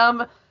suppose.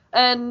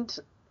 And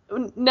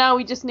now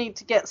we just need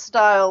to get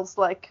Styles,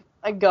 like,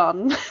 a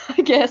gun,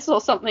 I guess,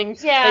 or something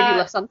maybe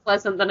less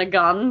unpleasant than a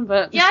gun.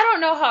 But yeah, I don't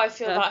know how I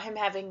feel about him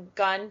having a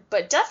gun,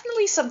 but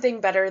definitely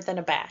something better than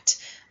a bat.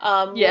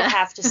 We'll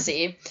have to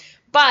see.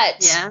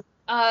 But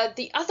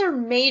the other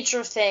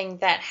major thing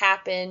that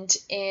happened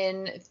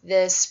in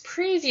this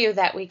preview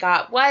that we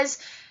got was,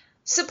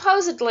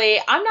 supposedly,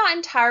 I'm not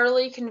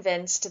entirely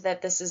convinced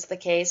that this is the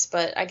case,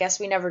 but I guess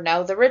we never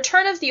know, the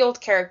return of the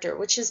old character,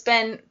 which has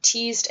been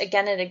teased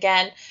again and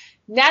again.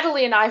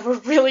 Natalie and I were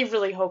really,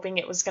 really hoping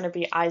it was going to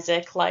be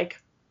Isaac, like,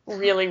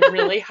 really,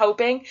 really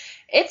hoping.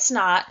 It's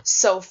not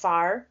so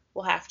far.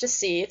 We'll have to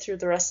see through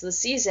the rest of the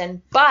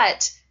season.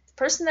 But the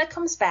person that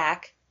comes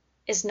back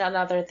is none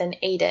other than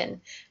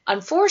Aiden.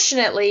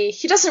 Unfortunately,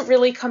 he doesn't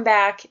really come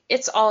back.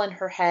 It's all in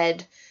her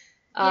head.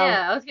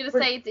 Yeah, I was going to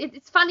say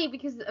it's funny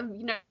because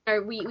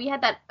we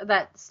had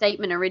that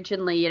statement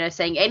originally,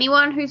 saying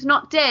anyone who's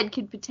not dead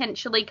could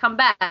potentially come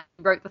back.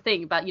 We wrote the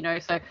thing about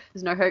so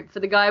there's no hope for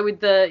the guy with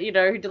the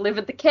who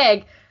delivered the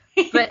keg,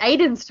 but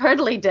Aiden's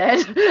totally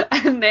dead,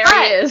 and there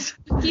he is.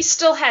 He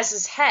still has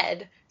his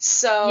head.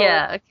 So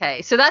yeah,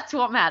 okay. So that's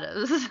what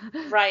matters.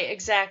 Right,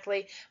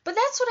 exactly. But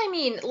that's what I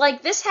mean.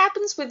 Like, this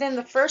happens within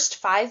the first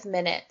 5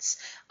 minutes.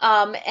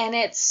 And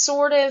it's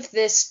sort of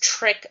this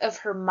trick of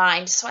her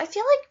mind. So I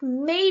feel like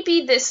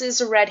maybe this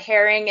is a red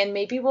herring and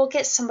maybe we'll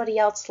get somebody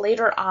else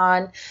later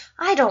on.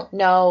 I don't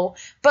know.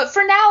 But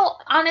for now,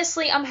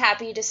 honestly, I'm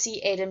happy to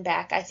see Aiden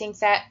back. I think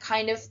that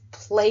kind of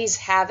plays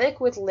havoc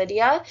with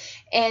Lydia.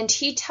 And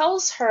he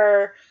tells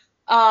her,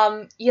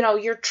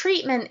 your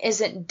treatment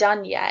isn't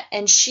done yet.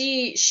 And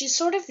she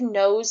sort of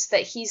knows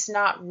that he's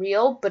not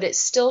real, but it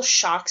still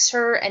shocks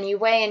her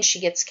anyway, and she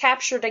gets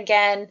captured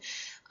again.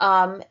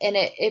 And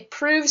it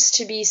proves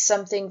to be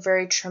something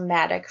very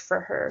traumatic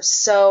for her.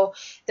 So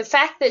the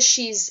fact that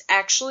she's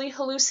actually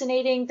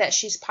hallucinating, that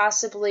she's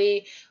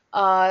possibly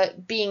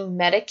being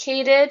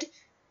medicated,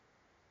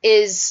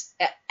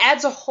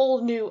 adds a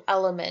whole new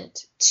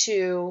element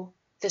to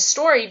the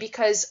story,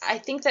 because I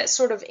think that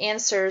sort of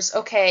answers,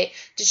 okay,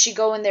 did she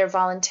go in there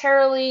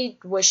voluntarily?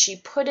 Was she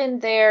put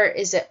in there?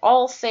 Is it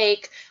all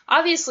fake?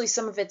 Obviously,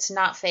 some of it's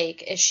not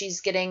fake if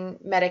she's getting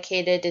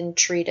medicated and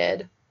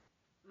treated.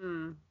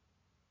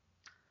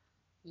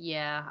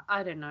 Yeah,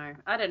 I don't know.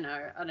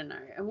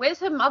 And where's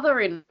her mother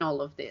in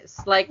all of this?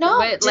 Like,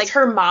 did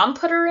her mom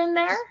put her in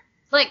there?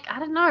 Like, I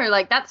don't know.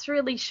 Like, that's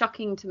really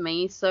shocking to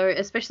me. So,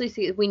 especially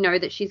since we know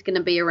that she's going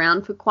to be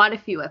around for quite a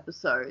few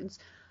episodes.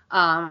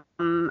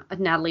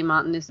 Natalie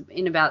Martin is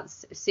in about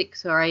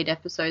 6 or 8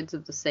 episodes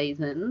of the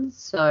season.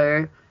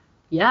 So,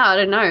 yeah, I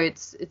don't know.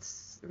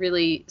 It's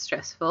really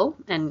stressful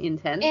and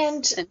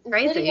intense and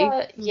crazy.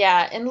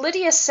 And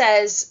Lydia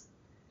says,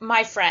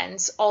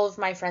 all of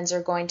my friends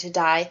are going to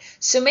die.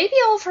 So maybe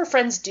all of her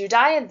friends do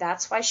die, and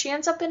that's why she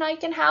ends up in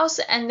Eichen House.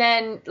 And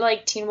then,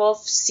 like, Teen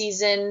Wolf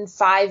season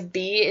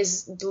 5B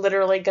is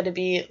literally going to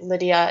be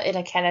Lydia in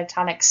a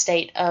catatonic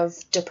state of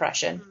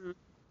depression. Mm-hmm.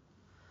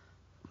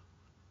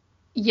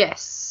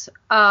 Yes.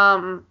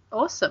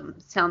 Awesome.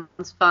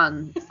 Sounds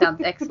fun.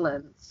 Sounds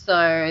excellent.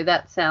 So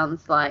that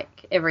sounds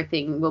like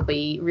everything will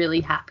be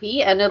really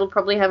happy, and it'll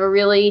probably have a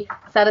really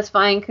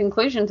satisfying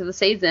conclusion to the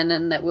season,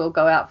 and that we'll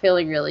go out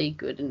feeling really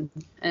good and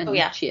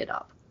cheered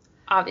up.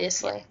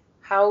 Obviously. Yeah.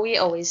 How we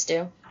always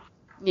do.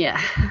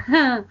 Yeah.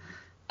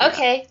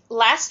 Okay,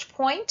 last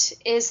point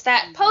is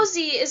that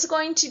Posey is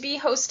going to be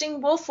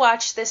hosting Wolf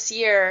Watch this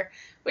year,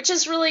 which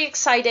is really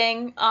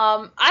exciting.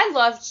 I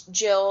loved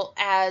Jill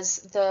as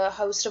the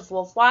host of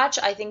Wolf Watch.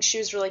 I think she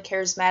was really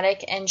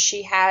charismatic, and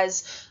she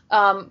has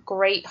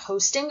great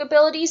hosting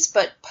abilities,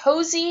 but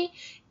Posey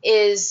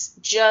is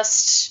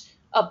just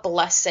a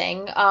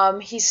blessing.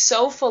 He's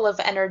so full of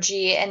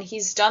energy, and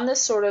he's done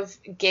this sort of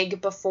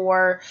gig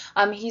before.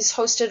 He's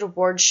hosted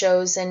award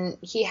shows, and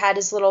he had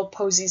his little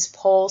Posey's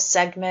Poll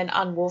segment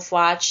on Wolf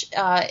Watch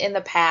in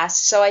the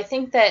past. So I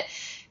think that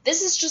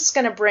this is just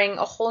going to bring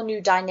a whole new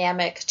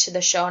dynamic to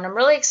the show, and I'm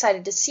really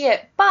excited to see it.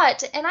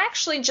 And I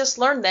actually just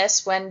learned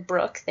this when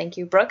Brooke, thank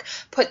you, Brooke,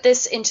 put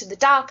this into the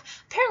doc.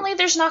 Apparently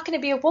there's not going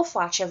to be a Wolf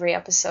Watch every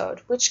episode,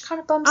 which kind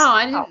of bums me out. Oh,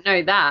 I didn't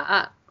know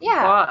that.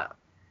 Yeah.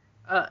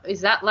 Is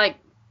that like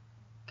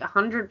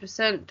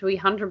 100%? Do we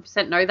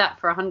 100% know that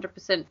for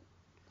 100%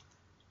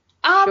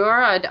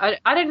 sure? I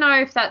don't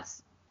know if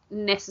that's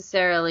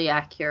necessarily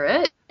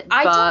accurate.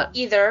 I don't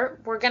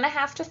either. We're going to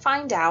have to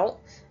find out.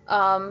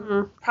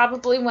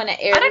 Probably when it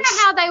airs. I don't know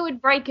how they would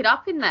break it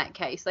up in that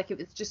case. Like, if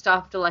it's just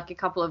after, like, a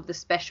couple of the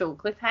special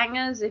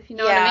cliffhangers, if you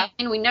know what I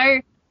mean. We know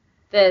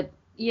that,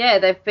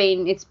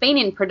 it's been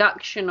in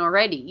production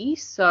already,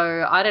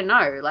 so I don't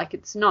know. Like,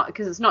 it's not,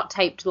 because it's not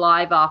taped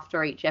live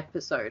after each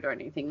episode or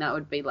anything. That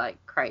would be,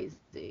 like, crazy.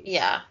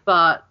 Yeah.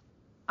 But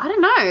I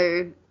don't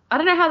know. I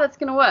don't know how that's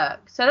going to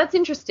work. So that's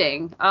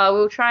interesting.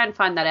 We'll try and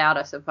find that out,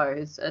 I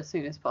suppose, as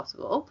soon as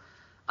possible.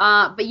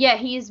 But yeah,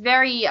 he is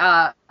very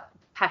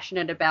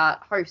passionate about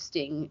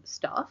hosting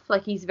stuff.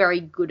 Like, he's very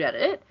good at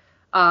it,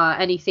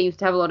 and he seems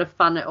to have a lot of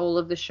fun at all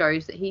of the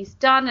shows that he's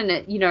done, and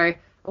at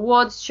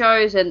awards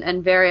shows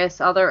and various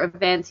other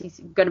events. He's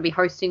going to be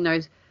hosting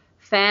those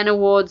fan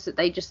awards that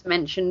they just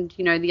mentioned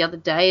the other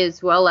day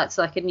as well. That's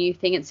like a new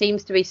thing. It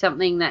seems to be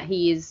something that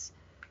he is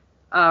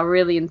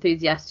really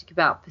enthusiastic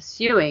about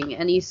pursuing,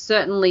 and he's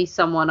certainly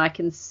someone I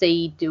can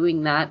see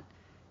doing that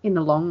in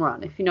the long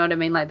run, if you know what I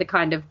mean. Like, the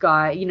kind of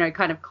guy,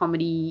 kind of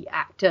comedy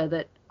actor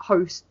that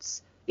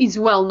hosts, is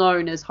well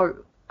known as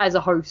a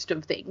host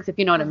of things, if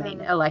you know what I mean.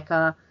 Like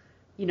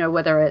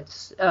whether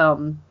it's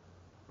a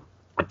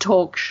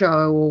talk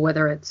show or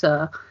whether it's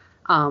a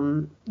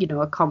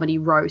comedy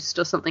roast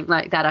or something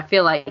like that. I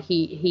feel like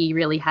he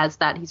really has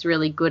that. He's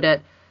really good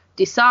at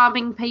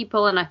disarming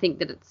people, and I think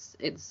that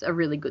it's a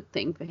really good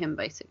thing for him,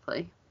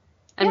 basically.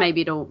 And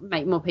maybe it'll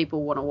make more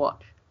people want to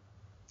watch.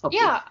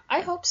 Yeah,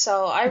 I hope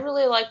so. I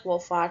really like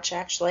Wolfwatch,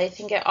 actually. I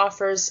think it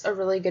offers a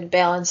really good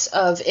balance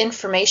of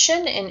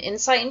information and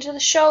insight into the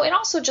show, and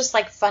also just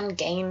like fun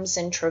games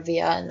and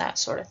trivia and that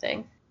sort of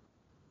thing.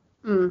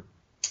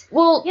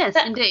 Well, yes,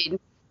 indeed.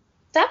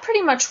 That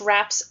pretty much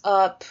wraps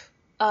up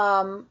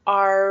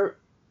our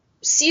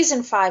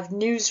Season 5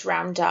 news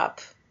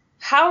roundup.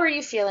 How are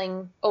you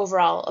feeling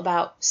overall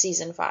about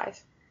Season 5?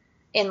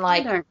 In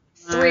like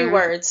 3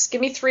 words.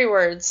 Give me 3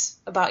 words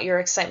about your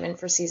excitement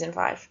for Season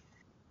 5.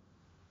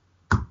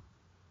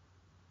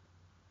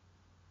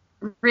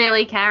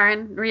 Really,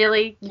 Karen?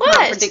 Really? You What?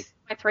 can't predict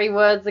what my 3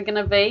 words are going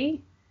to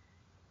be?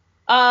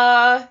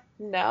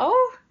 No?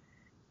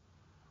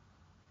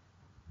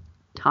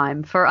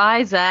 Time for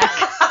Isaac.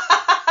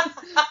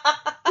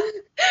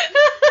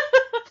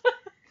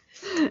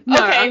 No,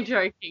 okay. I'm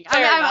joking.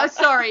 I'm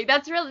sorry.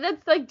 That's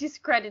like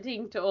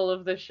discrediting to all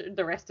of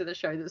the rest of the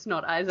show that's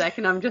not Isaac,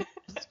 and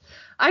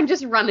I'm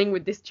just running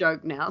with this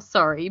joke now.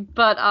 Sorry,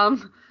 but I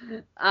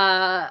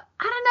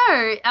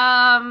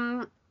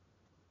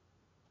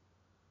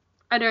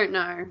don't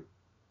know.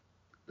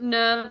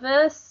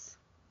 Nervous,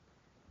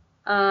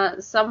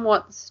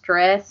 somewhat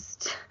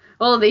stressed.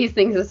 All of these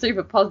things are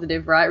super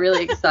positive, right?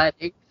 Really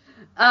exciting.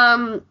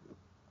 I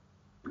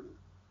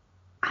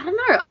don't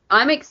know.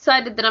 I'm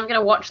excited that I'm going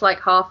to watch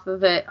like half of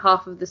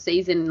the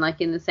season,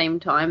 like in the same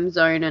time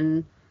zone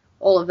and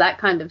all of that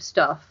kind of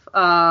stuff.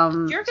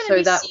 You're going to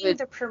be seeing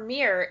the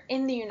premiere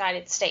in the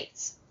United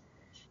States.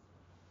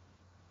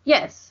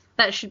 Yes,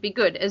 that should be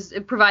good,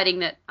 providing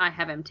that I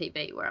have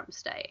MTV where I'm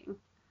staying.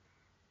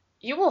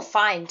 You will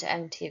find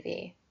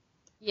MTV.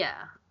 Yeah,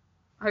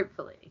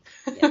 hopefully.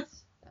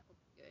 Yes, that would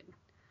be good.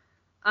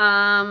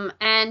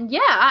 And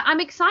yeah,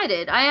 I'm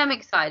excited. I am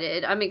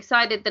excited. I'm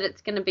excited that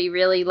it's going to be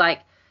really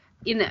like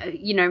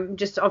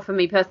just for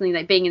me personally,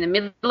 like being in the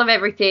middle of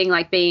everything,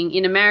 like being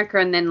in America,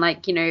 and then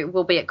like,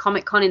 we'll be at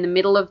Comic-Con in the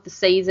middle of the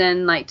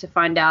season, like to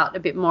find out a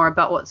bit more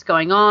about what's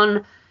going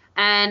on.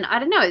 And I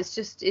don't know, it's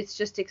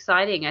just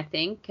exciting, I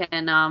think.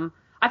 And I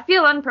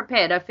feel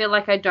unprepared. I feel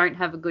like I don't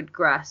have a good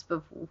grasp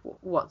of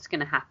what's going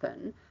to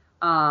happen.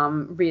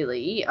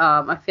 Really.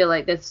 I feel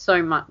like there's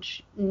so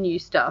much new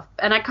stuff.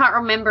 And I can't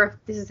remember if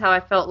this is how I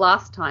felt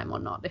last time or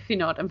not, if you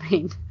know what I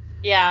mean.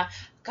 Yeah.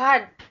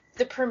 God,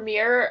 the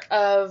premiere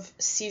of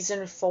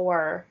Season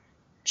 4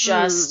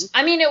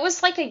 I mean, it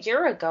was like a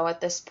year ago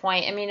at this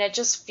point. I mean, it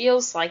just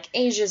feels like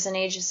ages and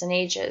ages and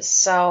ages.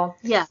 So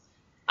yeah.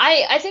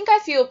 I think I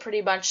feel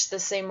pretty much the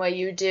same way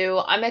you do.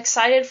 I'm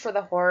excited for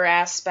the horror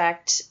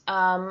aspect.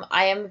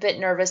 I am a bit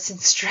nervous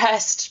and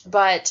stressed,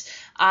 but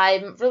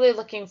I'm really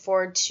looking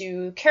forward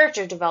to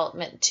character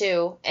development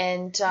too,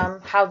 and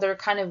how they're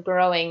kind of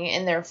growing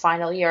in their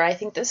final year. I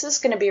think this is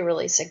going to be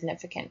really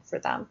significant for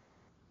them.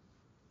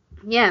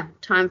 Yeah,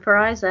 time for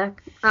Isaac.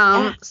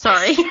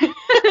 Sorry.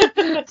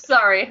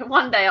 Sorry,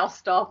 one day I'll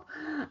stop.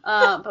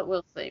 But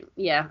we'll see.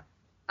 Yeah,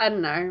 I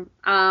don't know.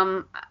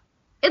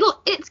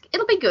 It'll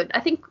be good. I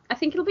think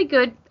it'll be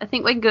good. I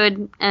think we're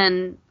good,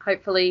 and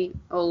hopefully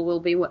all will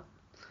be well.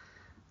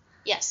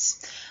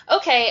 Yes.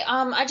 Okay,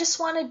 I just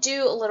want to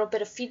do a little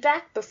bit of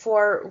feedback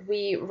before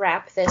we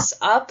wrap this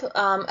up.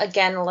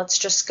 Again, let's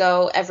just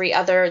go every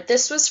other.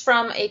 This was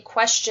from a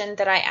question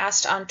that I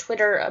asked on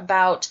Twitter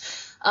about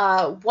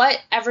what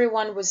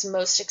everyone was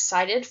most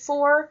excited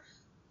for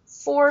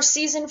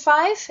Season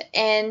 5,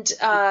 and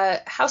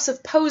House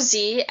of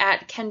Posey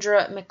at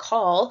Kendra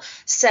McCall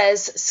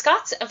says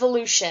Scott's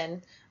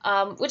evolution,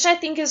 which I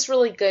think is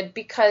really good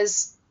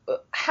because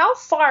how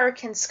far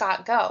can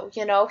Scott go?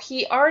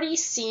 He already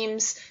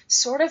seems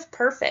sort of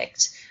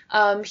perfect.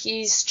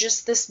 He's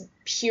just this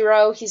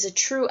hero. He's a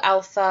true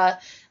alpha.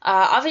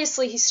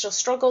 Obviously, he still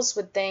struggles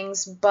with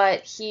things,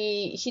 but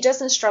he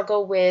doesn't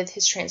struggle with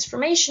his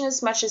transformation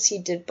as much as he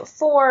did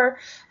before.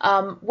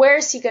 Where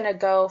is he going to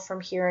go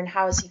from here, and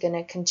how is he going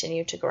to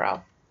continue to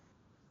grow?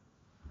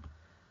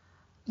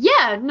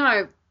 Yeah,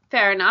 no,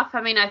 fair enough.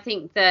 I mean, I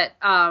think that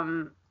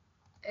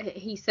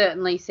he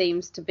certainly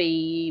seems to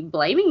be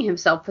blaming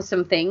himself for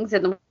some things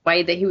in the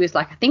way that he was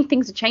like, I think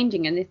things are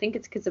changing, and I think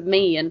it's because of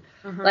me. And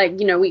like,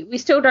 we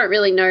still don't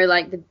really know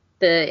like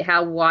the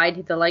how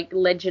wide the like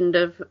legend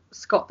of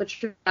Scott the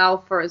True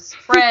Alpha has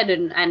spread,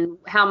 and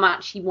how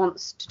much he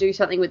wants to do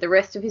something with the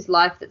rest of his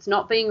life that's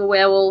not being a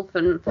werewolf.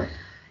 And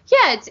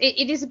yeah,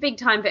 it is a big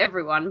time for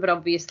everyone, but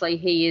obviously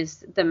he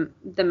is the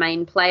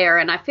main player,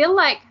 and I feel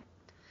like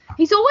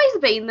he's always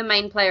been the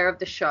main player of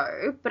the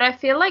show, but I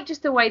feel like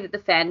just the way that the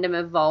fandom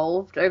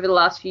evolved over the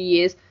last few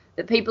years,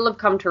 that people have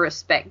come to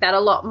respect that a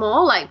lot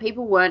more. Like,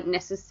 people weren't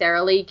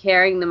necessarily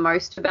caring the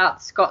most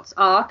about Scott's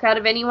arc out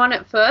of anyone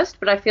at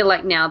first, but I feel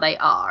like now they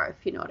are,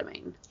 if you know what I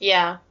mean.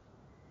 Yeah.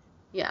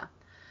 Yeah.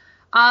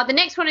 The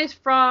next one is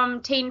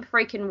from Teen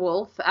Freakin'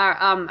 Wolf,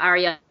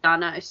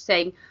 Ariana,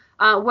 saying,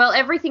 well,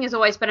 everything is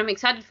always, but I'm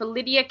excited for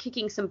Lydia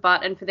kicking some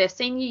butt and for their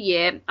senior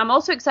year. I'm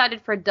also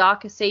excited for a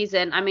darker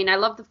season. I mean, I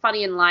love the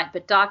funny and light,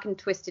 but dark and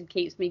twisted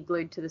keeps me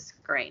glued to the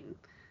screen.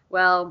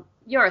 Well,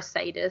 you're a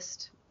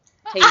sadist.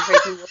 Teen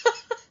Freakin'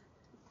 Wolf.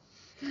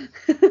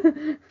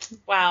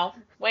 Wow.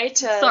 Way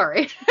to...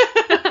 Sorry.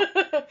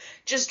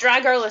 Just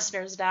drag our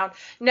listeners down.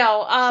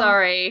 No,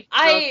 sorry.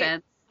 No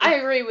offense. I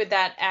agree with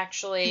that,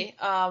 actually.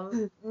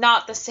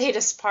 Not the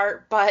sadist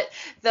part, but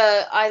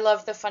I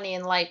love the funny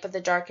and light, but the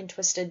dark and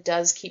twisted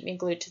does keep me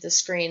glued to the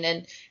screen.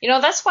 And,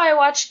 that's why I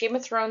watch Game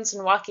of Thrones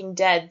and Walking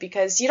Dead,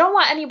 because you don't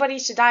want anybody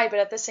to die, but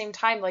at the same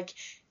time, like,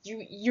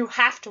 you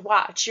have to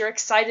watch. You're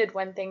excited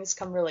when things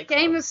come really close.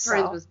 Game of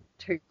Thrones was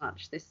too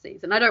much this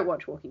season. I don't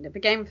watch Walking Dead,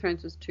 but Game of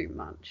Thrones was too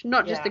much.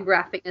 Not just the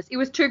graphicness. It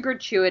was too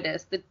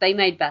gratuitous that they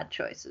made bad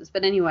choices.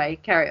 But anyway,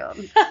 carry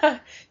on.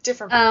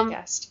 Different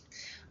podcast.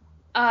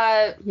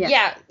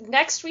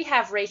 Next we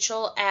have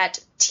Rachel at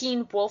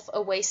Teen Wolf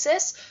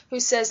Oasis, who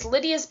says,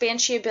 Lydia's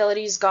Banshee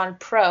ability's gone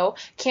pro.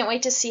 Can't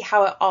wait to see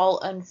how it all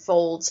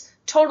unfolds.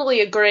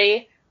 Totally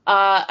agree.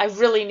 I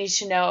really need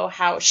to know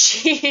how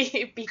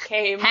she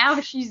became...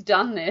 How she's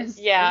done this.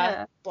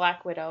 Yeah,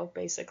 Black Widow,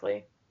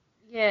 basically.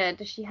 Yeah,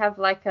 does she have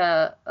like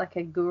a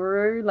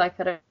guru? I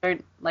don't know,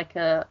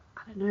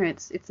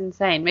 it's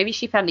insane. Maybe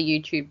she found a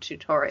YouTube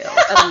tutorial.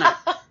 I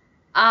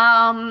don't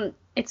know.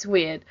 It's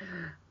weird.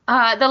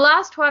 The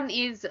last one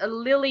is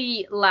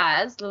Lily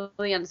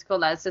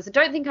 _Laz says, I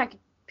don't think I could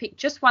pick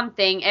just one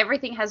thing.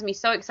 Everything has me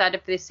so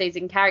excited for this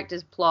season.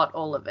 Characters, plot,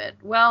 all of it.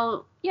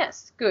 Well,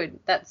 yes, good.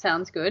 That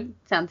sounds good.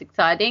 Sounds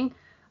exciting.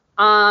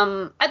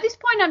 At this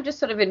point, I'm just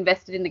sort of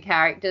invested in the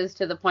characters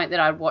to the point that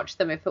I'd watch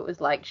them if it was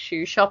like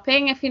shoe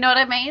shopping, if you know what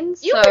I mean.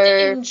 You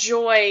would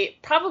enjoy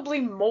probably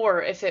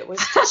more if it was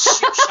just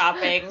shoe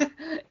shopping.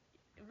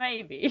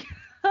 Maybe.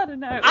 I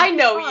don't know. I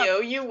know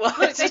you would.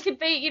 Look, there could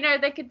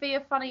be a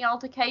funny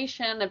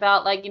altercation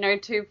about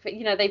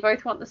they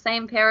both want the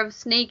same pair of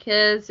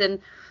sneakers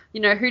and,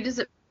 who does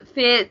it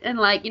fit, and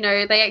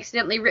they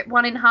accidentally rip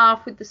one in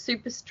half with the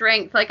super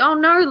strength. Like, oh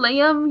no,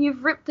 Liam,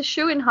 you've ripped the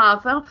shoe in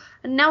half. Well,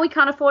 and now we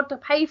can't afford to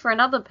pay for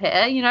another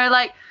pair.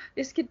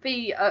 This could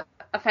be a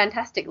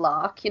fantastic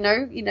lark,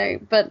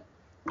 but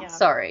yeah.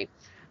 Sorry.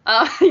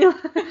 I'm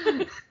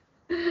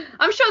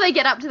sure they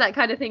get up to that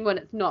kind of thing when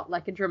it's not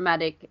like a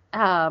dramatic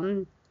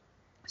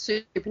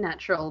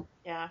supernatural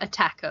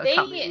attacker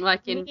coming,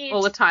 like in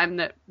all the time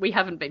that we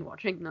haven't been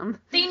watching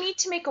them. They need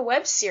to make a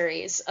web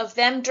series of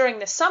them during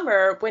the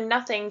summer when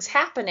nothing's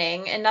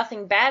happening and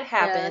nothing bad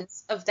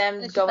happens, of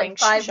them going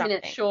just like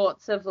 5-minute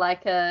shorts of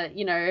like an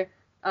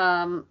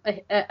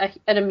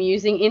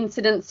amusing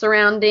incident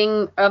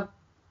surrounding a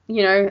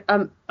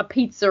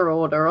pizza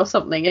order or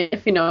something,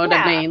 if you know what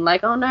I mean.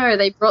 Like, oh no,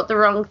 they brought the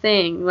wrong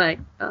thing. Like,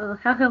 oh,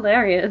 how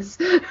hilarious.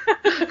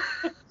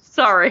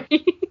 Sorry.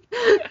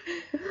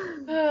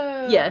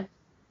 Yeah.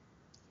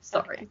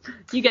 Sorry. Okay.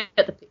 You get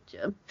the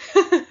picture.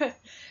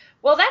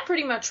 Well, that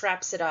pretty much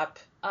wraps it up.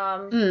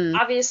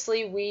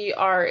 Obviously, we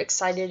are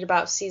excited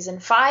about season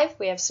 5.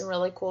 We have some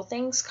really cool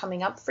things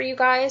coming up for you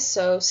guys,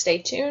 so stay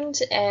tuned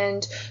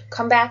and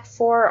come back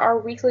for our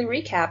weekly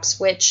recaps,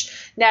 which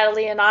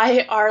Natalie and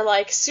I are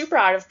like super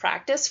out of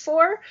practice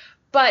for.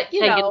 But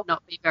They're going to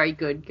not be very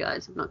good,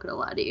 guys. I'm not going to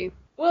lie to you.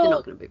 They're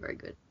not going to be very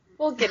good.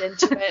 We'll get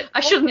into it.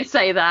 I shouldn't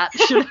say that,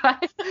 should I?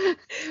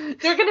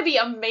 They're going to be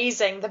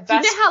amazing. The best. Do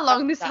you know how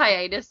long this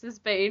hiatus has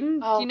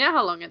been? Oh. Do you know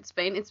how long it's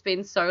been? It's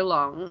been so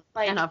long,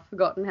 and I've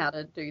forgotten how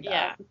to do that.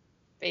 Yeah,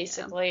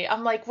 basically. Yeah.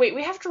 I'm like, wait,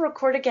 we have to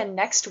record again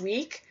next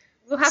week?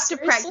 We'll have to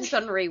practice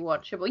on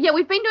Rewatchable. Yeah,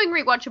 we've been doing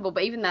Rewatchable,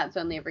 but even that's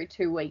only every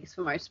 2 weeks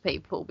for most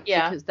people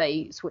because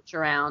they switch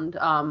around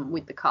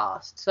with the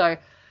cast. So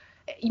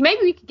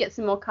maybe we could get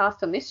some more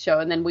cast on this show,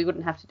 and then we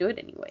wouldn't have to do it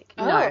any week.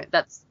 Oh. No,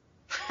 that's...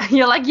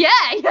 You're like, yeah,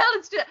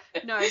 let's do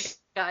it. No,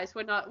 guys,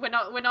 we're not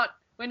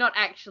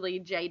actually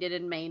jaded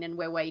and mean, and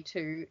we're way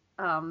too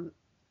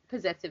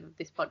possessive of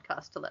this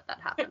podcast to let that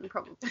happen,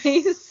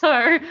 probably. So,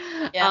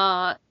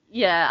 I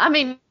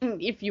mean,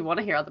 if you want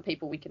to hear other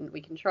people, we can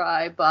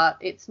try, but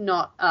it's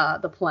not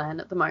the plan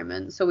at the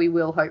moment. So we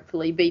will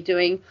hopefully be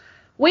doing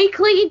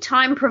weekly,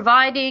 time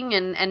providing,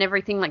 and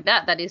everything like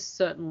that. That is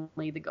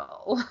certainly the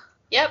goal.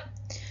 Yep.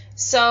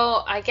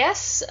 So I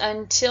guess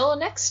until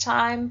next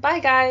time, bye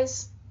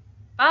guys.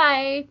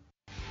 Bye.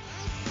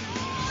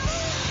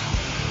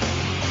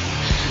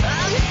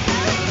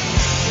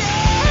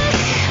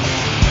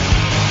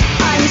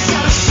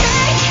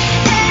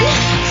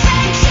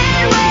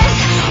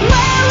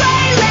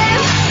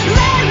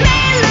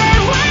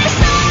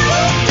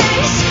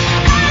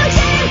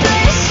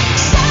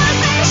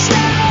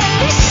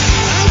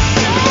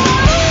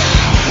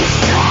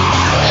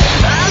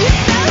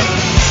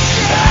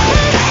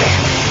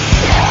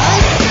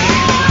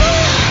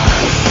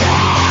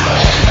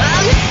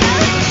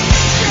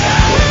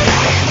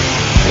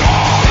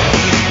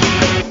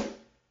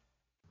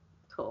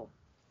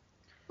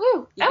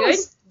 That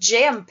was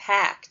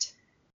jam-packed.